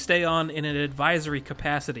at least stay on in an advisory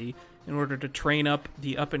capacity in order to train up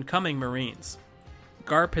the up-and-coming Marines.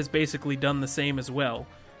 Garp has basically done the same as well,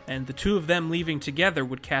 and the two of them leaving together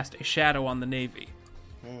would cast a shadow on the Navy.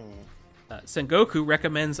 Sengoku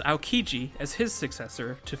recommends Aokiji as his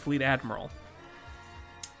successor to Fleet Admiral.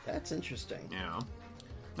 That's interesting. Yeah.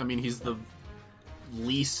 I mean, he's the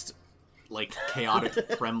least like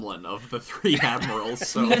chaotic Kremlin of the three admirals.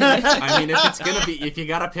 So I mean, if you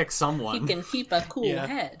gotta pick someone, He can keep a cool Yeah.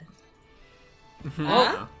 head.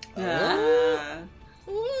 yeah.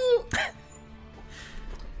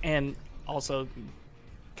 And also,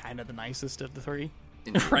 kind of the nicest of the three.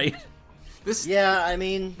 Right? This Yeah, I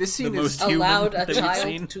mean, this scene The is most human Allowed a that we've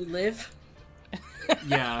seen. child to live.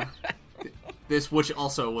 yeah. This, which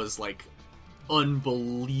also was like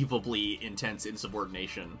unbelievably intense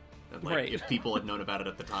insubordination. And, like, Right. if people had known about it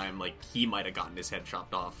at the time, like he might have gotten his head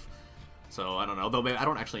chopped off. So I don't know. Though I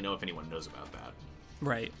don't actually know if anyone knows about that.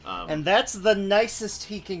 Right. and that's the nicest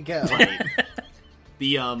he can go. Right.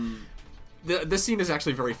 This scene is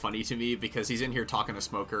actually very funny to me because he's in here talking to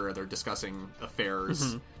Smoker. They're discussing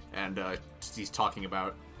affairs, and he's talking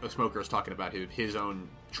about Smoker's talking about his own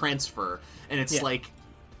transfer, and it's like,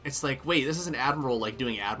 wait, this is an admiral like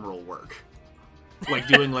doing admiral work, like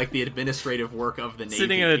doing like the administrative work of the Navy,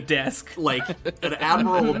 Sitting at a desk. like an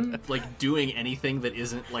admiral like doing anything that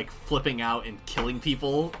isn't like flipping out and killing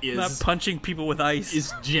people Not is punching people with ice.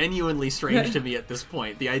 is genuinely strange to me at this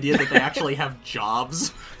point. The idea that they actually have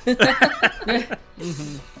jobs.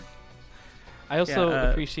 I also Yeah,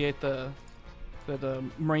 appreciate that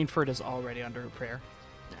Marineford is already under prayer.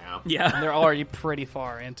 Yeah. Yeah. They're already pretty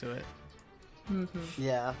far into it.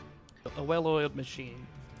 Yeah. A well-oiled machine.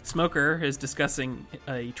 Smoker is discussing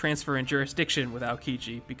a transfer in jurisdiction with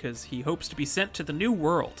Aokiji because he hopes to be sent to the New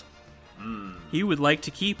World. He would like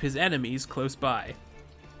to keep his enemies close by.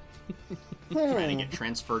 Trying to get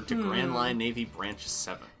transferred to Grand Line Navy Branch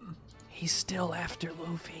 7. He's still after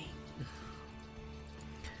Luffy.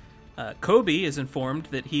 Kobe is informed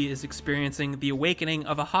that he is experiencing the awakening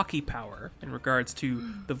of a hockey power in regards to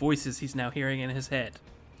the voices he's now hearing in his head.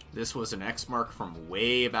 This was an X mark from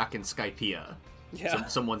way back in Skypiea. Yeah.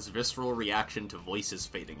 Someone's visceral reaction to voices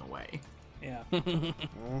fading away. Yeah.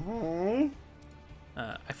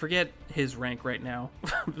 I forget his rank right now,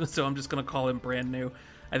 so I'm just going to call him brand new.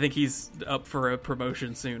 I think he's up for a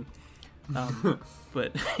promotion soon.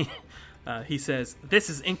 But he says, "This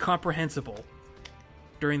is incomprehensible.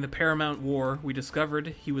 During the Paramount War, we discovered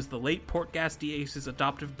he was the late Portgas D'ace's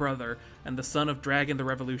adoptive brother and the son of Dragon the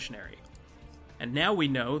Revolutionary. And now we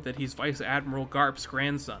know that he's Vice Admiral Garp's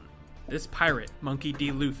grandson, this pirate, Monkey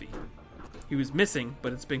D. Luffy. He was missing,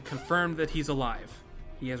 but it's been confirmed that he's alive.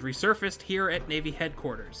 He has resurfaced here at Navy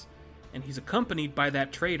headquarters, and he's accompanied by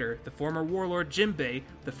that traitor, the former warlord Jinbei,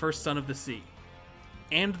 the First Son of the Sea.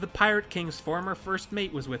 And the Pirate King's former first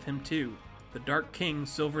mate was with him too, the Dark King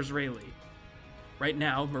Silvers Rayleigh. Right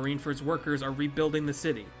now, Marineford's workers are rebuilding the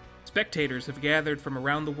city. Spectators have gathered from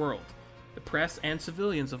around the world. The press and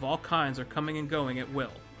civilians of all kinds are coming and going at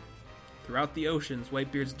will. Throughout the oceans,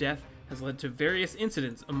 Whitebeard's death has led to various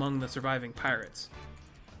incidents among the surviving pirates.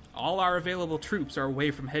 All our available troops are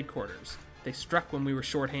away from headquarters. They struck when we were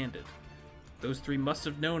short-handed. Those three must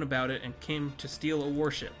have known about it and came to steal a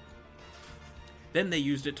warship. Then they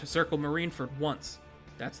used it to circle Marineford once.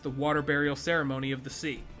 That's the water burial ceremony of the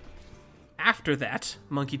sea. After that,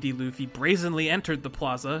 Monkey D. Luffy brazenly entered the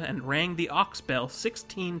plaza and rang the ox bell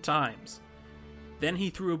 16 times. Then he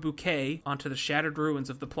threw a bouquet onto the shattered ruins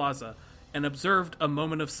of the plaza and observed a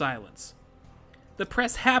moment of silence. The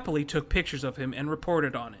press happily took pictures of him and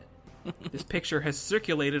reported on it. This picture has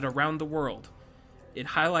circulated around the world. It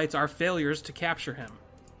highlights our failures to capture him.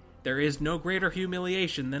 There is no greater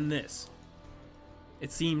humiliation than this.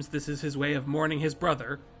 It seems this is his way of mourning his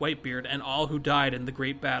brother, Whitebeard, and all who died in the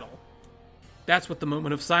great battle. That's what the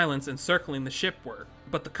moment of silence and circling the ship were,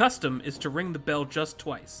 but the custom is to ring the bell just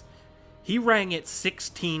twice. He rang it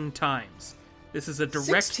 16 times. This is a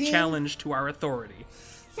direct 16? challenge to our authority.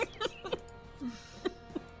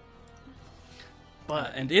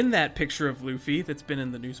 And in that picture of Luffy that's been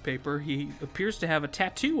in the newspaper, he appears to have a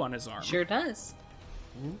tattoo on his arm. Sure does.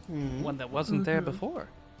 One that wasn't there before.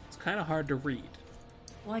 It's kind of hard to read.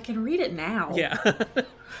 Well, I can read it now. Yeah.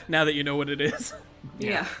 Now that you know what it is.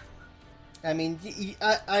 Yeah. I mean,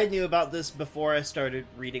 I knew about this before I started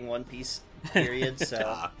reading One Piece, period, so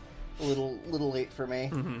a little late for me.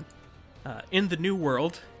 In the New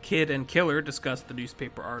World, Kid and Killer discuss the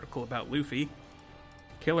newspaper article about Luffy.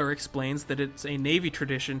 Killer explains that it's a Navy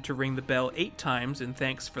tradition to ring the bell 8 times in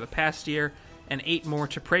thanks for the past year, and 8 more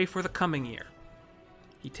to pray for the coming year.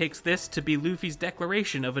 He takes this to be Luffy's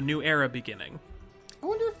declaration of a new era beginning. I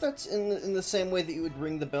wonder if that's in the same way that you would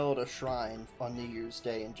ring the bell at a shrine on New Year's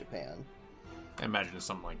Day in Japan. I imagine it's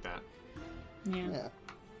something like that. Yeah.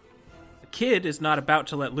 The Kid is not about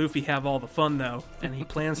to let Luffy have all the fun, though, and he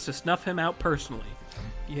plans to snuff him out personally.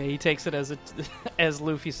 Yeah, he takes it as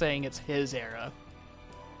Luffy saying it's his era.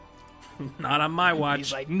 Not on my watch.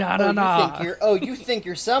 He's like, nah. You think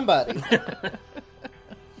you're somebody.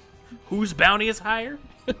 Whose bounty is higher?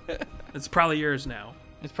 It's probably yours now.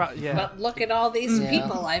 It's probably yeah. But look at all these Yeah.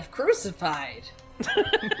 people I've crucified.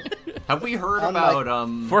 Have we heard Unlike- about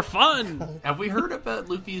For fun. Have we heard about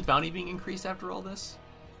Luffy's bounty being increased after all this?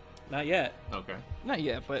 Not yet. Okay. Not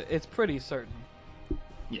yet, but it's pretty certain.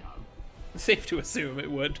 Yeah. Safe to assume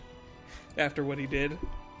it would, after what he did.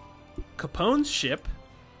 Capone's ship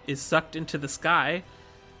is sucked into the sky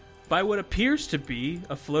by what appears to be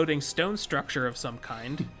a floating stone structure of some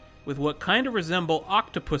kind, with what kind of resemble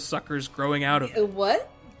octopus suckers growing out of it. What?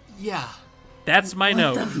 Yeah. That's my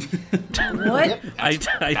note. What?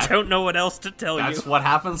 I don't know what else to tell you. That's what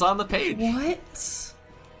happens on the page. What?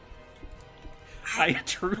 I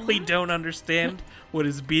truly don't understand what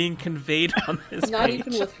is being conveyed on this Not page.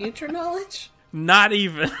 even with future knowledge? Not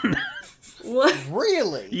even. What?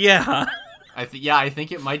 Really? Yeah. I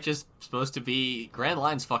think it might just supposed to be Grand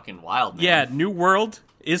Line's fucking wild, man. Yeah, New World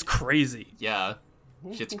is crazy. Yeah.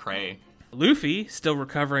 Shit's cray. Luffy, still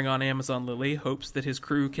recovering on Amazon Lily, hopes that his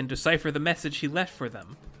crew can decipher the message he left for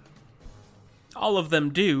them. All of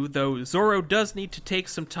them do, though Zoro does need to take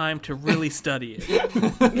some time to really study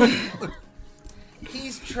it.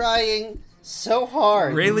 He's trying so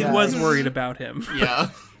hard. Rayleigh you was guys. worried about him. Yeah.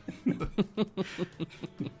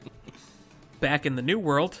 Back in the New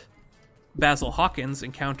World, Basil Hawkins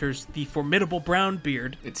encounters the formidable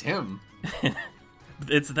Brownbeard. It's him.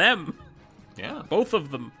 It's them. Yeah. Both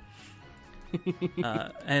of them.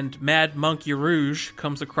 And Mad Monk Yarouge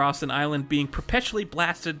comes across an island being perpetually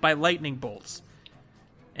blasted by lightning bolts.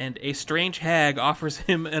 And a strange hag offers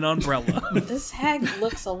him an umbrella. This hag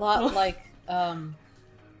looks a lot like, oh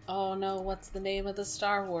no, what's the name of the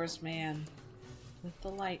Star Wars man? With the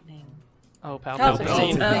lightning. Oh,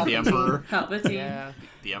 Palpatine. Palpatine. The Emperor. Palpatine. Yeah.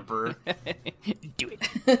 The Emperor. Do it.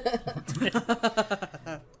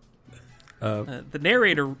 The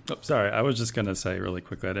narrator... Oh, sorry, I was just gonna say really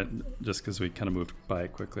quickly. I didn't just because we kind of moved by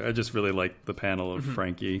it quickly. I just really liked the panel of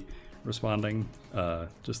Frankie responding.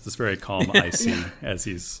 Just this very calm icy as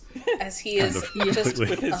he's As he is Kind of just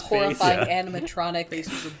with his a horrifying face, animatronic Face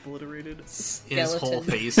was obliterated. His whole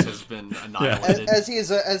skeleton. face has been annihilated. As he is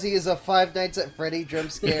a Five Nights at Freddy jump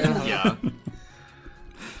scare. Yeah.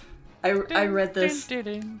 I read this. Oh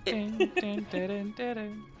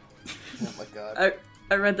my god.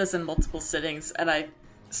 I read this in multiple sittings, and I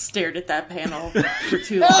stared at that panel for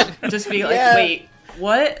too long, just being like, Yeah. "Wait,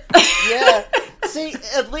 what?" Yeah. See,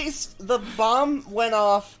 at least the bomb went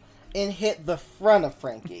off and hit the front of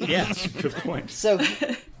Frankie. Yeah, good point. So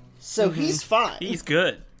he's fine. he's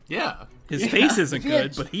good. Yeah. His face isn't Yeah.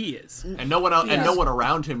 good, but he is. And no one else, and Yes. no one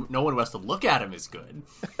around him, no one who has to look at him is good.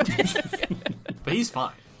 But he's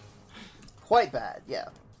fine. Quite bad, yeah.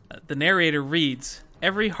 The narrator reads,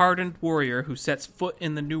 "Every hardened warrior who sets foot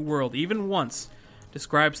in the New World, even once,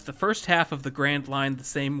 describes the first half of the Grand Line the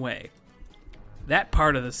same way. That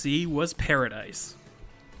part of the sea was paradise."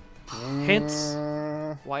 Hence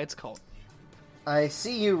why it's called. I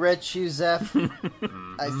see you, Red Shoe Zeph.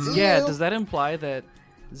 I see Yeah, you. does that imply that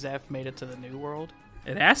Zeph made it to the New World?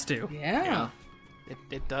 It has to. Yeah.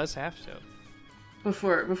 It does have to.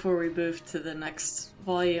 Before we move to the next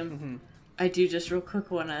volume, I do just real quick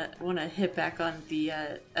wanna hit back on the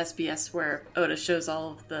SBS where Oda shows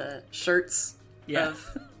all of the shirts Yeah.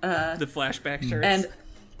 of The flashback shirts. and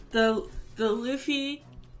the Luffy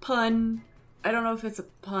pun. I don't know if it's a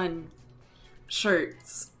pun.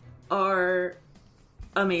 Shirts are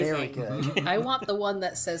amazing. Very good. I want the one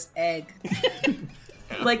that says egg.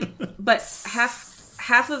 Like, but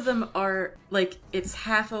half of them are like it's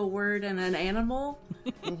half a word and an animal,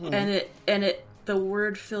 and it the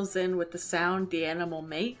word fills in with the sound the animal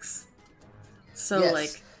makes. So Yes.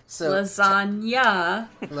 like So lasagna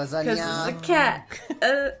because it's a lasagna. cat.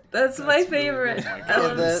 That's my favorite. I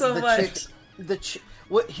love it so much.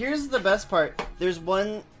 Here's the best part. There's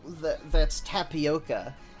one that's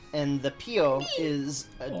tapioca, and the pio is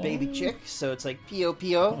a baby chick, so it's like pio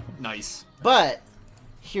pio. Nice. But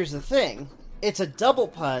here's the thing: it's a double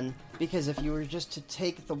pun because if you were just to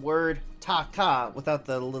take the word taka without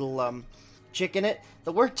the little chick in it,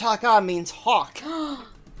 the word taka means hawk. Oh,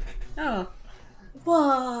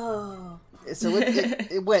 whoa! So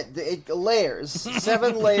it layers,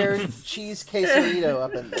 7-layer cheese quesarito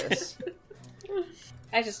up in this.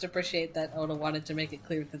 I just appreciate that Oda wanted to make it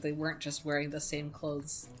clear that they weren't just wearing the same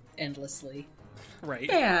clothes endlessly. right.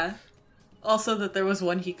 Yeah. Also, that there was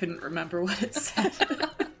one he couldn't remember what it said.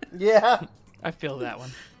 Yeah. I feel that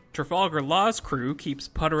one. Trafalgar Law's crew keeps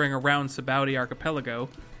puttering around Sabaudi Archipelago,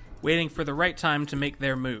 waiting for the right time to make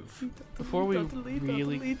their move. Before we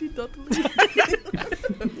really...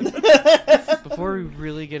 Before we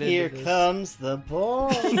really get Here into this, comes the boy.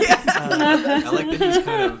 I like that he's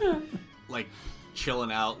kind of like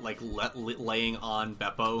chilling out, like laying on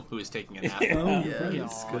Beppo, who is taking a nap.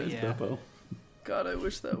 Yes. Good as Beppo. God, I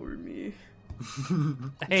wish that were me.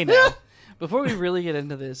 hey now, before we really get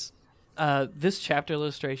into this, this chapter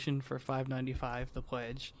illustration for 595, The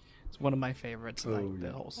Pledge, is one of my favorites.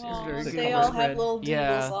 The whole series. Aw, The they cover's all have red. little doodles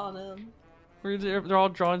Yeah. on them. They're all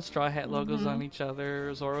drawing Straw Hat logos on each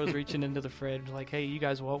other. Zoro's reaching into the fridge like, hey, you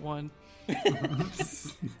guys want one?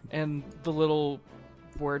 And the little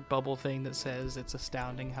word bubble thing that says, it's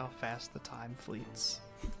astounding how fast the time fleets.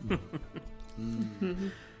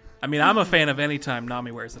 I mean, I'm a fan of any time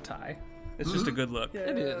Nami wears a tie. It's just a good look.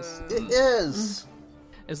 It is. It is.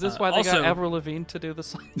 Is this why they also- got Avril Lavigne to do the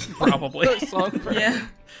song? Probably. the song for Yeah.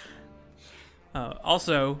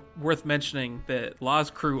 Also, worth mentioning that Law's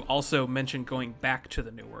crew also mentioned going back to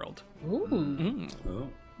the New World, Oh.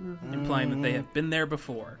 implying that they have been there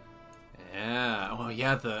before. Yeah. Oh,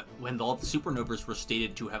 yeah. When all the supernovas were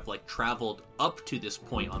stated to have like traveled up to this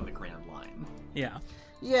point on the Grand Line. Yeah.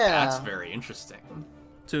 Yeah. That's very interesting.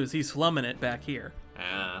 So is he slumming it back here?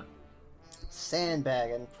 Yeah.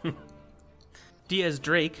 Sandbagging. Diaz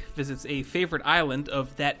Drake visits a favorite island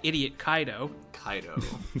of that idiot Kaido. Kaido.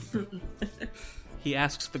 He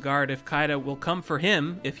asks the guard if Kaido will come for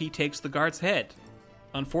him if he takes the guard's head.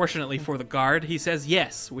 Unfortunately for the guard, he says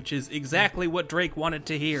yes, which is exactly what Drake wanted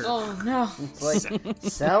to hear. Oh no. It's like,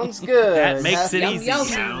 sounds good. That makes it Yum, easy. yum.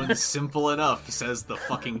 Sounds simple enough, says the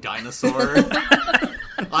fucking dinosaur.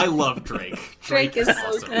 I love Drake. Drake is so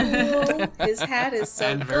awesome. cool. His hat is so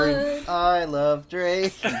And very- good. I love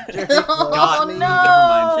Drake. Drake Oh, God, loves me.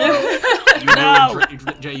 no. never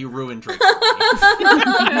mind. Jay, you ruined Drake. For me.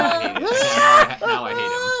 Now I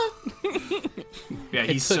hate him. Yeah,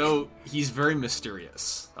 he's very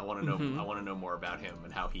mysterious. I want to know. I want to know more about him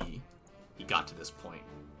and how he got to this point.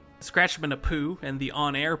 Scratchman Apu and the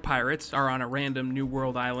on-air pirates are on a random New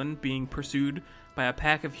World island being pursued by a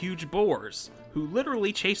pack of huge boars who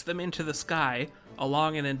literally chase them into the sky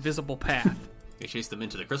along an invisible path. They chased them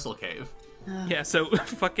into the Crystal Cave. Yeah, so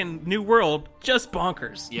fucking New World, just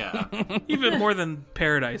bonkers. Yeah, Even more than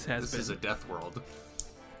Paradise has this been. is a death world.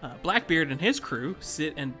 Blackbeard and his crew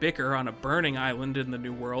sit and bicker on a burning island in the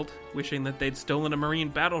New World, wishing that they'd stolen a marine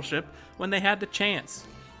battleship when they had the chance,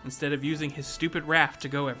 instead of using his stupid raft to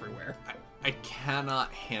go everywhere. I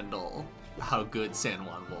cannot handle how good San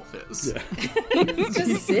Juan Wolf is. Yeah.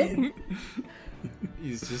 Just sit.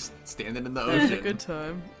 He's just standing in the Having a ocean. good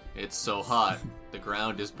time. It's so hot. The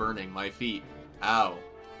ground is burning my feet. Ow.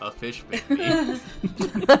 A fish bit me.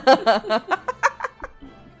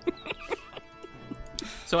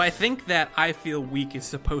 So I think that I feel weak is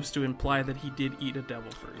supposed to imply that he did eat a devil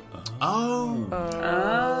fruit. Oh.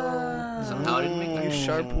 Somehow I didn't make that. You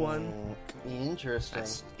sharp one. Interesting.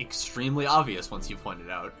 That's extremely obvious once you point it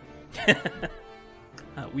out.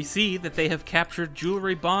 We see that they have captured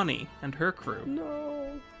Jewelry Bonnie and her crew.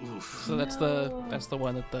 Oof. So that's the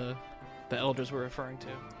one that the elders were referring to.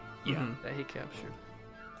 Yeah. That he captured.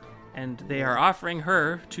 And they are offering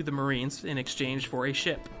her to the Marines in exchange for a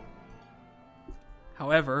ship.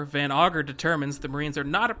 However, Van Augur determines the Marines are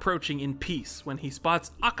not approaching in peace when he spots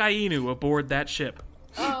Akainu aboard that ship.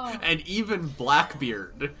 And even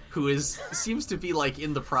Blackbeard, who seems to be like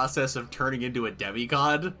in the process of turning into a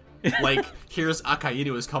demigod, like here's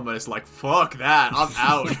Akainu is coming, it's like fuck that, I'm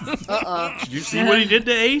out. Did you see what he did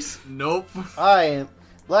to Ace? Nope.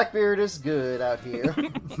 Blackbeard is good out here.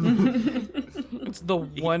 It's the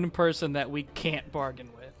one person that we can't bargain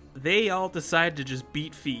with. They all decide to just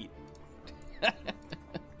beat feet.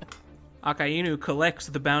 Akainu collects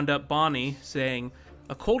the bound-up Bonnie, saying,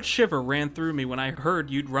 "A cold shiver ran through me when I heard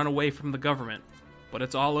you'd run away from the government, but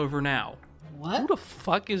it's all over now." Who What? the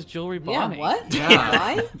fuck is Jewelry Yeah, Bonnie? what? Yeah.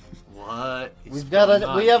 Why? What? is We going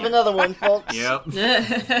on have here? another one, folks. Yep.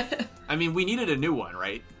 I mean, we needed a new one,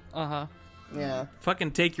 right? Uh-huh. Yeah.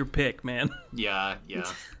 Fucking take your pick, man. Yeah.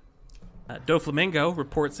 Doflamingo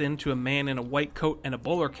reports in to a man in a white coat and a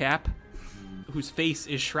bowler cap, whose face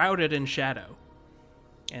is shrouded in shadow.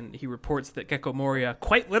 And he reports that Gecko Moria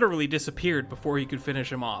quite literally disappeared before he could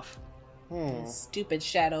finish him off. Stupid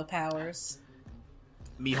shadow powers.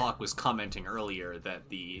 Mihawk was commenting earlier that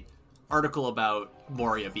the article about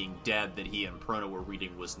Moria being dead that he and Perona were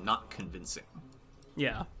reading was not convincing.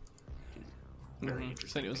 Yeah. Very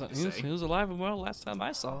Said interesting. he was, thing to he was say. he was alive and well last time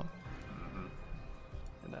I saw him.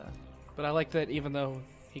 And, but I like that even though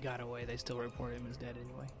he got away, they still report him as dead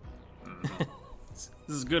anyway. This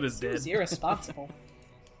is as good as It dead. was irresponsible.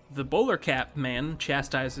 The bowler cap man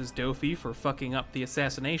chastises Dofi for fucking up the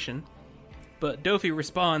assassination, but Dofi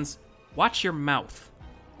responds, "Watch your mouth."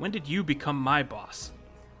 When did you become my boss?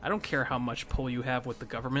 I don't care how much pull you have with the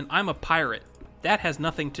government. I'm a pirate. That has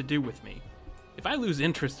nothing to do with me. If I lose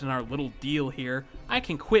interest in our little deal here, I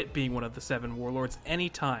can quit being one of the 7 warlords any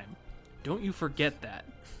time. Don't you forget that.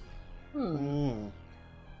 So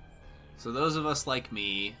those of us like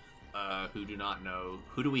me, who do not know,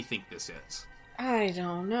 who do we think this is? I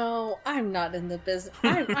don't know. I'm not in the business.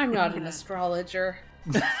 I'm not an astrologer.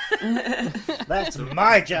 That's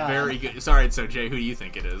my job. Very good. Sorry, so Jay, who do you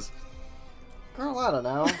think it is? Girl, I don't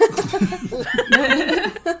know.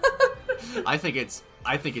 I think it's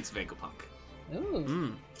Vegapunk.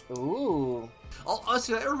 Ooh. Ooh.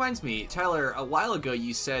 Also, that reminds me, Tyler, a while ago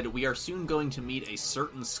you said we are soon going to meet a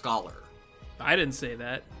certain scholar. I didn't say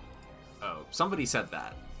that. Oh, somebody said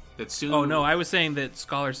that. That soon... Oh, no, I was saying that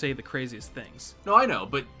scholars say the craziest things. No, I know,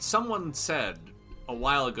 but someone said a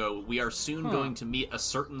while ago we are soon going to meet a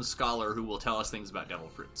certain scholar who will tell us things about devil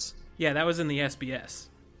fruits. Yeah, that was in the SBS.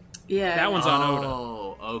 Yeah. That one's on Oda.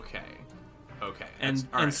 Oh, okay. Okay. And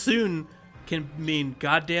all right. soon can mean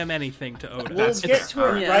goddamn anything to Oda. We'll That's get fair. to it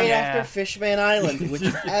Alright. right Yeah. after Fishman Island, which,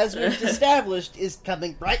 as we've established, is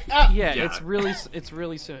coming right up. Yeah, Yeah. it's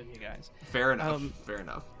really soon, you guys. Fair enough. Fair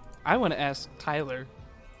enough. I want to ask Tyler.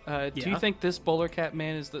 Do Yeah? you think this Bowler Cat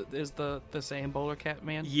man is the same Bowler Cat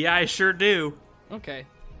man? Yeah, I sure do. Okay.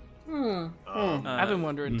 Um, I've been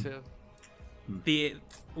wondering too.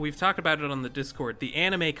 We've talked about it on the Discord. The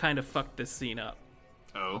anime kind of fucked this scene up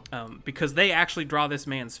Oh. because they actually draw this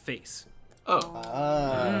man's face,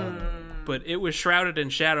 Oh. but it was shrouded in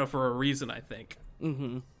shadow for a reason, I think.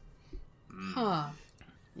 Huh.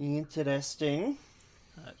 Interesting.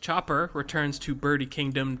 Chopper returns to Birdie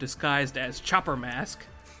Kingdom disguised as Chopper Mask.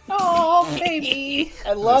 Oh, baby!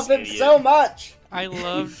 I love This him idiot. so much. I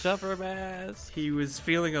love Chopper Mask. He was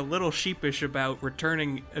feeling a little sheepish about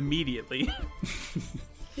returning immediately.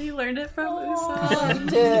 He learned it from Usopp. He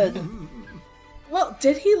did. Well,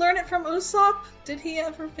 did he learn it from Usopp? Did he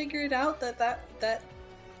ever figure it out that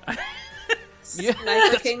Yeah, Night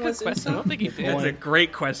that's a King good was question. I don't think he did. That's a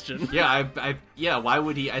great question. Yeah, yeah, why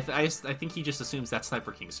would he? I think he just assumes that's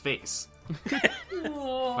Sniper King's face.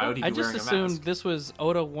 Why would he be I just wearing a assumed mask? this was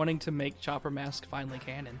Oda wanting to make Chopper Mask finally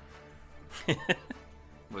canon.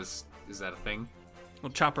 Is that a thing?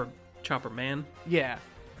 Well, Chopper Man. Yeah.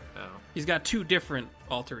 Oh. He's got 2 different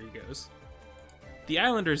alter egos. The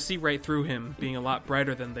Islanders see right through him, being a lot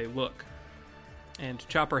brighter than they look. And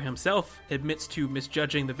Chopper himself admits to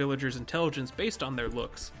misjudging the villagers' intelligence based on their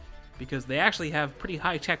looks, because they actually have pretty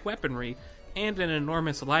high-tech weaponry and an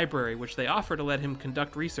enormous library which they offer to let him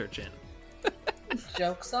conduct research in.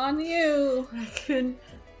 Joke's on you. I couldn't.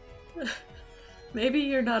 Maybe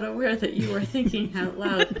you're not aware that you were thinking out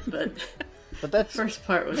loud, but But that's the first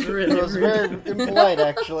part was really it was rude. very impolite,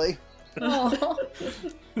 actually. Oh.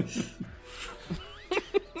 I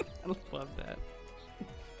love that.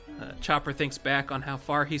 Chopper thinks back on how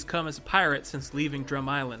far he's come as a pirate since leaving Drum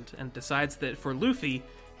Island, and decides that for Luffy,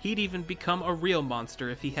 he'd even become a real monster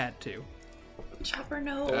if he had to. Chopper,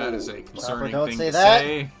 no. That is a concerning don't thing say to that.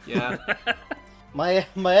 say. Yeah. My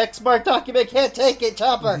X-Mark document can't take it,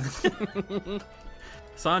 Chopper.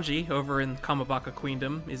 Sanji, over in Kamabaka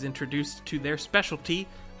Queendom, is introduced to their specialty,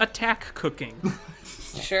 attack cooking.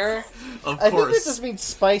 Sure. Of I think course. this just means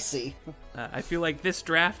spicy. I feel like this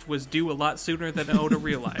draft was due a lot sooner than Oda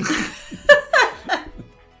realized.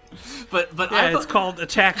 But Yeah, it's called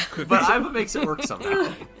attack cooking. But Aiba makes it work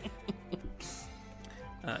somehow.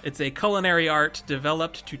 It's a culinary art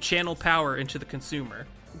developed to channel power into the consumer.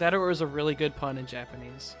 That or it was a really good pun in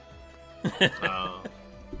Japanese. Oh,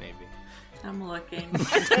 maybe. I'm looking.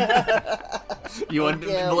 Yeah,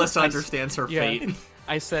 Melissa understands her Yeah. fate.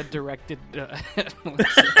 I said directed.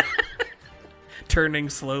 Turning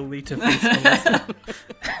slowly to face Melissa.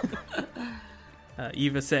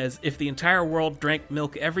 Eva says, if the entire world drank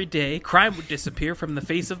milk every day, crime would disappear from the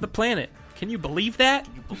face of the planet. Can you believe that?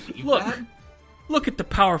 Believe Look. that? Look at the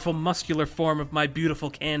powerful muscular form of my beautiful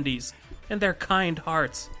candies, and their kind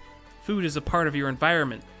hearts. Food is a part of your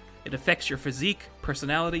environment. It affects your physique,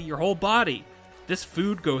 personality, your whole body. This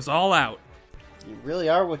food goes all out. You really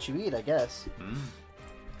are what you eat, I guess.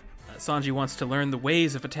 Sanji wants to learn the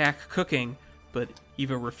ways of attack cooking, but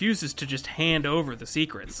Eva refuses to just hand over the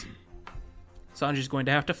secrets. Sanji's going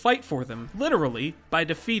to have to fight for them, literally, by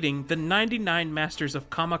defeating the 99 masters of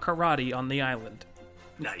Kama Karate on the island.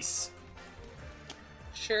 Nice.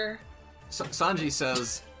 Sure. Sanji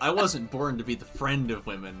says, I wasn't born to be the friend of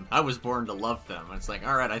women. I was born to love them. And it's like,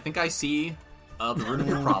 all right, I think I see the root of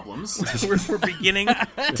your problems. We're beginning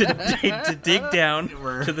to dig down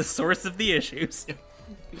to the source of the issues.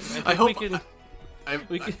 I hope...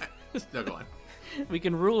 we can. No, go on. We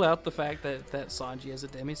can rule out the fact that Sanji is a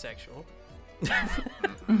demisexual.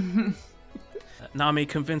 Nami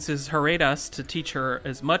convinces Heradas to teach her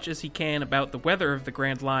as much as he can about the weather of the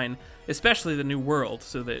Grand Line, especially the New World,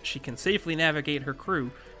 so that she can safely navigate her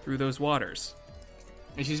crew through those waters.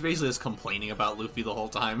 And she's basically just complaining about Luffy the whole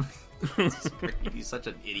time. He's such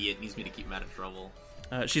an idiot, needs me to keep him out of trouble.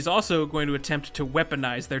 She's also going to attempt to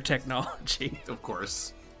weaponize their technology. Of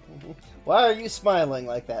course. Why are you smiling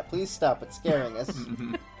like that? Please stop. It's scaring us.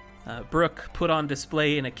 Brook, put on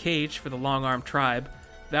display in a cage for the Long-Arm tribe,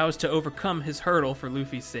 vows to overcome his hurdle for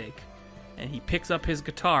Luffy's sake. And he picks up his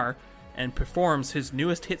guitar and performs his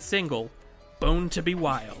newest hit single, Bone to be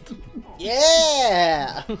Wild.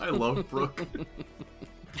 Yeah! I love Brook.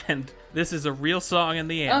 And this is a real song in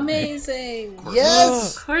the anime. Amazing!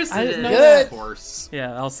 Yes! Of course I it didn't is. know Good! Of course.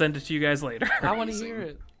 Yeah, I'll send it to you guys later. I want to hear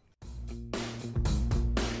it.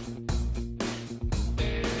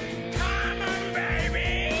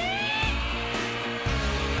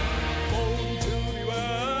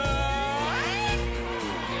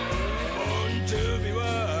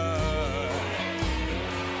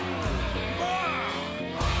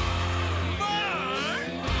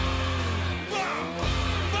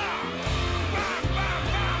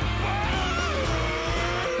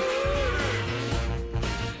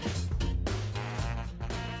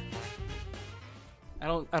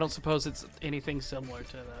 I don't suppose it's anything similar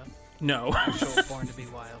to the No. actual Born to Be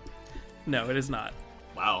Wild. No, it is not.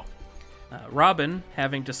 Wow. Robin,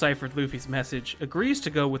 having deciphered Luffy's message, agrees to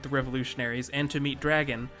go with the revolutionaries and to meet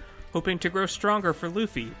Dragon, hoping to grow stronger for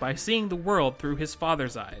Luffy by seeing the world through his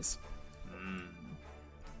father's eyes.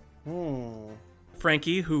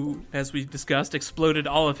 Frankie, who, as we discussed, exploded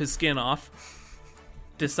all of his skin off,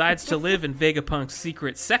 decides to live in Vegapunk's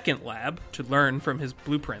secret second lab to learn from his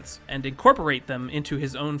blueprints and incorporate them into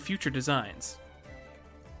his own future designs.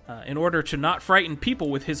 In order to not frighten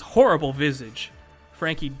people with his horrible visage,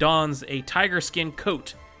 Frankie dons a tiger skin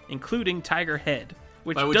coat, including tiger head,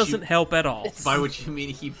 which doesn't help at all. By which you mean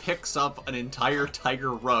he picks up an entire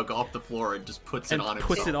tiger rug off the floor and just puts it on himself.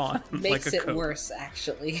 Puts it on Makes like a it coat. worse,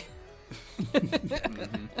 actually.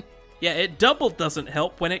 Yeah, it double doesn't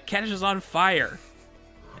help when it catches on fire.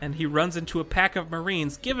 And he runs into a pack of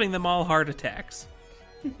Marines, giving them all heart attacks.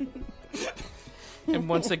 And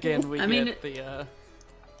once again, we I mean, get the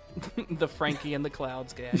the Frankie and the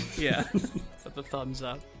Clouds gag. Yeah. With the thumbs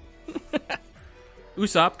up.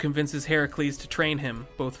 Usopp convinces Heracles to train him,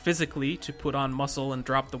 both physically to put on muscle and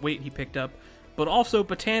drop the weight he picked up, but also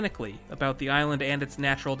botanically about the island and its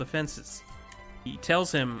natural defenses. He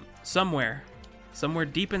tells him, somewhere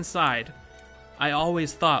deep inside, I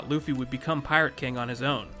always thought Luffy would become Pirate King on his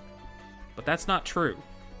own. But that's not true.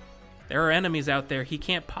 There are enemies out there he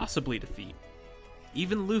can't possibly defeat.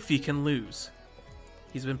 Even Luffy can lose.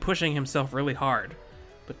 He's been pushing himself really hard,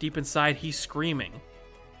 but deep inside he's screaming.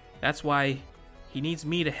 That's why he needs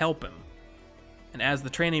me to help him. And as the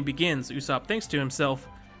training begins, Usopp thinks to himself,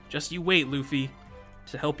 just you wait, Luffy.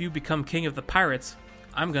 To help you become king of the pirates,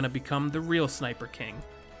 I'm gonna become the real Sniper King.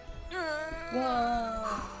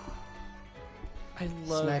 Whoa. I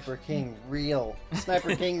love Sniper King, real.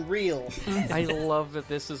 Sniper King, real. I love that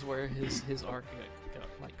this is where his arc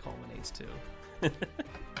like culminates to.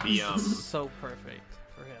 The So perfect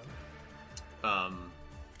for him.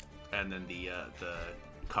 and then the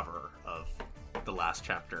cover of the last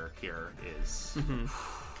chapter here is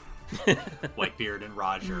Whitebeard and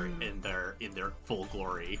Roger in their full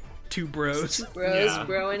glory. Two bros. Bros Yeah.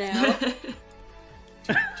 broing out.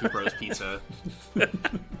 Two bros pizza.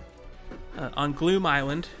 On Gloom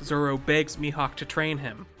Island, Zoro begs Mihawk to train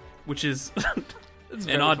him, which is It's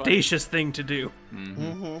an very audacious thing to do.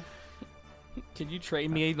 funny. Can you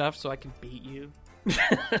train me enough so I can beat you?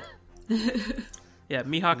 Yeah,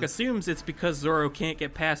 Mihawk assumes it's because Zoro can't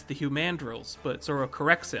get past the Humandrils, but Zoro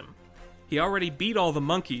corrects him. He already beat all the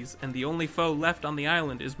monkeys, and the only foe left on the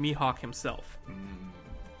island is Mihawk himself.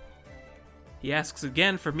 He asks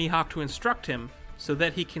again for Mihawk to instruct him so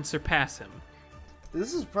that he can surpass him.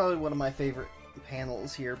 This is probably one of my favorite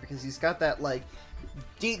panels here because he's got that like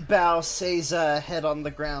deep bow Seiza head on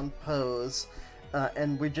the ground pose,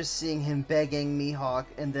 and we're just seeing him begging Mihawk,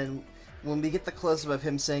 and then when we get the close-up of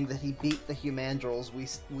him saying that he beat the Humandrils,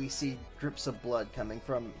 we see drips of blood coming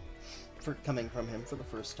from him for the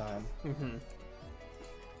first time.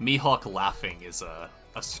 Mihawk laughing is a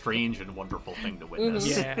strange and wonderful thing to witness.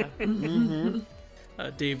 Yeah.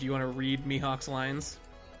 Dave, do you want to read Mihawk's lines?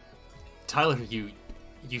 Tyler, you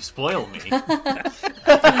spoil me.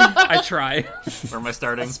 I try. Where am I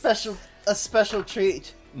starting? A special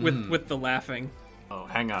treat. With the laughing. Oh,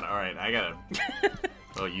 hang on. All right, I gotta.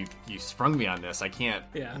 Oh, you sprung me on this. I can't.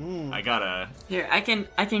 Yeah. I gotta. Here, I can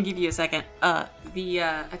give you a second. The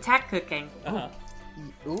attack cooking.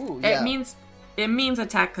 Ooh, yeah. It means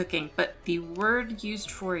attack cooking, but the word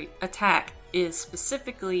used for attack is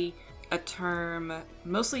specifically a term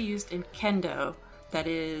mostly used in kendo. That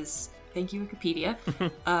is, thank you Wikipedia,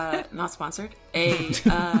 not sponsored.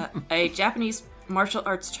 A Japanese martial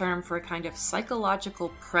arts term for a kind of psychological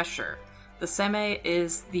pressure. The seme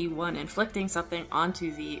is the one inflicting something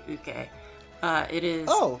onto the uke. It is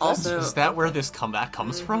also... Is that where this comeback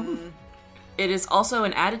comes from? It is also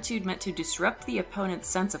an attitude meant to disrupt the opponent's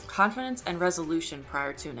sense of confidence and resolution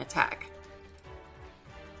prior to an attack.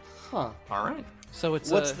 Huh. All right. So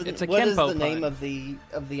it's What a is kenpo the name pun.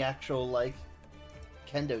 of the actual like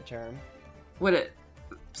kendo term? Would it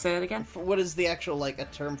say that again? What is the actual a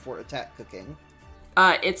term for attack cooking?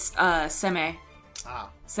 It's seme. Ah,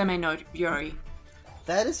 Seme no yori.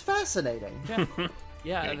 that is fascinating.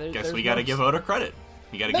 Yeah, I guess there's we gotta no- give Oda credit.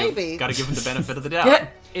 You gotta Maybe. give him the benefit of the doubt. Yeah.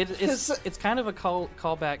 It's kind of a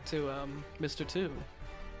callback to Mr. 2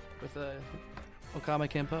 with Okama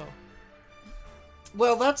Kenpo.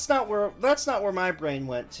 Well, that's not where my brain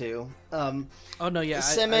went to. Oh no, yeah.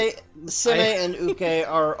 Seme I- and uke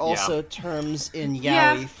are also terms in yaoi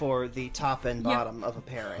Yeah. for the top and bottom of a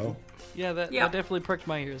pairing. yeah, that definitely perked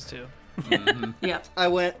my ears too. Yeah. I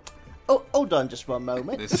went, oh, hold on just one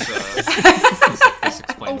moment. This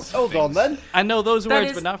explains. Hold on things. then. I know those That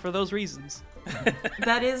words, is- but not for those reasons.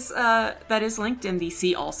 That is linked in the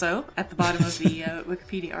see also at the bottom of the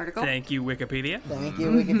Wikipedia article. Thank you, Wikipedia. Thank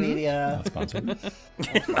you, Wikipedia.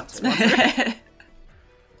 Not sponsored.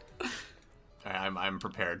 I'm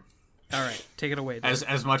prepared. All right, take it away. Doug.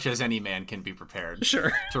 As much as any man can be prepared.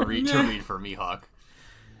 Sure. To read for Mihawk.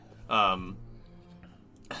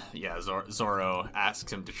 Yeah, Zoro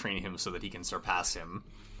asks him to train him so that he can surpass him,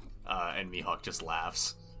 and Mihawk just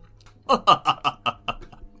laughs.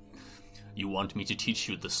 You want me to teach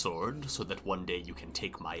you the sword so that one day you can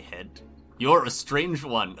take my head? You're a strange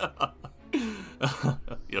one.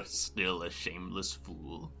 You're still a shameless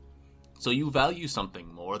fool. So you value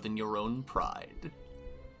something more than your own pride.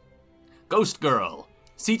 Ghost Girl,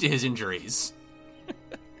 see to his injuries.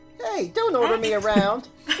 Hey, don't order me around.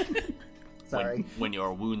 Sorry. When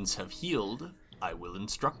your wounds have healed, I will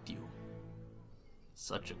instruct you.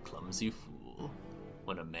 Such a clumsy fool.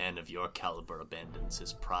 When a man of your caliber abandons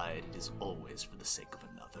his pride, it is always for the sake of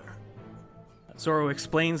another. Zoro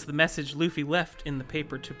explains the message Luffy left in the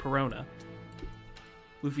paper to Perona.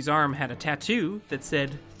 Luffy's arm had a tattoo that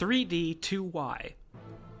said 3D 2Y.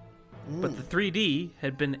 But the 3D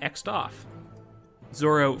had been X'd off.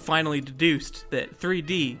 Zoro finally deduced that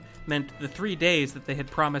 3D meant the 3 days that they had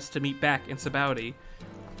promised to meet back in Sabaody,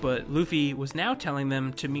 but Luffy was now telling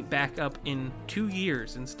them to meet back up in 2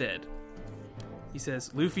 years instead. He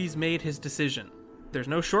says, Luffy's made his decision. There's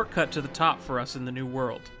no shortcut to the top for us in the new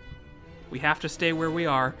world. We have to stay where we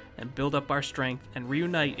are and build up our strength and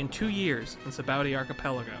reunite in 2 years in Sabaody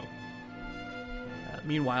Archipelago.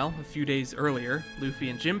 Meanwhile, a few days earlier, Luffy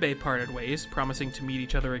and Jinbei parted ways, promising to meet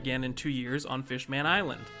each other again in 2 years on Fishman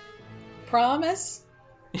Island. Promise?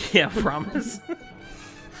 Yeah, promise.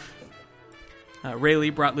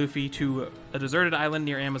 Rayleigh brought Luffy to a deserted island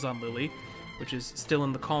near Amazon Lily, which is still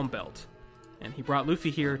in the Calm Belt. And he brought Luffy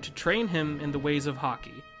here to train him in the ways of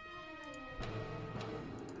hockey.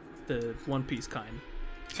 The One Piece kind.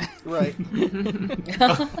 Right.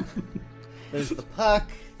 There's the puck,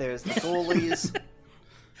 there's the goalies.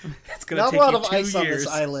 It's gonna Not a take lot you of 2 ice on years.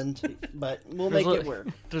 this island, but we'll make it work.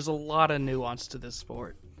 There's a lot of nuance to this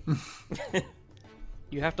sport.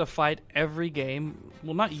 You have to fight every game.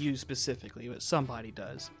 Well, not you specifically, but somebody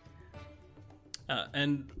does.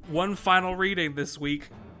 And one final reading this week.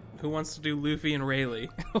 Who wants to do Luffy and Rayleigh?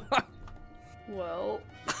 Well,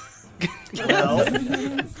 Well,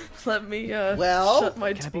 let me Well, shut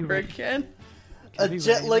my can I be door ready? again. a be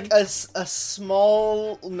jet ready? like a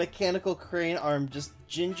small mechanical crane arm just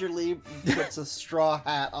gingerly puts a straw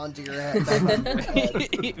hat onto your head. back on your head.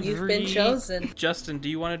 You've been chosen. Justin, do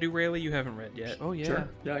you want to do Rayleigh? You haven't read yet. Oh yeah. Sure.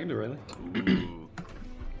 Yeah, I can do Rayleigh.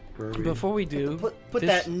 Where are we? Before we do, Put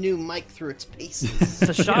this- that new mic through its paces.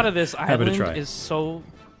 the shot of this Happy to island try. is so.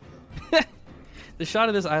 The shot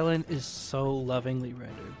of this island is so lovingly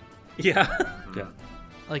rendered. Yeah. Yeah.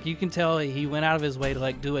 Like you can tell he went out of his way to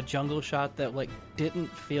like do a jungle shot that like didn't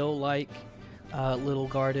feel like Little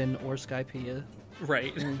Garden or Skypiea,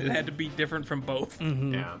 Right. It had to be different from both.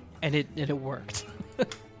 Yeah. and it worked.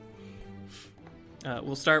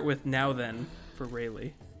 We'll start with Now Then for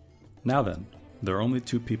Rayleigh. Now then, there are only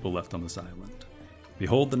 2 people left on this island.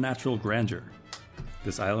 Behold the natural grandeur.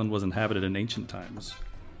 This island was inhabited in ancient times.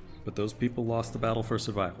 But those people lost the battle for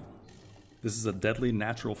survival. This is a deadly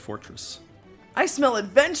natural fortress. I smell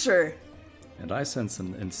adventure! And I sense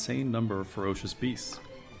an insane number of ferocious beasts.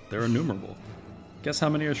 They're innumerable. Guess how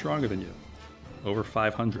many are stronger than you? Over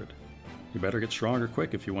 500. You better get stronger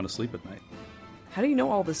quick if you want to sleep at night. How do you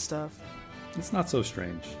know all this stuff? It's not so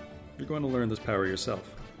strange. You're going to learn this power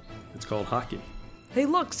yourself. It's called Haki. Hey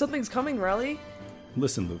look, something's coming, Riley.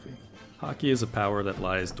 Listen, Luffy. Haki is a power that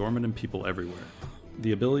lies dormant in people everywhere.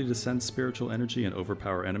 The ability to sense spiritual energy and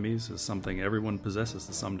overpower enemies is something everyone possesses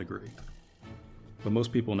to some degree. But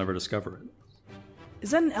most people never discover it.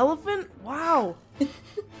 Is that an elephant? Wow!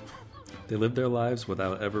 They live their lives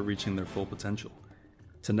without ever reaching their full potential.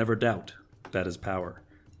 To never doubt, that is power.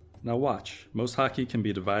 Now watch, most Haki can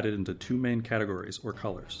be divided into 2 main categories or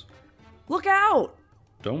colors. Look out!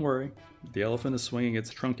 Don't worry, the elephant is swinging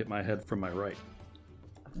its trunk at my head from my right.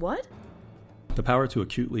 What? The power to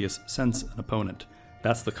acutely sense an opponent,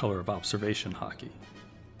 that's the color of observation Haki.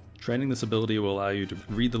 Training this ability will allow you to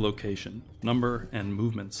read the location, number, and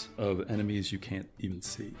movements of enemies you can't even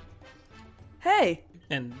see. Hey!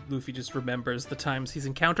 And Luffy just remembers the times he's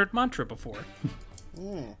encountered Mantra before.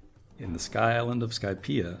 In the Sky Island of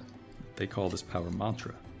Skypiea, they call this power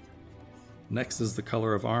Mantra. Next is the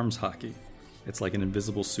color of arms Haki. It's like an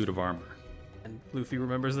invisible suit of armor. And Luffy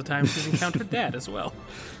remembers the times he's encountered Dad as well.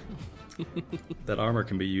 That armor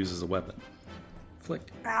can be used as a weapon.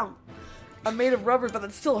 Flick. Ow! I'm made of rubber, but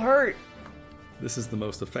it still hurt! This is the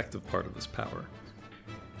most effective part of this power.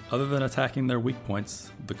 Other than attacking their weak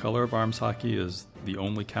points, the color of arms Haki is the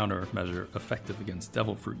only countermeasure effective against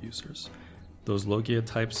Devil Fruit users. Those Logia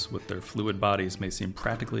types with their fluid bodies may seem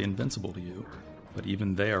practically invincible to you, but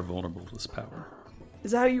even they are vulnerable to this power.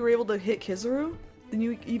 Is that how you were able to hit Kizaru? Then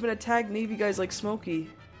you even attacked Navy guys like Smokey.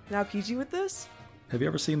 Now Kiji with this? Have you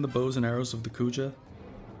ever seen the bows and arrows of the Kuja?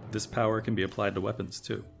 This power can be applied to weapons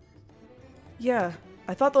too. Yeah,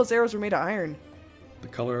 I thought those arrows were made of iron. The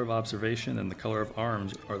color of observation and the color of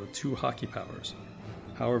arms are the 2 Haki powers.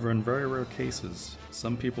 However, in very rare cases,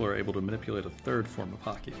 some people are able to manipulate a 3rd form of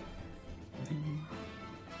Haki.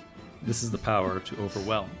 This is the power to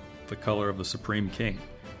overwhelm, the color of the Supreme King.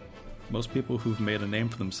 Most people who've made a name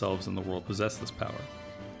for themselves in the world possess this power.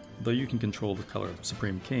 Though you can control the color of the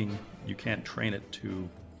Supreme King, you can't train it to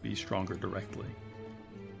be stronger directly.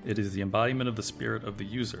 It is the embodiment of the spirit of the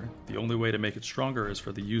user. The only way to make it stronger is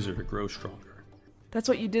for the user to grow stronger. That's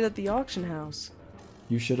what you did at the auction house.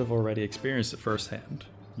 You should have already experienced it firsthand.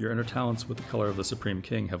 Your inner talents with the color of the Supreme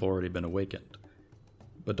King have already been awakened.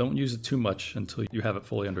 But don't use it too much until you have it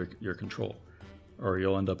fully under your control, or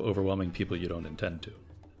you'll end up overwhelming people you don't intend to.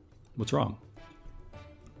 What's wrong?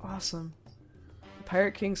 Awesome. The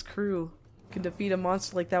Pirate King's crew can defeat a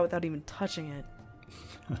monster like that without even touching it.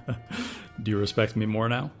 Do you respect me more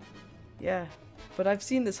now? Yeah, but I've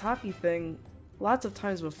seen this Haki thing lots of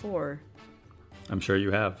times before. I'm sure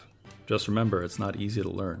you have. Just remember, it's not easy to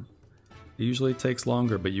learn. It usually takes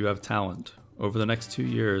longer, but you have talent. Over the next 2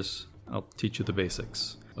 years, I'll teach you the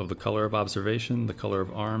basics of the color of observation, the color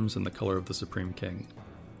of arms, and the color of the Supreme King.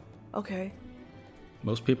 Okay.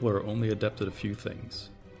 Most people are only adept at a few things.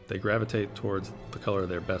 They gravitate towards the color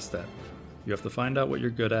they're best at. You have to find out what you're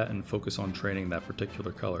good at and focus on training that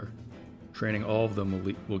particular color. Training all of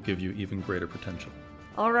them will give you even greater potential.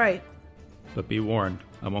 Alright. But be warned,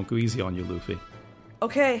 I won't go easy on you, Luffy.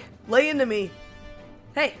 Okay, lay into me.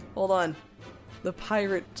 Hey, hold on. The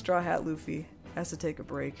pirate Straw Hat Luffy has to take a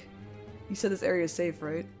break. You said this area is safe,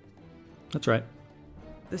 right? That's right.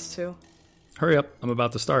 This too? Hurry up, I'm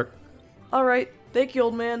about to start. Alright, thank you,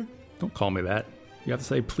 old man. Don't call me that. You have to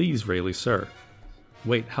say, please, Rayleigh, sir.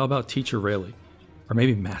 Wait, how about Teacher Rayleigh? Or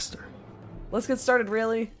maybe Master? Let's get started,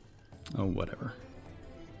 Rayleigh. Oh, whatever.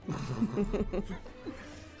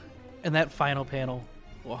 And that final panel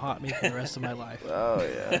will haunt me for the rest of my life. Oh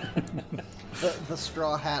yeah. the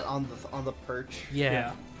straw hat on the perch.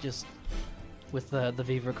 Yeah, just with the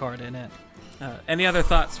Viva card in it. Any other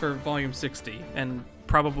thoughts for Volume 60? And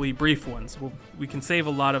probably brief ones. We can save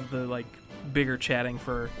a lot of the bigger chatting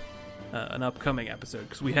for an upcoming episode,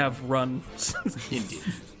 because we have run Indeed.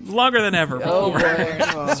 longer than ever Oh before.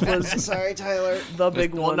 boy. This was Sorry, Tyler. the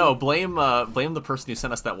big Well, one. no, blame the person who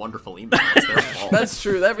sent us that wonderful email. It's their fault. That's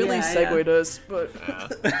true. That really Yeah, segued us, but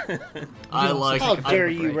I like. How dare I,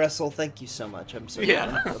 you, Wrestle? Thank you so much. I'm so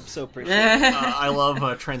Yeah. I'm so appreciative. I love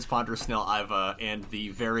Transponder Snail Iva and the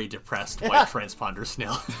very depressed white Transponder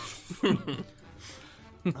Snail.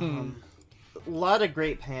 A lot of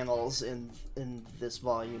great panels in this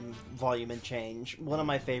volume and change. One of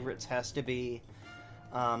my favorites has to be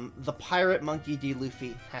the pirate Monkey D.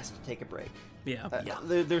 Luffy has to take a break. Yeah.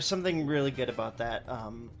 There's something really good about that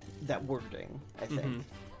that wording, I think.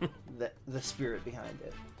 the spirit behind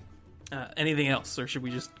it. Anything else, or should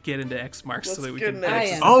we just get into X marks so that we get can? into I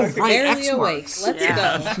am Oh, right, barely X awake. marks. Let's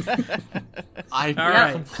go. I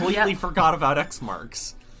right. completely forgot about X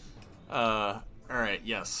marks. All right,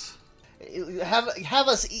 yes. Have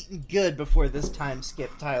us eating good before this time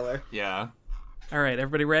skip, Tyler. Yeah. All right,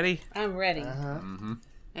 everybody ready? I'm ready.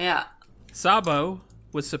 Yeah. Sabo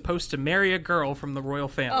was supposed to marry a girl from the royal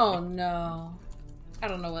family. Oh no. I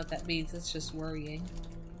don't know what that means. It's just worrying.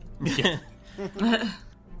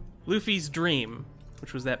 Luffy's dream,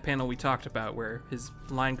 which was that panel we talked about where his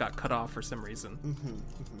line got cut off for some reason.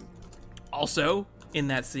 Also, in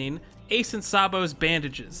that scene, Ace and Sabo's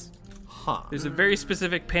bandages. Huh. There's a very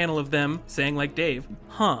specific panel of them saying, like Dave,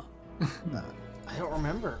 huh. I don't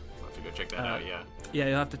remember. I'll have to go check that out, yeah. Yeah,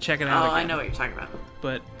 you'll have to check it Oh, out again. I know what you're talking about.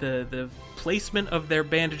 But the placement of their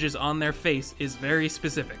bandages on their face is very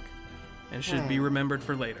specific and should be remembered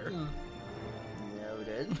for later.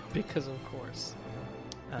 Noted. Because of course.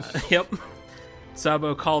 Yep.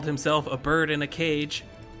 Sabo called himself a bird in a cage.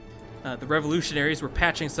 The revolutionaries were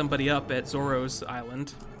patching somebody up at Zoro's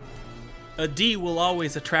island. A D will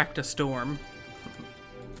always attract a storm,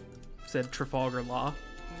 said Trafalgar Law.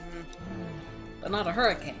 But not a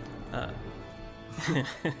hurricane.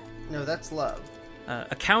 No, that's love.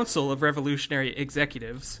 A council of revolutionary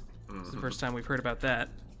executives. This is the first time we've heard about that.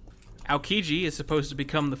 Aokiji is supposed to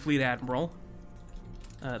become the fleet admiral.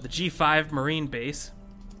 The G5 Marine base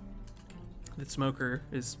that Smoker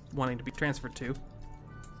is wanting to be transferred to.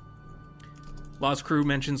 Law's crew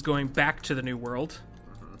mentions going back to the New World.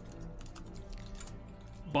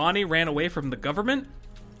 Bonnie ran away from the government.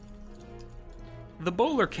 The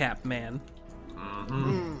bowler cap man.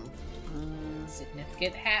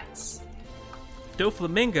 Significant hats.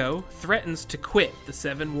 Doflamingo threatens to quit the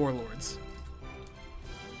Seven Warlords.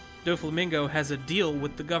 Doflamingo has a deal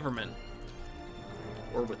with the government.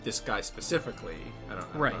 Or with this guy specifically. I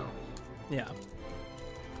don't know. Right. Yeah.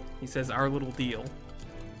 He says, our little deal.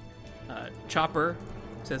 Chopper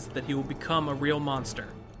says that he will become a real monster.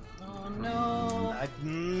 Oh no.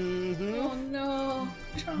 Oh no.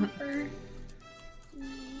 Chopper.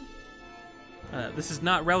 This is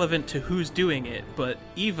not relevant to who's doing it, but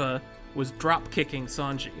Eva was drop-kicking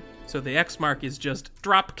Sanji. So the X mark is just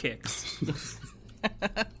drop kicks.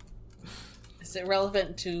 Is it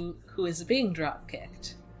relevant to who is being drop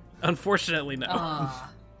kicked? Unfortunately, no.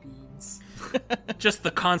 Ah, beans. Just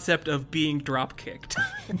the concept of being drop-kicked.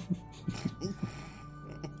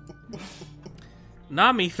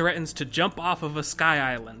 Nami threatens to jump off of a sky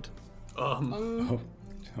island.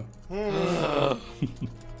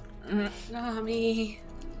 Nami.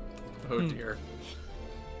 Oh dear.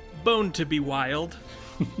 Bone to be wild.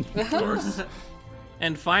 Of course.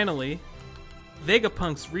 And finally,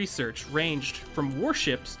 Vegapunk's research ranged from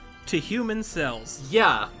warships to human cells.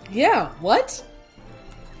 Yeah. Yeah, what?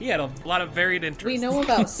 He had a lot of varied interests. We know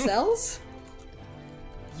about cells?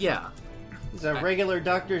 Yeah. He's a regular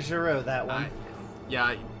Dr. Giro, that one.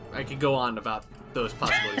 I could go on about those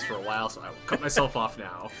possibilities for a while, so I will cut myself off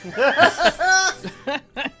now.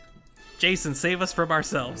 Jason, save us from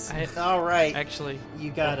ourselves. All right. Actually,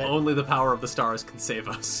 You got it. Only the power of the stars can save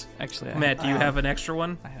us. actually, Matt, do you have an extra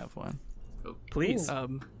one? I have one. Please.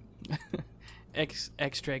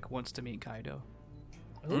 X Drake wants to meet Kaido.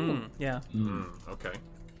 Yeah. Okay.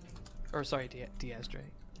 Or sorry, Diaz Drake.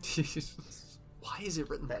 Why is it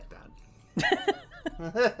written like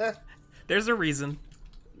that? There's a reason.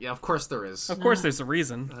 Yeah, of course there is. Of course there's a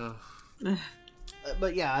reason.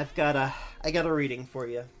 But yeah, I got a reading for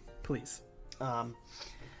you. Please.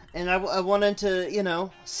 And I wanted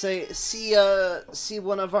to, see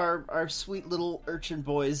one of our sweet little urchin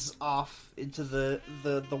boys off into the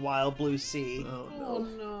wild blue sea. Oh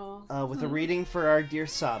no. With a reading for our dear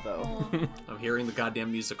Sabo. I'm hearing the goddamn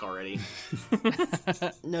music already.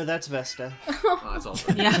 No, that's Vesta. Oh, that's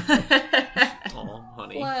also. Yeah. Oh,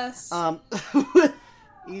 honey. Bless.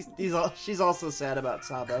 She's also sad about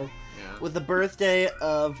Sabo. Yeah. With the birthday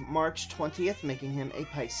of March 20th, making him a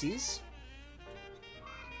Pisces.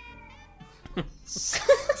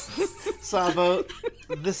 Sabo,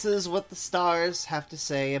 this is what the stars have to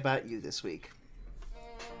say about you this week.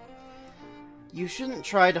 You shouldn't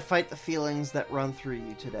try to fight the feelings that run through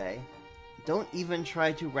you today. Don't even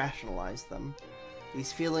try to rationalize them.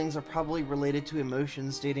 These feelings are probably related to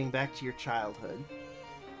emotions dating back to your childhood.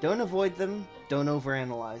 Don't avoid them, don't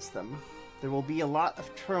overanalyze them. There will be a lot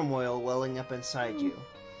of turmoil welling up inside you.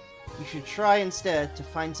 You should try instead to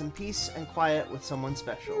find some peace and quiet with someone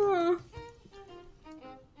special.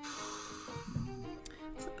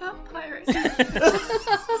 It's about pirates.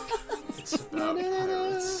 It's about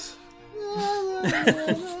pirates.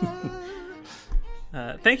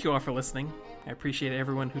 Thank you all for listening. I appreciate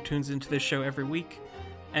everyone who tunes into this show every week.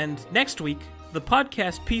 And next week, the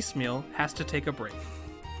podcast Piecemeal has to take a break.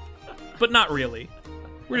 But not really.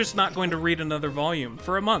 We're just not going to read another volume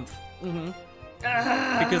for a month. Mm-hmm.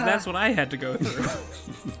 Because that's what I had to go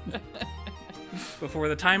through. Before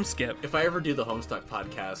the time skip. If I ever do the Homestuck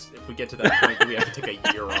podcast, if we get to that point, do we have to take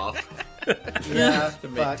a year off? Yeah,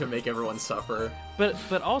 to make everyone suffer.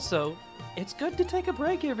 But also, it's good to take a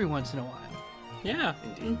break every once in a while. Yeah.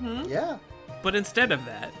 Indeed. Yeah. But instead of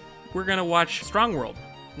that, we're going to watch Strong World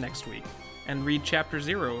next week and read Chapter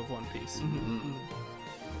 0 of One Piece. Mm-hmm.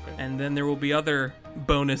 Okay. And then there will be other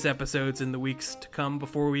bonus episodes in the weeks to come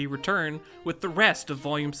before we return with the rest of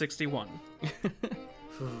Volume 61.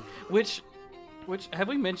 Which have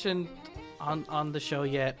we mentioned on the show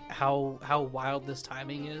yet how wild this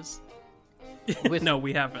timing is? No,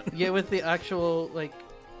 we haven't. Yeah, with the actual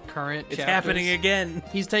current It's chapters. happening again.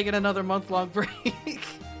 He's taking another month-long break.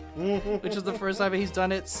 Which is the first time he's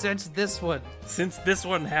done it since this one. Since this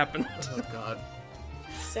one happened. Oh, God.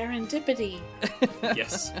 Serendipity.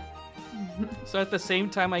 Yes. So at the same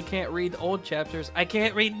time I can't read old chapters, I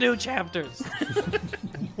can't read new chapters.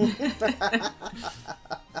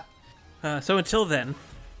 So until then,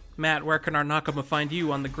 Matt, where can our Nakama find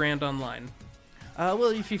you on the Grand Online? Well,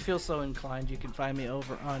 if you feel so inclined, you can find me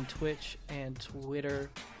over on Twitch and Twitter.com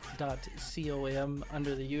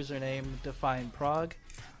under the username DefineProg.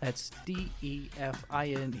 That's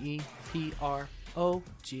DefineProg.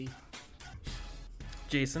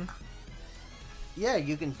 Jason? Yeah,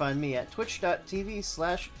 you can find me at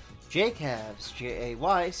twitch.tv/jcalves,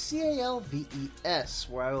 JAYCALVES,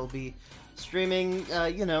 where I will be streaming,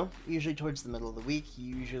 usually towards the middle of the week,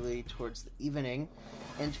 usually towards the evening,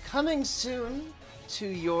 and coming soon to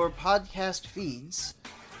your podcast feeds.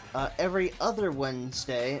 Every other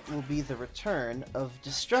Wednesday will be the return of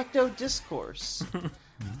Destructo Discourse,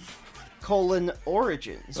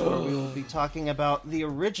 Origins, where we will be talking about the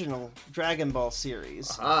original Dragon Ball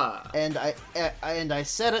series. And I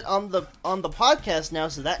said it on the podcast now,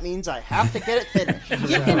 so that means I have to get it finished.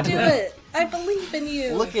 You can do it. I believe in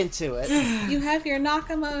you. Look into it. You have your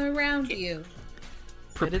Nakama around you.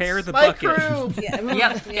 Prepare the my bucket. crew. Yeah,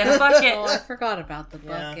 Yep, get a bucket. Oh, I forgot about the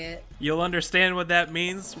bucket. You'll understand what that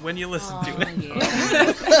means when you listen to it.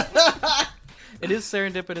 Yeah. It is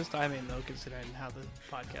serendipitous timing, though, considering how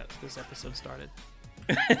this episode started.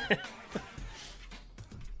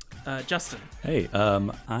 Justin. Hey,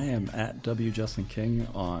 I am at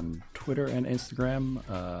WJustinKing on Twitter and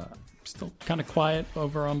Instagram. Still kind of quiet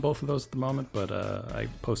over on both of those at the moment, but I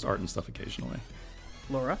post art and stuff occasionally.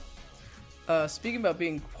 Laura. Speaking about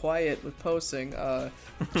being quiet with posting, go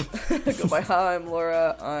by Hi, I'm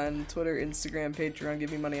Laura on Twitter, Instagram, Patreon,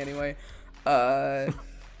 give me money anyway.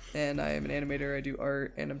 And I am an animator, I do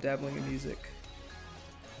art, and I'm dabbling in music.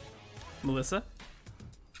 Melissa?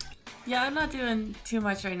 Yeah, I'm not doing too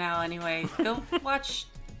much right now anyway. Go watch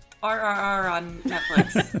RRR on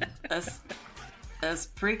Netflix. That's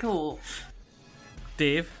pretty cool.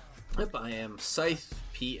 Dave? Yep, I am Scythe,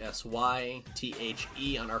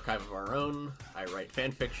 PSYTHE on Archive of Our Own. I write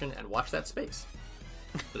fan fiction and watch that space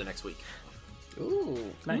for the next week.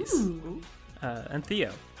 Ooh, nice. Ooh. And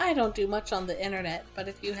Theo? I don't do much on the internet, but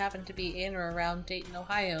if you happen to be in or around Dayton,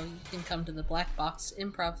 Ohio, you can come to the Black Box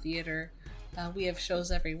Improv Theater. We have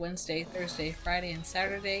shows every Wednesday, Thursday, Friday, and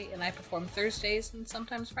Saturday, and I perform Thursdays and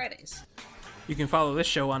sometimes Fridays. You can follow this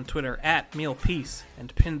show on Twitter at MealPeace,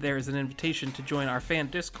 and pinned there is an invitation to join our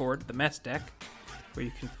fan Discord, the Mess Deck, where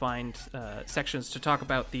you can find sections to talk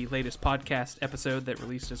about the latest podcast episode that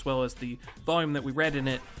released, as well as the volume that we read in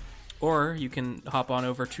it. Or you can hop on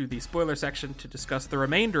over to the spoiler section to discuss the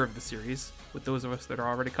remainder of the series with those of us that are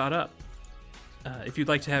already caught up. If you'd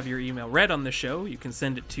like to have your email read on the show, you can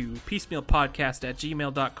send it to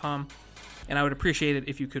piecemealpodcast@gmail.com. And I would appreciate it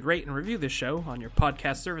if you could rate and review this show on your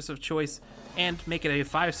podcast service of choice and make it a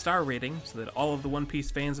 5-star rating so that all of the One Piece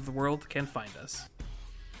fans of the world can find us.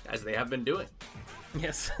 As they have been doing.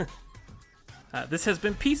 Yes. This has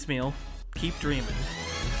been Piecemeal. Keep dreaming.